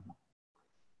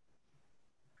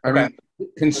 I mean,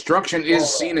 construction is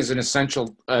seen as an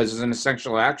essential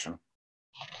action.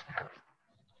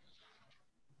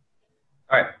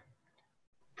 All right.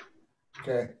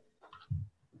 Okay.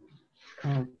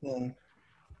 Okay.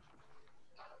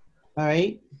 All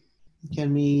right.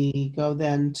 Can we go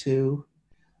then to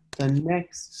the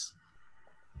next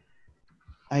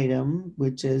item,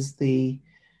 which is the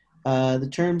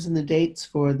terms and the dates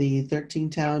for the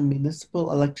 13-town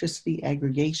municipal electricity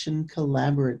aggregation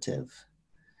collaborative.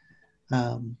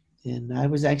 And I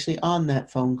was actually on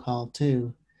that phone call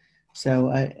too, so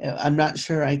I'm not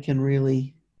sure I can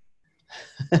really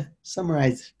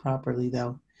summarize it properly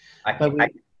though. I can give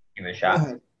it a shot.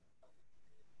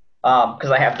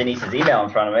 Because I have Denise's email in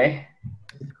front of me.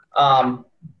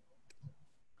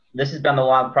 This has been the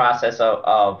long process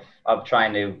of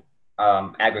trying to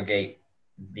aggregate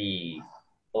the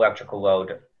electrical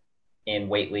load in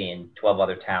Whately and 12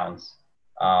 other towns.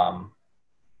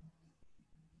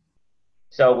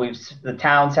 So the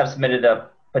towns have submitted a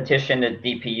petition to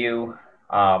DPU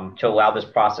to allow this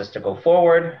process to go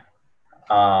forward.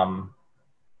 And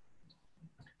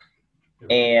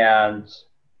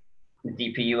the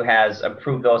DPU has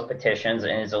approved those petitions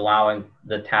and is allowing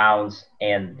the towns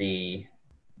and the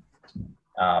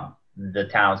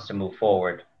towns to move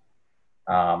forward.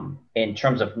 In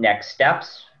terms of next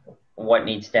steps, what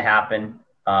needs to happen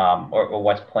or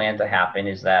what's planned to happen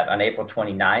is that on April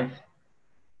 29th,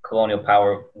 Colonial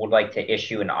Power would like to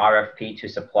issue an RFP to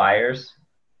suppliers.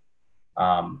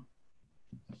 On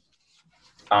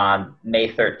May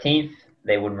 13th,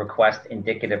 they would request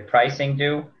indicative pricing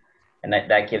due, and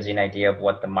that gives you an idea of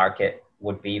what the market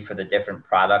would be for the different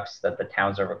products that the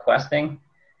towns are requesting.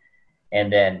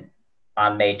 And then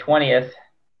on May 20th,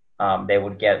 they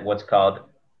would get what's called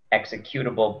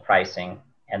executable pricing,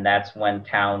 and that's when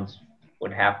towns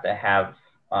would have to have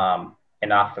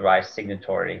an authorized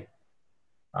signatory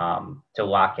to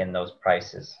lock in those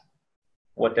prices.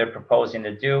 What they're proposing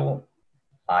to do,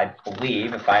 I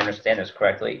believe, if I understand this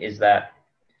correctly, is that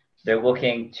they're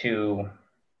looking to,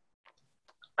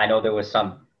 I know there was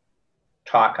some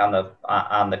talk on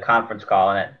the conference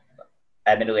call, and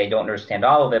admittedly I don't understand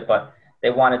all of it, but they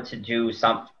wanted to do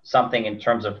something in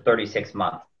terms of 36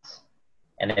 months,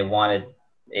 and they wanted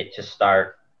it to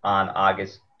start on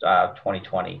August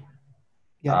 2020.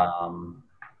 Yeah.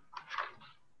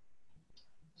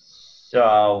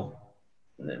 So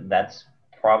that's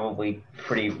probably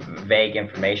pretty vague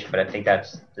information, but I think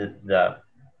that's the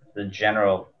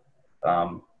general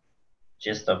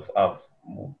gist of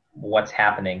what's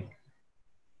happening.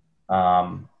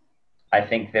 I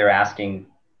think they're asking,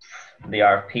 the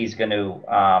RFP is going to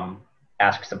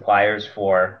ask suppliers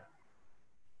for,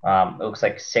 it looks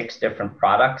like 6 different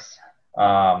products.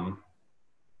 One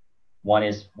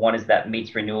is that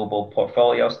meets renewable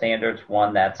portfolio standards,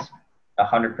 one that's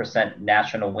 100%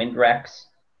 national wind RECs.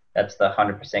 That's the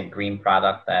 100% green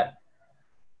product that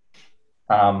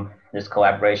this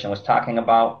collaboration was talking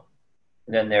about.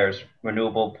 Then there's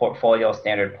renewable portfolio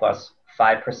standard plus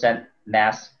 5%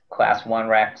 mass class 1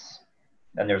 RECs.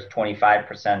 Then there's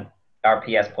 25%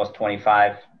 RPS plus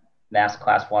 25 mass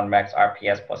class 1 RECs,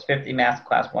 RPS plus 50 mass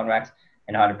class 1 RECs,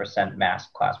 and 100% mass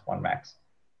class 1 RECs.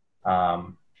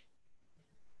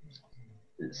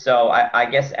 So I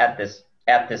guess at this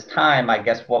time, I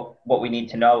guess what we need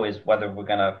to know is whether we're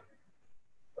going to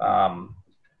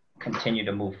continue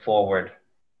to move forward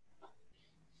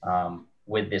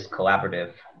with this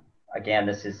collaborative. Again,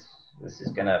 this is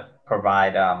going to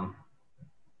provide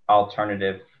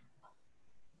alternative.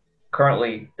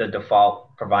 Currently, the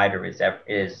default provider is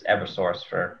Eversource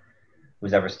for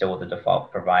who's ever still with the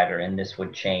default provider, and this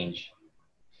would change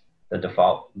the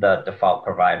default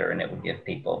provider, and it would give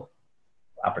people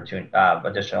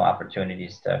additional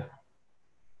opportunities to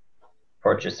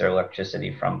purchase their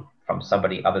electricity from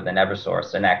somebody other than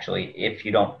Eversource. And actually, if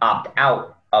you don't opt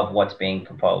out of what's being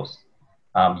proposed,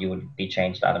 you would be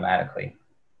changed automatically.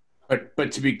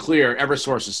 But to be clear,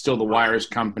 Eversource is still the wires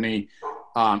company.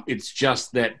 It's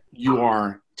just that you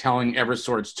are telling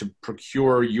Eversource to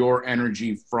procure your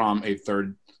energy from a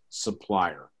third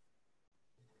supplier.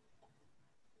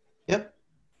 Yep.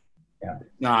 Yeah.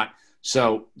 Not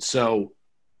so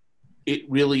it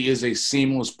really is a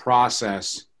seamless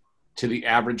process to the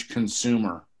average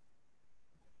consumer,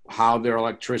 how their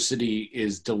electricity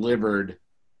is delivered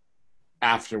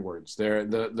afterwards.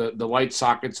 The light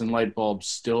sockets and light bulbs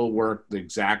still work the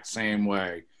exact same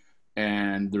way,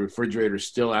 and the refrigerator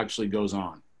still actually goes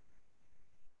on.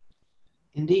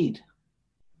 Indeed.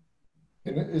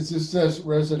 And is this just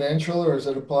residential, or is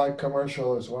it applied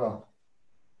commercial as well?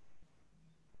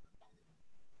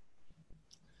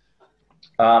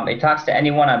 It talks to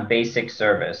anyone on basic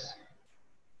service.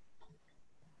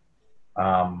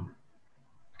 I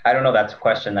don't know. That's a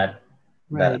question that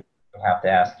you have to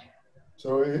ask.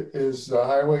 So is the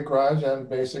highway garage on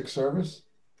basic service?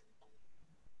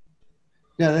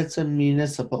 No, that's a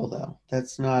municipal though.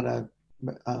 That's not a.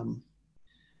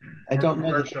 I don't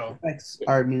know that it affects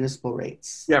our municipal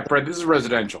rates. Yeah, Fred, this is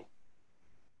residential.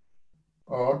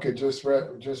 Oh, okay, just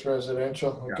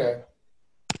residential. Okay. Yeah.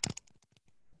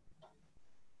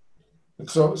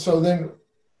 So then,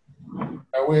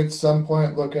 are we at some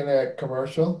point looking at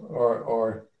commercial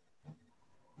or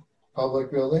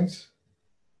public buildings?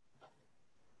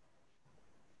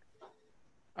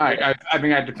 I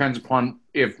think that depends upon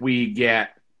if we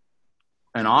get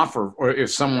an offer or if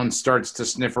someone starts to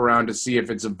sniff around to see if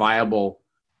it's a viable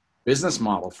business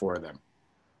model for them.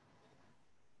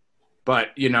 But,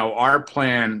 our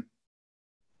plan,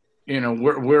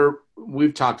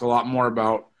 we've talked a lot more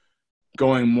about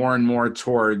going more and more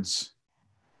towards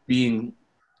being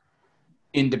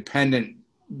independent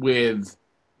with,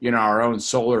 our own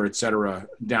solar, et cetera,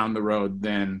 down the road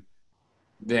than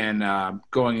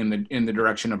going in the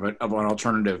direction of an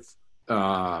alternative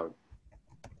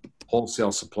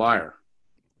wholesale supplier.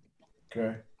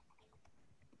 Okay.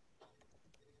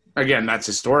 Again, that's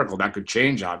historical. That could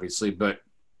change, obviously, but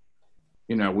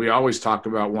we always talked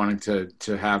about wanting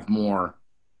to have more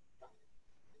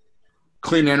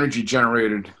clean energy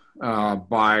generated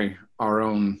by our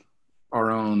own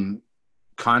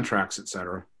contracts, et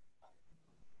cetera.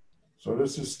 So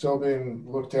this is still being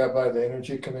looked at by the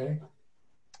Energy Committee?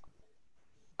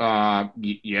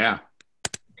 Yeah.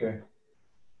 Okay.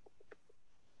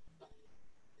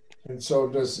 And so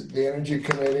does the Energy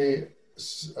Committee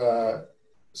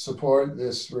support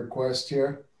this request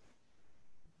here?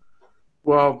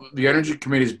 Well, the Energy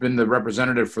Committee has been the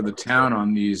representative for the town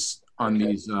on these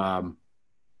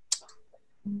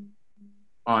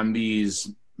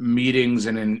meetings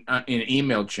and in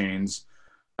email chains.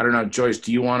 I don't know, Joyce.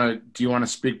 Do you want to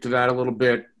speak to that a little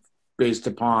bit, based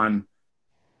upon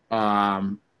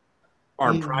our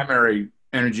primary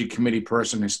Energy Committee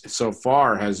person so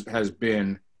far has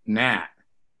been Nat.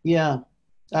 Yeah.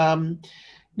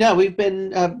 No, we've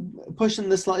been pushing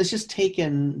this. It's just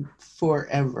taken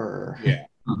forever. Yeah.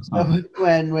 So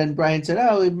when Brian said,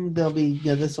 "Oh, there'll be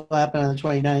this will happen on the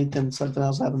 29th and something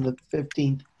else happen the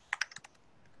 15th,"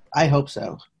 I hope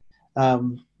so.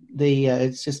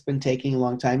 it's just been taking a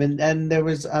long time. And there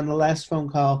was, on the last phone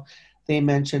call, they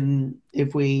mentioned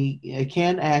if we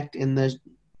can act in the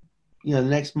the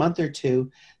next month or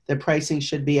two, the pricing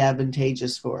should be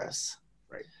advantageous for us.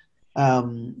 Right.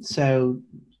 So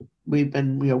we've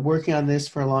been working on this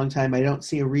for a long time. I don't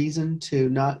see a reason to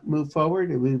not move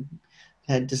forward. We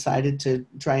had decided to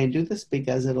try and do this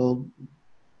because it'll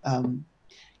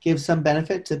give some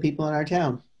benefit to people in our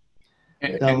town.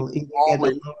 They'll either get a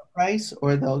lower price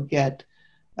or they'll get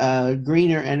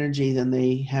greener energy than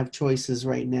they have choices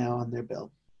right now on their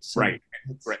bill. So right.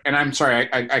 And I'm sorry,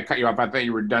 I cut you off. I thought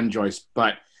you were done, Joyce.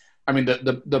 But I mean,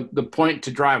 the point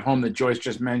to drive home that Joyce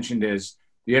just mentioned is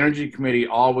the Energy Committee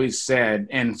always said,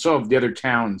 and so have the other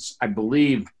towns, I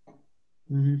believe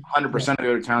 100% of the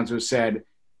other towns have said,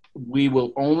 we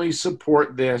will only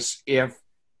support this if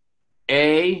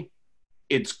A,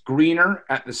 it's greener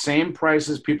at the same price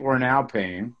as people are now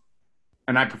paying,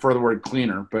 and I prefer the word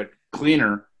cleaner, but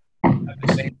cleaner at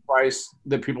the same price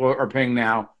that people are paying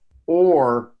now,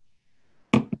 or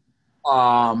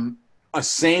a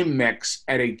same mix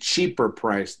at a cheaper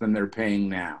price than they're paying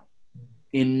now.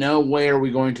 In no way are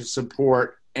we going to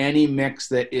support any mix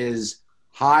that is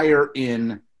higher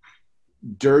in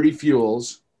dirty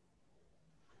fuels,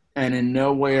 and in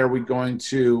no way are we going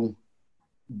to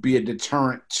be a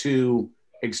deterrent to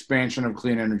expansion of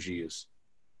clean energy use.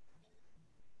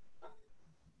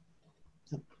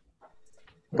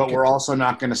 But we're also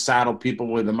not going to saddle people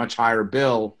with a much higher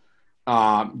bill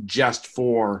just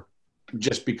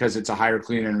because it's a higher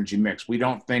clean energy mix. We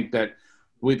don't think that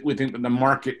we think that the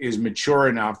market is mature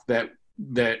enough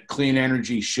that clean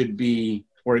energy should be,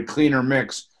 or a cleaner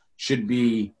mix should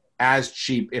be as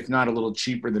cheap, if not a little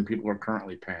cheaper than people are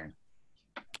currently paying.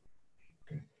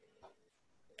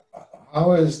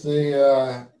 How has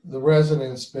the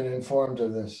residents been informed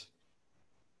of this?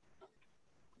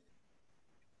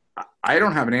 I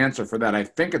don't have an answer for that. I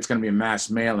think it's going to be a mass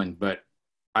mailing, but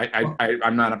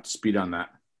I'm not up to speed on that.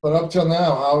 But up till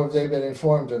now, how have they been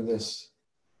informed of this?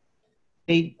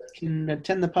 They can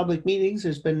attend the public meetings.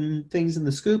 There's been things in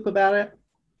the scoop about it.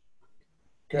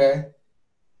 Okay.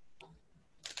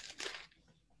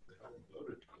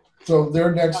 So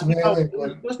their next mailing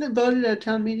wasn't it voted at a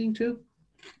town meeting too?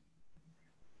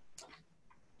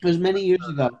 It was many years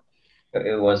ago.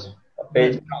 It's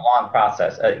been a long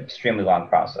process, an extremely long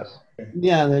process.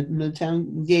 Yeah, the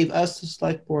town gave us, the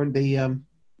select board, the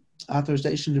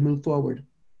authorization to move forward.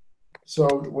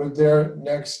 So would their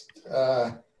next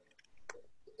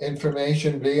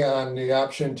information be on the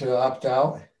option to opt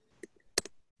out?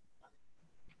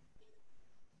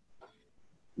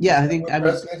 Yeah, I think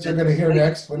residents are going to hear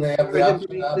next when they have the option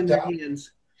to opt out.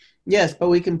 Yes, but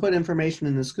we can put information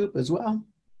in the scoop as well.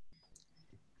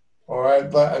 All right,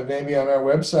 but maybe on our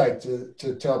website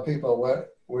to tell people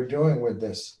what we're doing with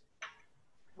this.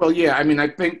 Well, yeah, I mean, I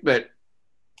think that,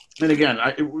 and again,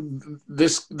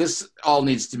 this all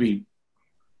needs to be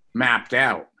mapped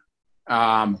out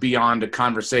beyond a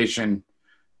conversation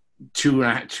 2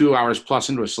 hours plus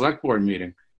into a select board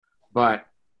meeting. But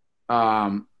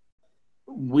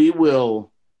we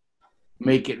will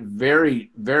make it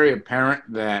very, very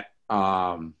apparent that,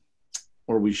 or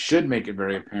we should make it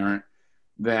very apparent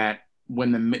that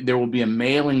when there will be a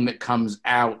mailing that comes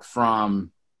out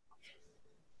from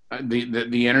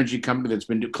the energy company that's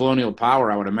been doing Colonial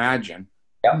Power, I would imagine,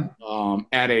 yep.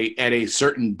 At a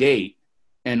certain date,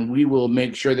 and we will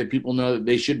make sure that people know that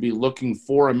they should be looking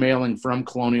for a mailing from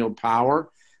Colonial Power,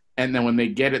 and then when they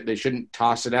get it, they shouldn't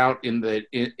toss it out in the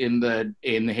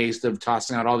haste of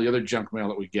tossing out all the other junk mail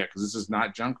that we get, because this is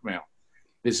not junk mail.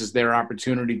 This is their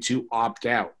opportunity to opt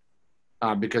out,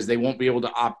 because they won't be able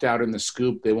to opt out in the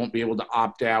scoop. They won't be able to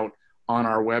opt out on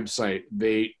our website.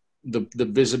 The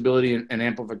visibility and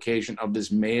amplification of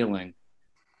this mailing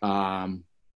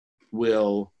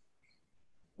will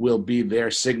be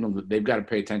their signal that they've got to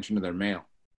pay attention to their mail.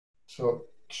 So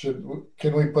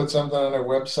can we put something on our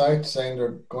website saying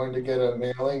they're going to get a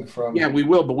mailing from? Yeah, we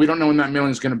will, but we don't know when that mailing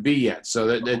is going to be yet. So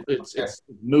it's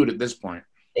moot at this point.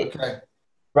 Okay.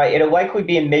 Right. It'll likely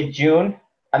be in mid-June.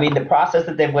 I mean, the process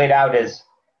that they've laid out is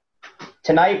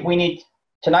tonight we need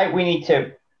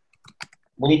to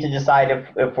decide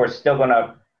if we're still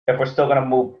gonna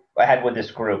move ahead with this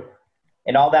group,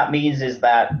 and all that means is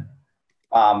that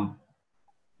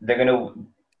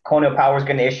Colonial Power is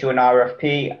going to issue an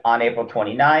RFP on April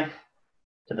 29th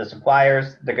to the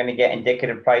suppliers. They're going to get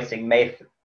indicative pricing May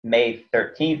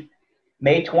 13th.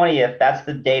 May 20th, that's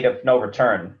the date of no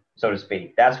return, so to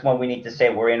speak. That's when we need to say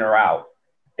we're in or out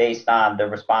based on the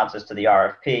responses to the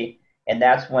RFP, and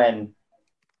that's when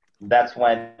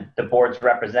the board's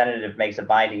representative makes a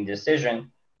binding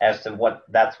decision as to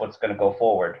what's going to go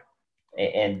forward.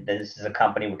 And this is a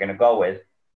company we're going to go with.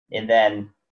 And then,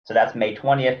 so that's May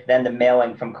 20th. Then the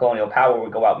mailing from Colonial Power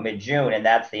would go out mid-June, and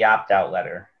that's the opt-out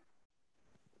letter.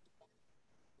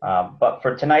 But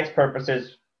for tonight's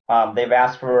purposes, they've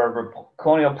asked for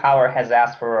Colonial Power has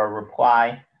asked for a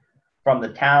reply from the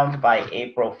towns by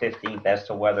April 15th as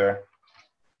to whether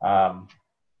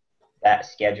that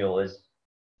schedule is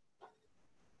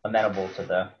amenable to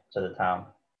the town.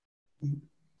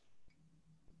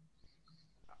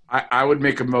 I would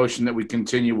make a motion that we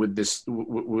continue with this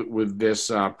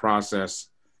process.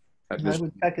 I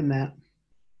would second that.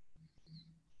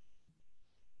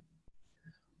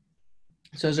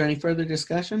 So is there any further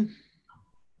discussion?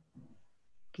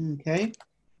 Okay.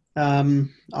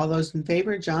 All those in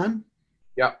favor, John?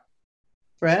 Yep.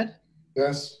 Fred?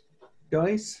 Yes.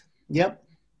 Joyce? Yep.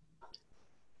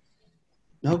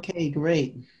 Okay,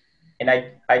 great. And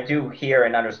I do hear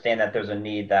and understand that there's a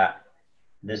need, that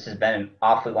this has been an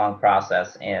awfully long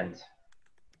process, and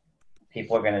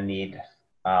people are going to need.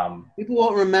 People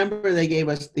won't remember they gave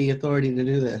us the authority to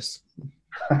do this.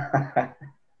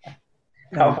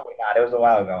 Hopefully not. It was a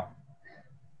while ago.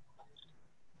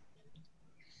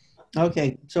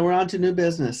 Okay, so we're on to new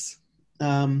business.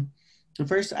 The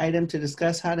first item to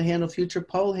discuss how to handle future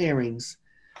poll hearings.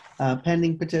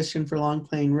 Pending petition for Long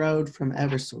Plain Road from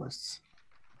Eversource.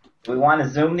 Do we want to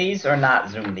Zoom these or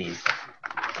not Zoom these?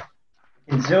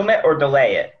 We can Zoom it or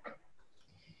delay it.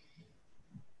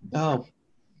 Oh.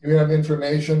 Do you have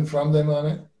information from them on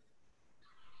it?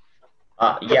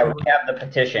 Yeah, we have the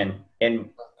petition,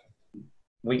 and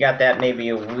we got that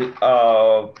maybe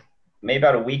maybe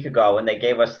about a week ago, and they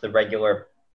gave us the regular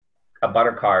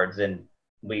abutter cards, and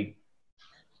we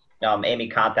Amy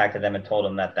contacted them and told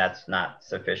them that that's not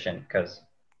sufficient because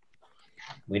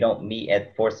we don't meet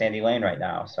at 4 Sandy Lane right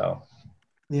now. So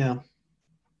yeah.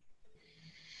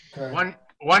 Okay.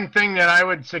 One thing that I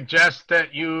would suggest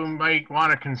that you might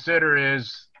want to consider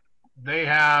is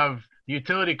the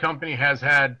utility company has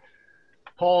had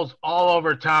poles all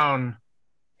over town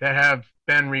that have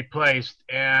been replaced,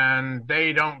 and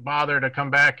they don't bother to come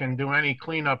back and do any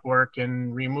cleanup work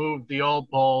and remove the old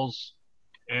poles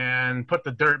and put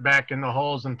the dirt back in the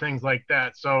holes and things like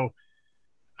that. So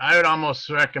I would almost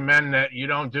recommend that you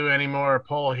don't do any more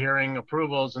poll hearing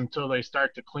approvals until they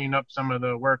start to clean up some of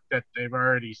the work that they've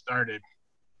already started.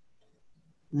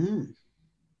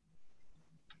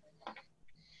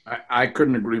 I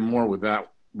couldn't agree more with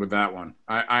that one.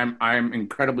 I'm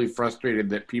incredibly frustrated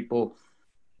that people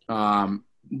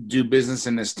do business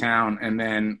in this town and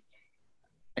then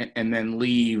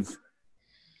leave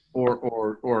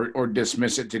or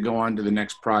dismiss it to go on to the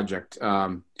next project.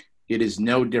 It is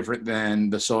no different than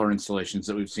the solar installations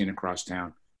that we've seen across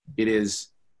town. It is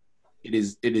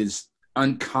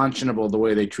unconscionable the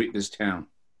way they treat this town.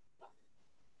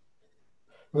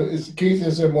 Keith,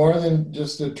 is there more than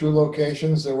just the 2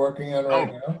 locations they're working on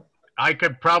right now? I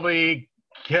could probably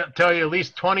tell you at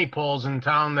least 20 poles in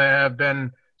town that have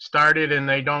been started, and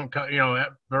they don't,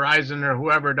 Verizon or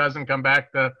whoever doesn't come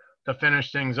back to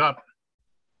finish things up.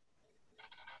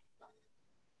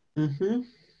 Mm-hmm.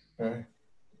 Okay.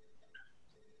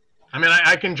 I mean,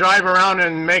 I can drive around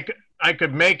and I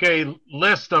could make a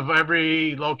list of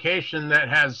every location that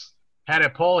has had a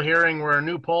poll hearing where a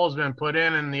new pole has been put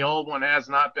in and the old one has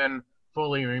not been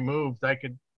fully removed. I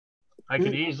could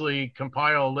easily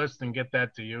compile a list and get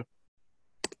that to you.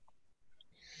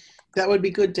 That would be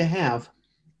good to have,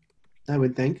 I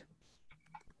would think.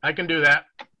 I can do that.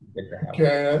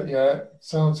 Okay, yeah,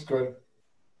 sounds good.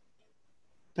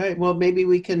 All right, well, maybe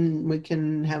we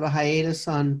can have a hiatus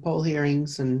on poll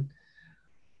hearings, and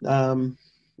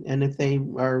if they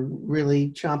are really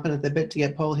chomping at the bit to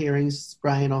get poll hearings,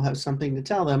 Brian will have something to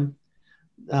tell them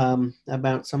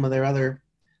about some of their other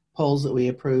polls that we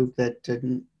approved that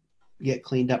didn't get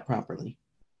cleaned up properly.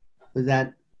 Was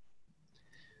that,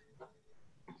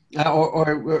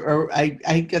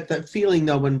 I get the feeling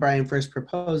though when Brian first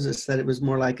proposed this that it was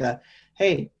more like a,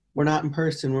 hey, we're not in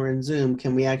person, we're in Zoom.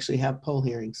 Can we actually have poll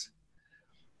hearings?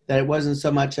 That it wasn't so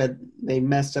much a they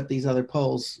messed up these other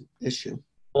polls issue.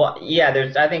 Well, yeah,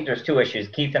 I think there's 2 issues.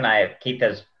 Keith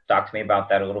has talked to me about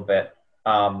that a little bit.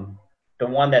 The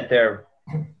one that they're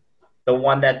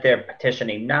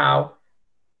petitioning now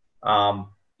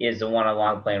is the one on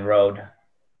Long Plain Road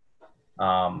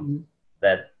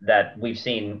that we've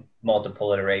seen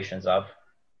multiple iterations of.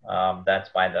 That's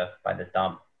by the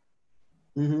dump.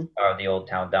 Mm-hmm. Or the old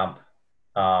town dump.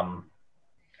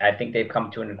 I think they've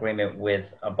come to an agreement with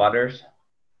abutters,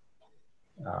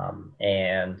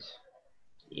 and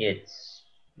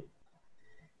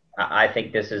I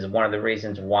think this is one of the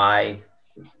reasons why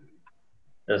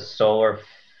the solar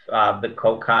the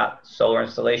COCOT solar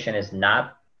installation is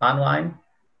not online.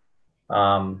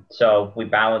 So we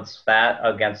balance that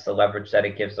against the leverage that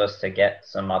it gives us to get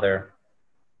some other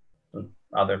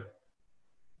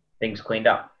things cleaned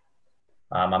up.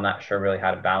 I'm not sure really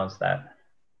how to balance that.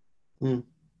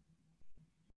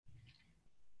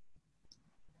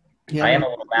 Yeah, I am a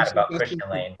little mad about Christian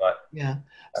Lane, but yeah,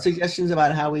 suggestions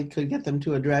about how we could get them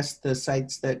to address the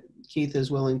sites that Keith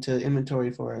is willing to inventory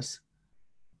for us.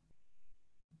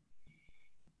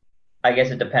 I guess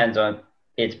it depends on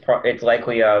it's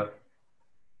likely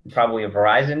probably a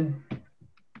Verizon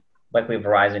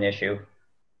issue.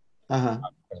 Because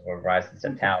Verizon's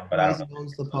in town, but I don't know.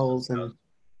 Owns the poles, and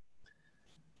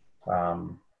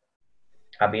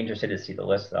I'd be interested to see the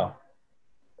list though.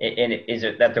 And is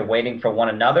it that they're waiting for one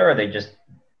another, or they just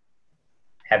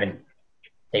haven't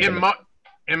taken?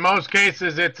 In most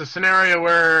cases, it's a scenario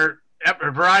where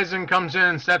Verizon comes in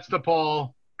and sets the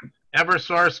pole,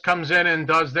 Eversource comes in and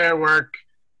does their work,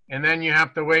 and then you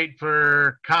have to wait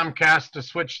for Comcast to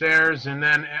switch theirs, and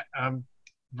then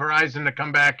Verizon to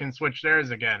come back and switch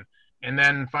theirs again, and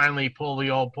then finally pull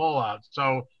the old pole out.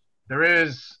 So there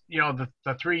is, the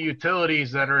three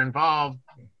utilities that are involved,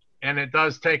 and it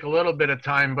does take a little bit of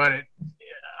time, but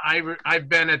I've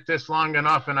been at this long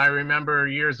enough, and I remember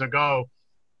years ago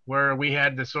where we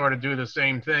had to sort of do the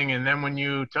same thing. And then when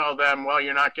you tell them, well,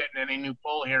 you're not getting any new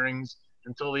poll hearings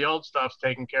until the old stuff's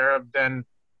taken care of, then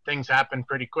things happen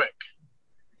pretty quick.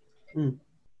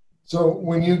 So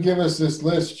when you give us this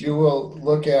list, you will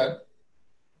look at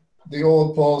the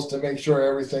old polls to make sure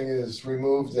everything is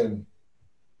removed and.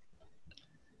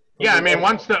 Yeah, I mean,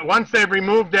 once they've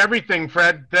removed everything,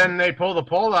 Fred, then they pull the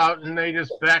pole out and they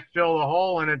just backfill the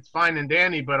hole, and it's fine and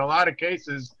dandy. But a lot of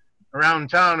cases around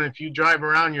town, if you drive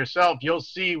around yourself, you'll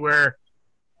see where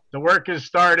the work is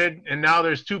started and now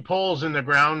there's two poles in the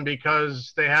ground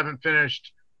because they haven't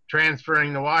finished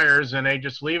transferring the wires, and they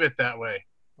just leave it that way.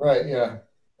 Right, yeah.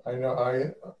 I know,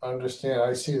 I understand.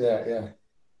 I see that, yeah.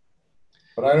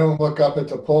 But I don't look up at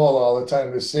the pole all the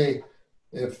time to see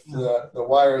if the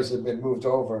wires have been moved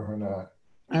over or not.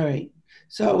 All right.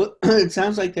 So it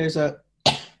sounds like there's a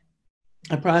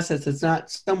process that's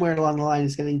not somewhere along the line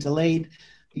is getting delayed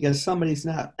because somebody's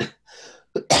not,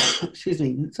 excuse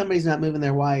me, somebody's not moving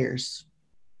their wires.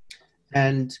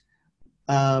 And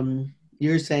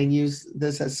you're saying use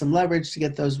this as some leverage to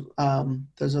get those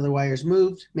other wires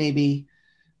moved. Maybe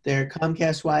they're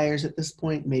Comcast wires at this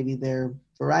point. Maybe they're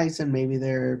Verizon. Maybe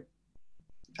they're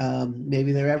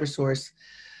Eversource.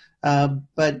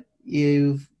 But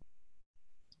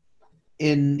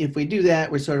if we do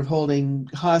that, we're sort of holding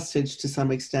hostage to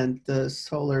some extent the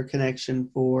solar connection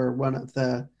for one of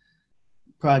the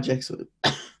projects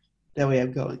that we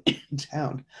have going in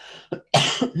town.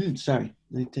 Sorry,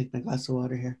 let me take my glass of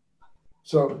water here.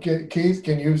 So Keith,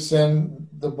 can you send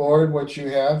the board what you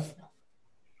have,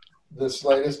 this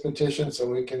latest petition, so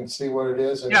we can see what it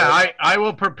is? And yeah, I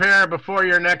will prepare before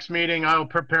your next meeting. I'll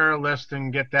prepare a list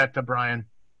and get that to Brian.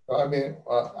 I mean,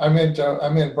 I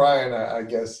meant Brian, I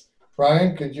guess.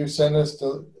 Brian, could you send us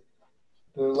the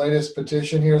latest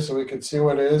petition here so we could see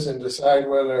what it is and decide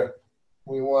whether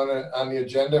we want it on the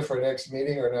agenda for next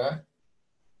meeting or not?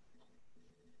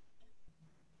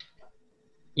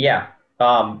 Yeah,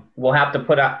 we'll have to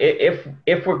put out,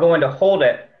 if we're going to hold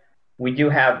it, we do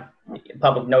have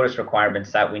public notice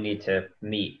requirements that we need to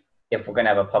meet if we're going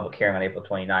to have a public hearing on April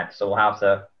 29th. So we'll have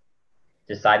to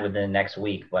decide within the next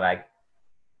week, but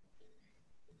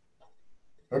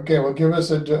Okay, well, give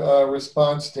us a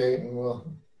response date and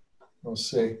we'll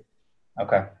see.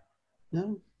 Okay.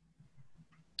 No.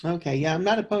 Okay, yeah, I'm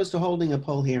not opposed to holding a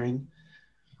poll hearing.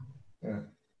 Yeah.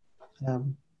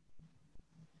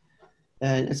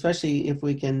 And especially if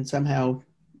we can somehow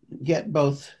get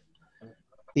both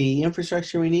the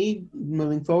infrastructure we need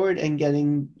moving forward and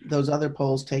getting those other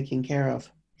polls taken care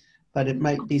of. But it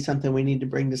might be something we need to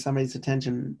bring to somebody's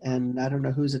attention, and I don't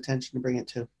know whose attention to bring it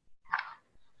to.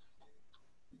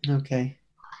 Okay.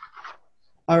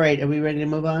 All right, are we ready to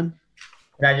move on?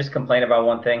 Can I just complain about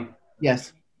one thing?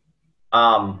 Yes.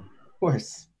 Of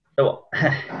course. So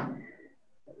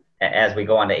as we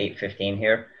go on to 8:15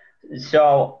 here.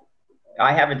 So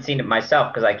I haven't seen it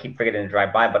myself because I keep forgetting to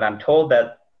drive by, but I'm told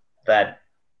that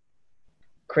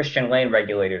Christian Lane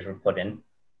regulators were put in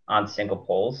on single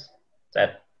poles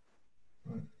that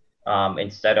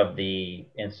instead of the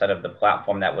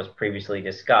platform that was previously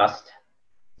discussed.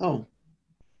 Oh.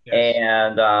 Yes.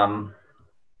 And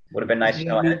would have been nice to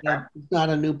know ahead of time. It's not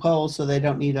a new pole, so they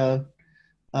don't need a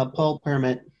pole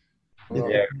permit.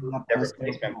 They're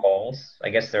replacement poles. I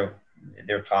guess they're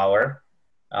taller.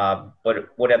 But it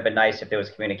would have been nice if there was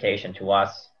communication to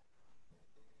us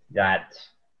that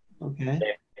Okay.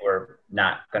 They were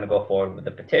not going to go forward with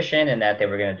the petition and that they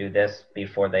were going to do this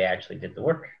before they actually did the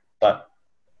work. But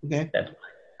Okay.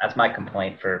 that's my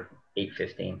complaint for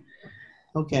 815.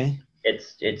 Okay.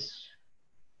 It's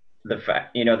the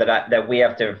fact, that we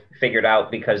have to figure it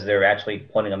out because they're actually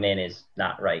putting them in is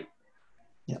not right.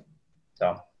 Yep.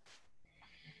 So.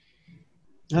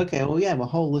 Okay. Well, we have a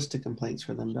whole list of complaints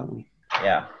for them, don't we?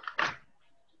 Yeah.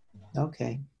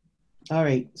 Okay. All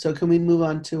right. So can we move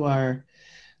on to our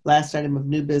last item of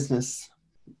new business,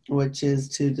 which is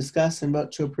to discuss and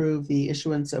vote to approve the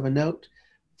issuance of a note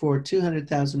for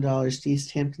 $200,000 to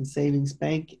East Hampton Savings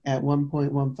Bank at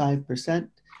 1.15%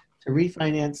 to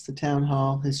refinance the Town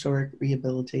Hall Historic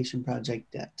Rehabilitation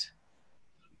Project debt.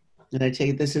 And I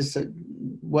take it this is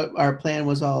what our plan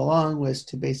was all along, was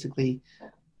to basically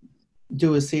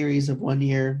do a series of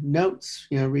one-year notes,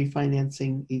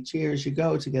 refinancing each year as you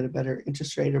go to get a better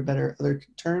interest rate or better other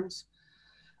terms.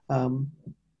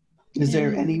 Is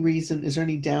there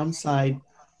any downside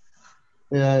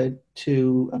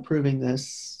to approving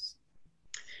this?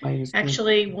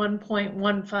 Actually,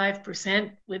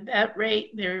 1.15% with that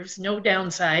rate, there's no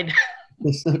downside.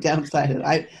 There's no downside.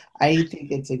 I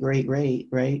think it's a great rate,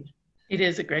 right? It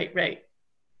is a great rate.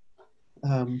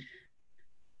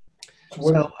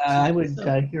 So I would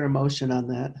hear a motion on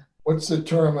that. What's the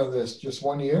term of this? Just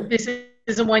 1 year? This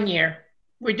is a 1 year.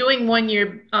 We're doing 1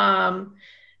 year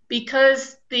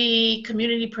because the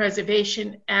Community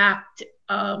Preservation Act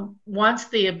wants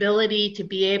the ability to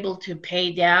be able to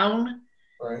pay down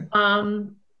the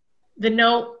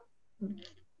note.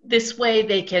 This way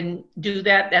they can do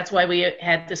that. That's why we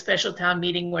had the special town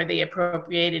meeting where they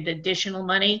appropriated additional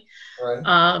money.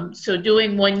 Right. So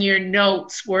doing 1 year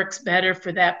notes works better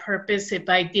for that purpose. If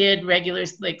I did regular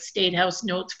like State House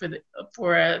notes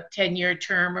for a 10-year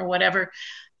term or whatever,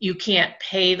 you can't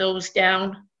pay those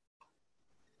down.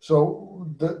 So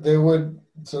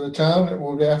the town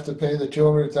would have to pay the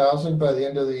 $200,000 by the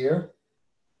end of the year?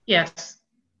 Yes.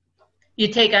 You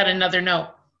take out another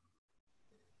note.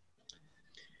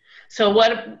 So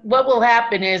what will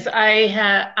happen is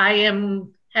I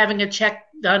am having a check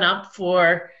done up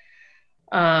for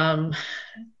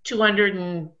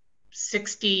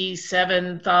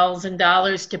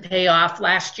 $267,000 to pay off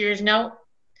last year's note.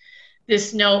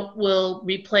 This note will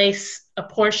replace a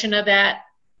portion of that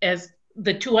as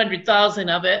the 200,000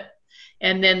 of it,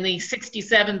 and then the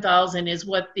 67,000 is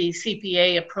what the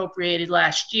CPA appropriated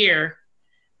last year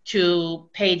to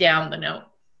pay down the note.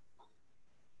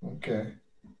 Okay.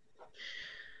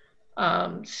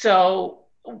 So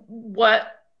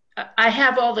what I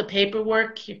have all the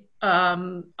paperwork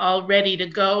all ready to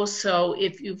go. So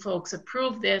if you folks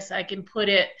approve this, I can put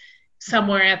it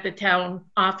somewhere at the town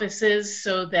offices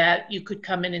so that you could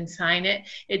come in and sign it.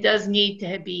 It does need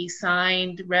to be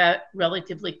signed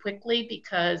relatively quickly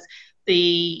because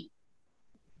the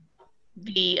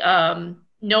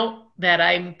note that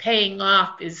I'm paying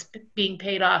off is being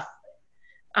paid off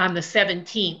on the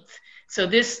 17th. So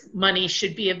this money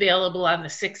should be available on the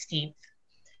 16th.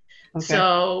 Okay.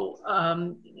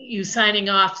 So you signing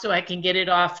off so I can get it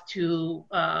off to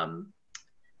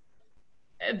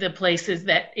the places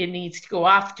that it needs to go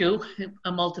off to,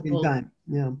 a multiple. In time,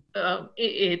 yeah.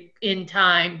 In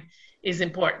time is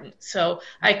important. So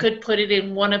I could put it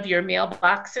in one of your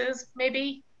mailboxes,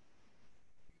 maybe.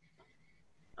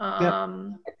 Yep.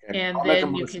 And I'll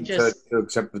then you can just to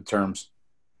accept the terms.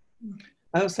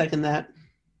 I'll second that.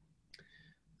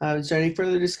 Is there any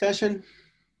further discussion?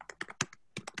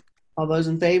 All those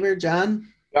in favor? John?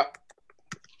 Yep.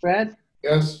 Brad?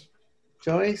 Yes.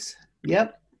 Joyce?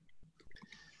 Yep.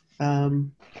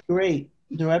 Great.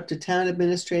 We're up to town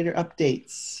administrator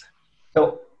updates.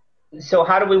 So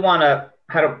how do we want to?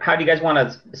 How do you guys want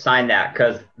to sign that?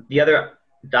 Because the other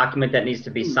document that needs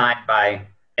to be signed by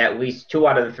at least 2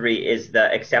 out of the 3 is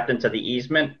the acceptance of the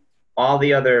easement. All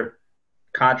the other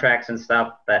contracts and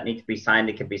stuff that need to be signed,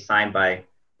 it can be signed by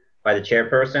the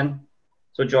chairperson.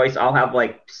 So Joyce, I'll have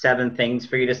like 7 things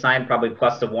for you to sign, probably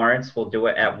plus the warrants. We'll do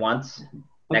it at once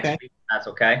next week. That's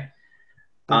okay.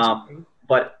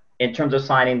 But in terms of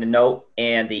signing the note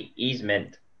and the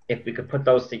easement, if we could put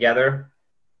those together,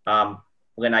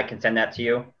 Lynn, I can send that to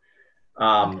you.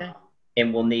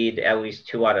 And we'll need at least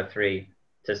 2 out of 3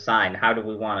 to sign. Where do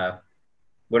we want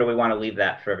to leave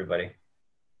that for everybody?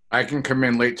 I can come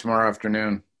in late tomorrow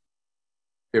afternoon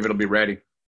if it'll be ready.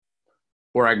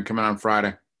 Or I can come in on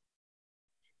Friday.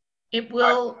 It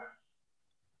will.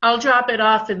 I'll drop it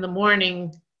off in the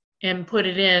morning and put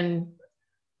it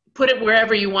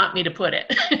wherever you want me to put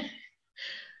it.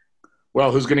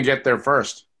 Well, who's going to get there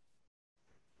first?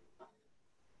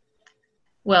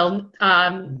 Well,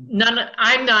 I'm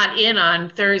not in on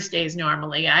Thursdays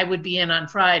normally. I would be in on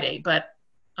Friday, but.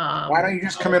 Why don't you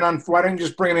just come in on, why don't you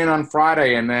just bring it in on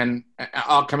Friday and then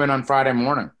I'll come in on Friday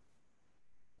morning?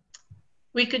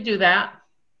 We could do that.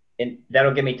 And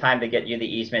that'll give me time to get you the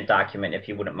easement document if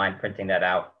you wouldn't mind printing that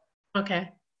out.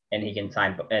 Okay. And he can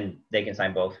sign, and they can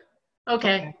sign both.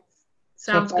 Okay.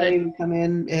 Sounds so Friday, good. we come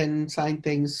in and sign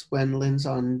things when Lynn's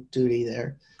on duty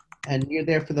there. And you're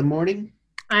there for the morning?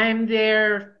 I'm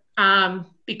there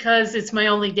because it's my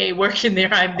only day working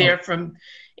there. I'm there from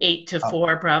 8 to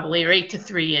 4 probably, or 8 to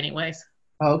 3 anyways.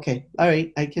 Oh, okay. All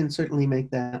right. I can certainly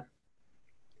make that.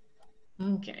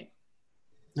 Okay.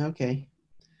 Okay.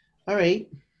 All right.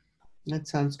 That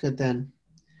sounds good then.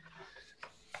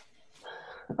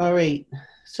 All right.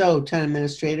 So, town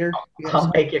administrator.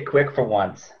 I'll make it quick for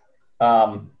once.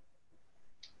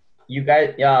 You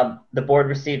guys, the board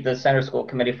received the center school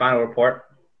committee final report.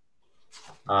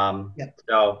 Yep.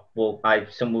 So I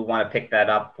assume we want to pick that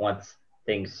up once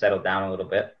things settle down a little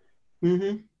bit.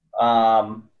 Mm-hmm.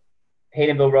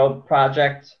 Haydenville Road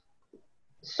project.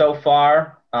 So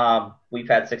far, we've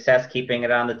had success keeping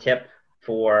it on the tip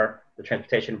for the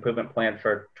transportation improvement plan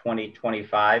for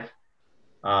 2025.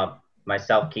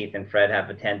 Myself, Keith, and Fred have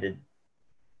attended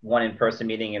one in-person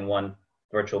meeting and one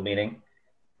virtual meeting,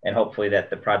 and hopefully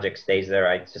that the project stays there.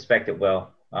 I suspect it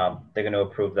will. They're going to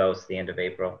approve those at the end of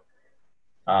April,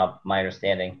 my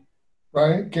understanding.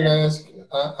 Brian, can I ask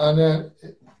on that?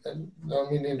 I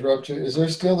don't mean to interrupt you. Is there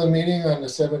still a meeting on the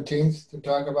 17th to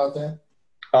talk about that?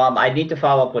 I need to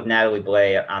follow up with Natalie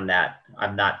Blay on that.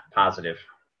 I'm not positive.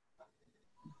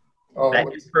 Oh, That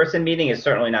in-person meeting is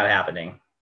certainly not happening.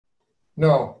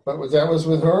 no, but that was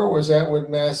with her, or was that with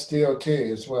Mass DOT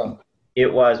as well?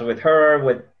 It was with her,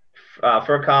 with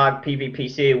FERCog,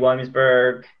 PVPC,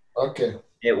 Williamsburg. Okay.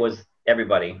 It was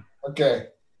everybody. Okay.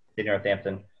 In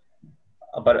Northampton.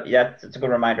 But yeah, it's a good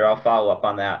reminder. I'll follow up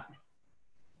on that.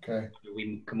 Okay.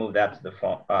 We can move that to the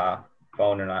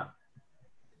phone or not.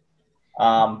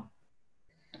 And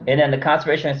then the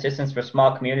Conservation Assistance for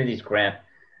Small Communities grant.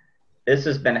 This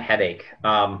has been a headache.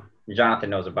 Jonathan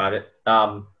knows about it.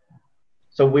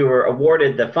 So we were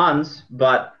awarded the funds,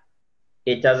 but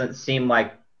it doesn't seem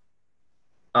like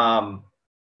we're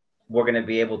going to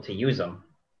be able to use them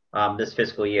this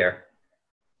fiscal year,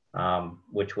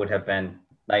 which would have been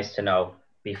nice to know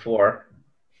before.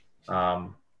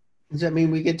 Does that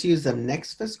mean we get to use them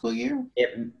next fiscal year?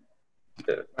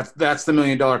 That's the $1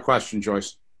 million question,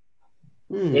 Joyce.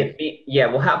 Yeah,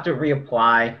 we'll have to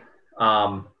reapply.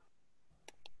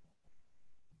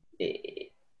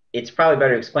 It's probably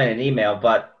better to explain in an email,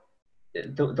 but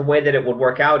the way that it would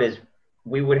work out is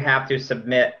we would have to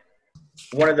submit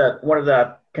one of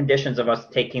the conditions of us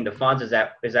taking the funds is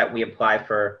that we apply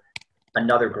for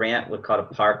another grant, what's called a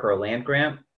park or a land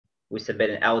grant. We submit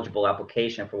an eligible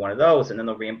application for one of those, and then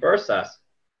they'll reimburse us.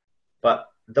 But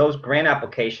those grant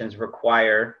applications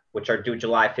require, which are due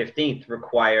July 15th,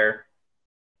 require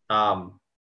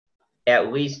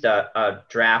at least a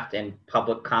draft and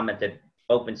public commented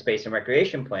open space and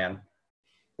recreation plan,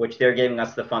 which they're giving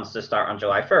us the funds to start on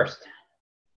July 1st.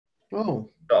 Oh.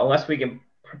 So unless we can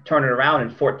turn it around in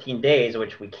 14 days,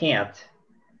 which we can't,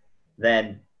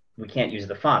 then we can't use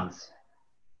the funds.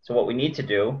 So what we need to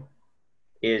do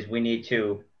is we need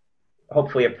to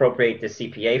hopefully appropriate the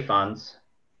CPA funds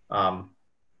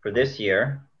for this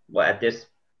year, well, at this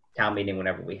town meeting,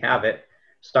 whenever we have it,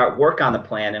 start work on the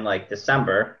plan in like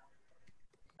December,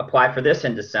 apply for this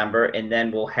in December, and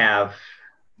then we'll have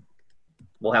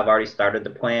already started the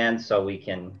plan so we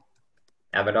can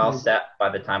have it all set by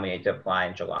the time we need to apply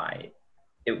in July.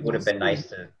 It would have been nice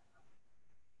to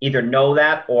either know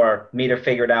that or me to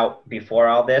figure it out before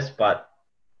all this, but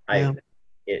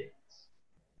it's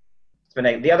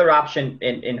been the other option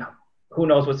in who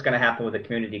knows what's going to happen with the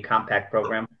community compact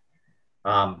program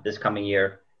this coming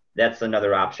year. That's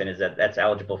another option, is that's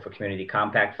eligible for community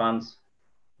compact funds,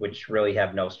 which really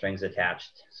have no strings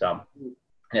attached. So,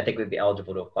 and I think we'd be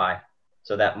eligible to apply.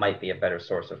 So that might be a better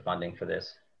source of funding for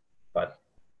this. But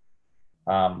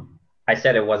I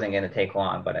said it wasn't going to take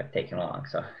long, but I've taken long.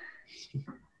 So.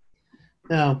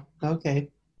 Oh, okay.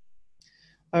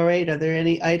 All right. Are there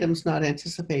any items not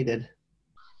anticipated?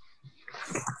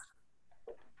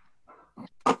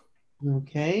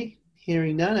 Okay.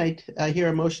 Hearing none, I hear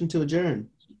a motion to adjourn.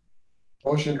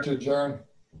 Motion to adjourn.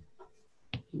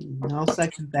 I'll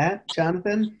second that.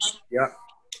 Jonathan? Yeah.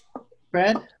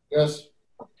 Fred? Yes.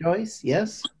 Joyce?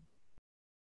 Yes.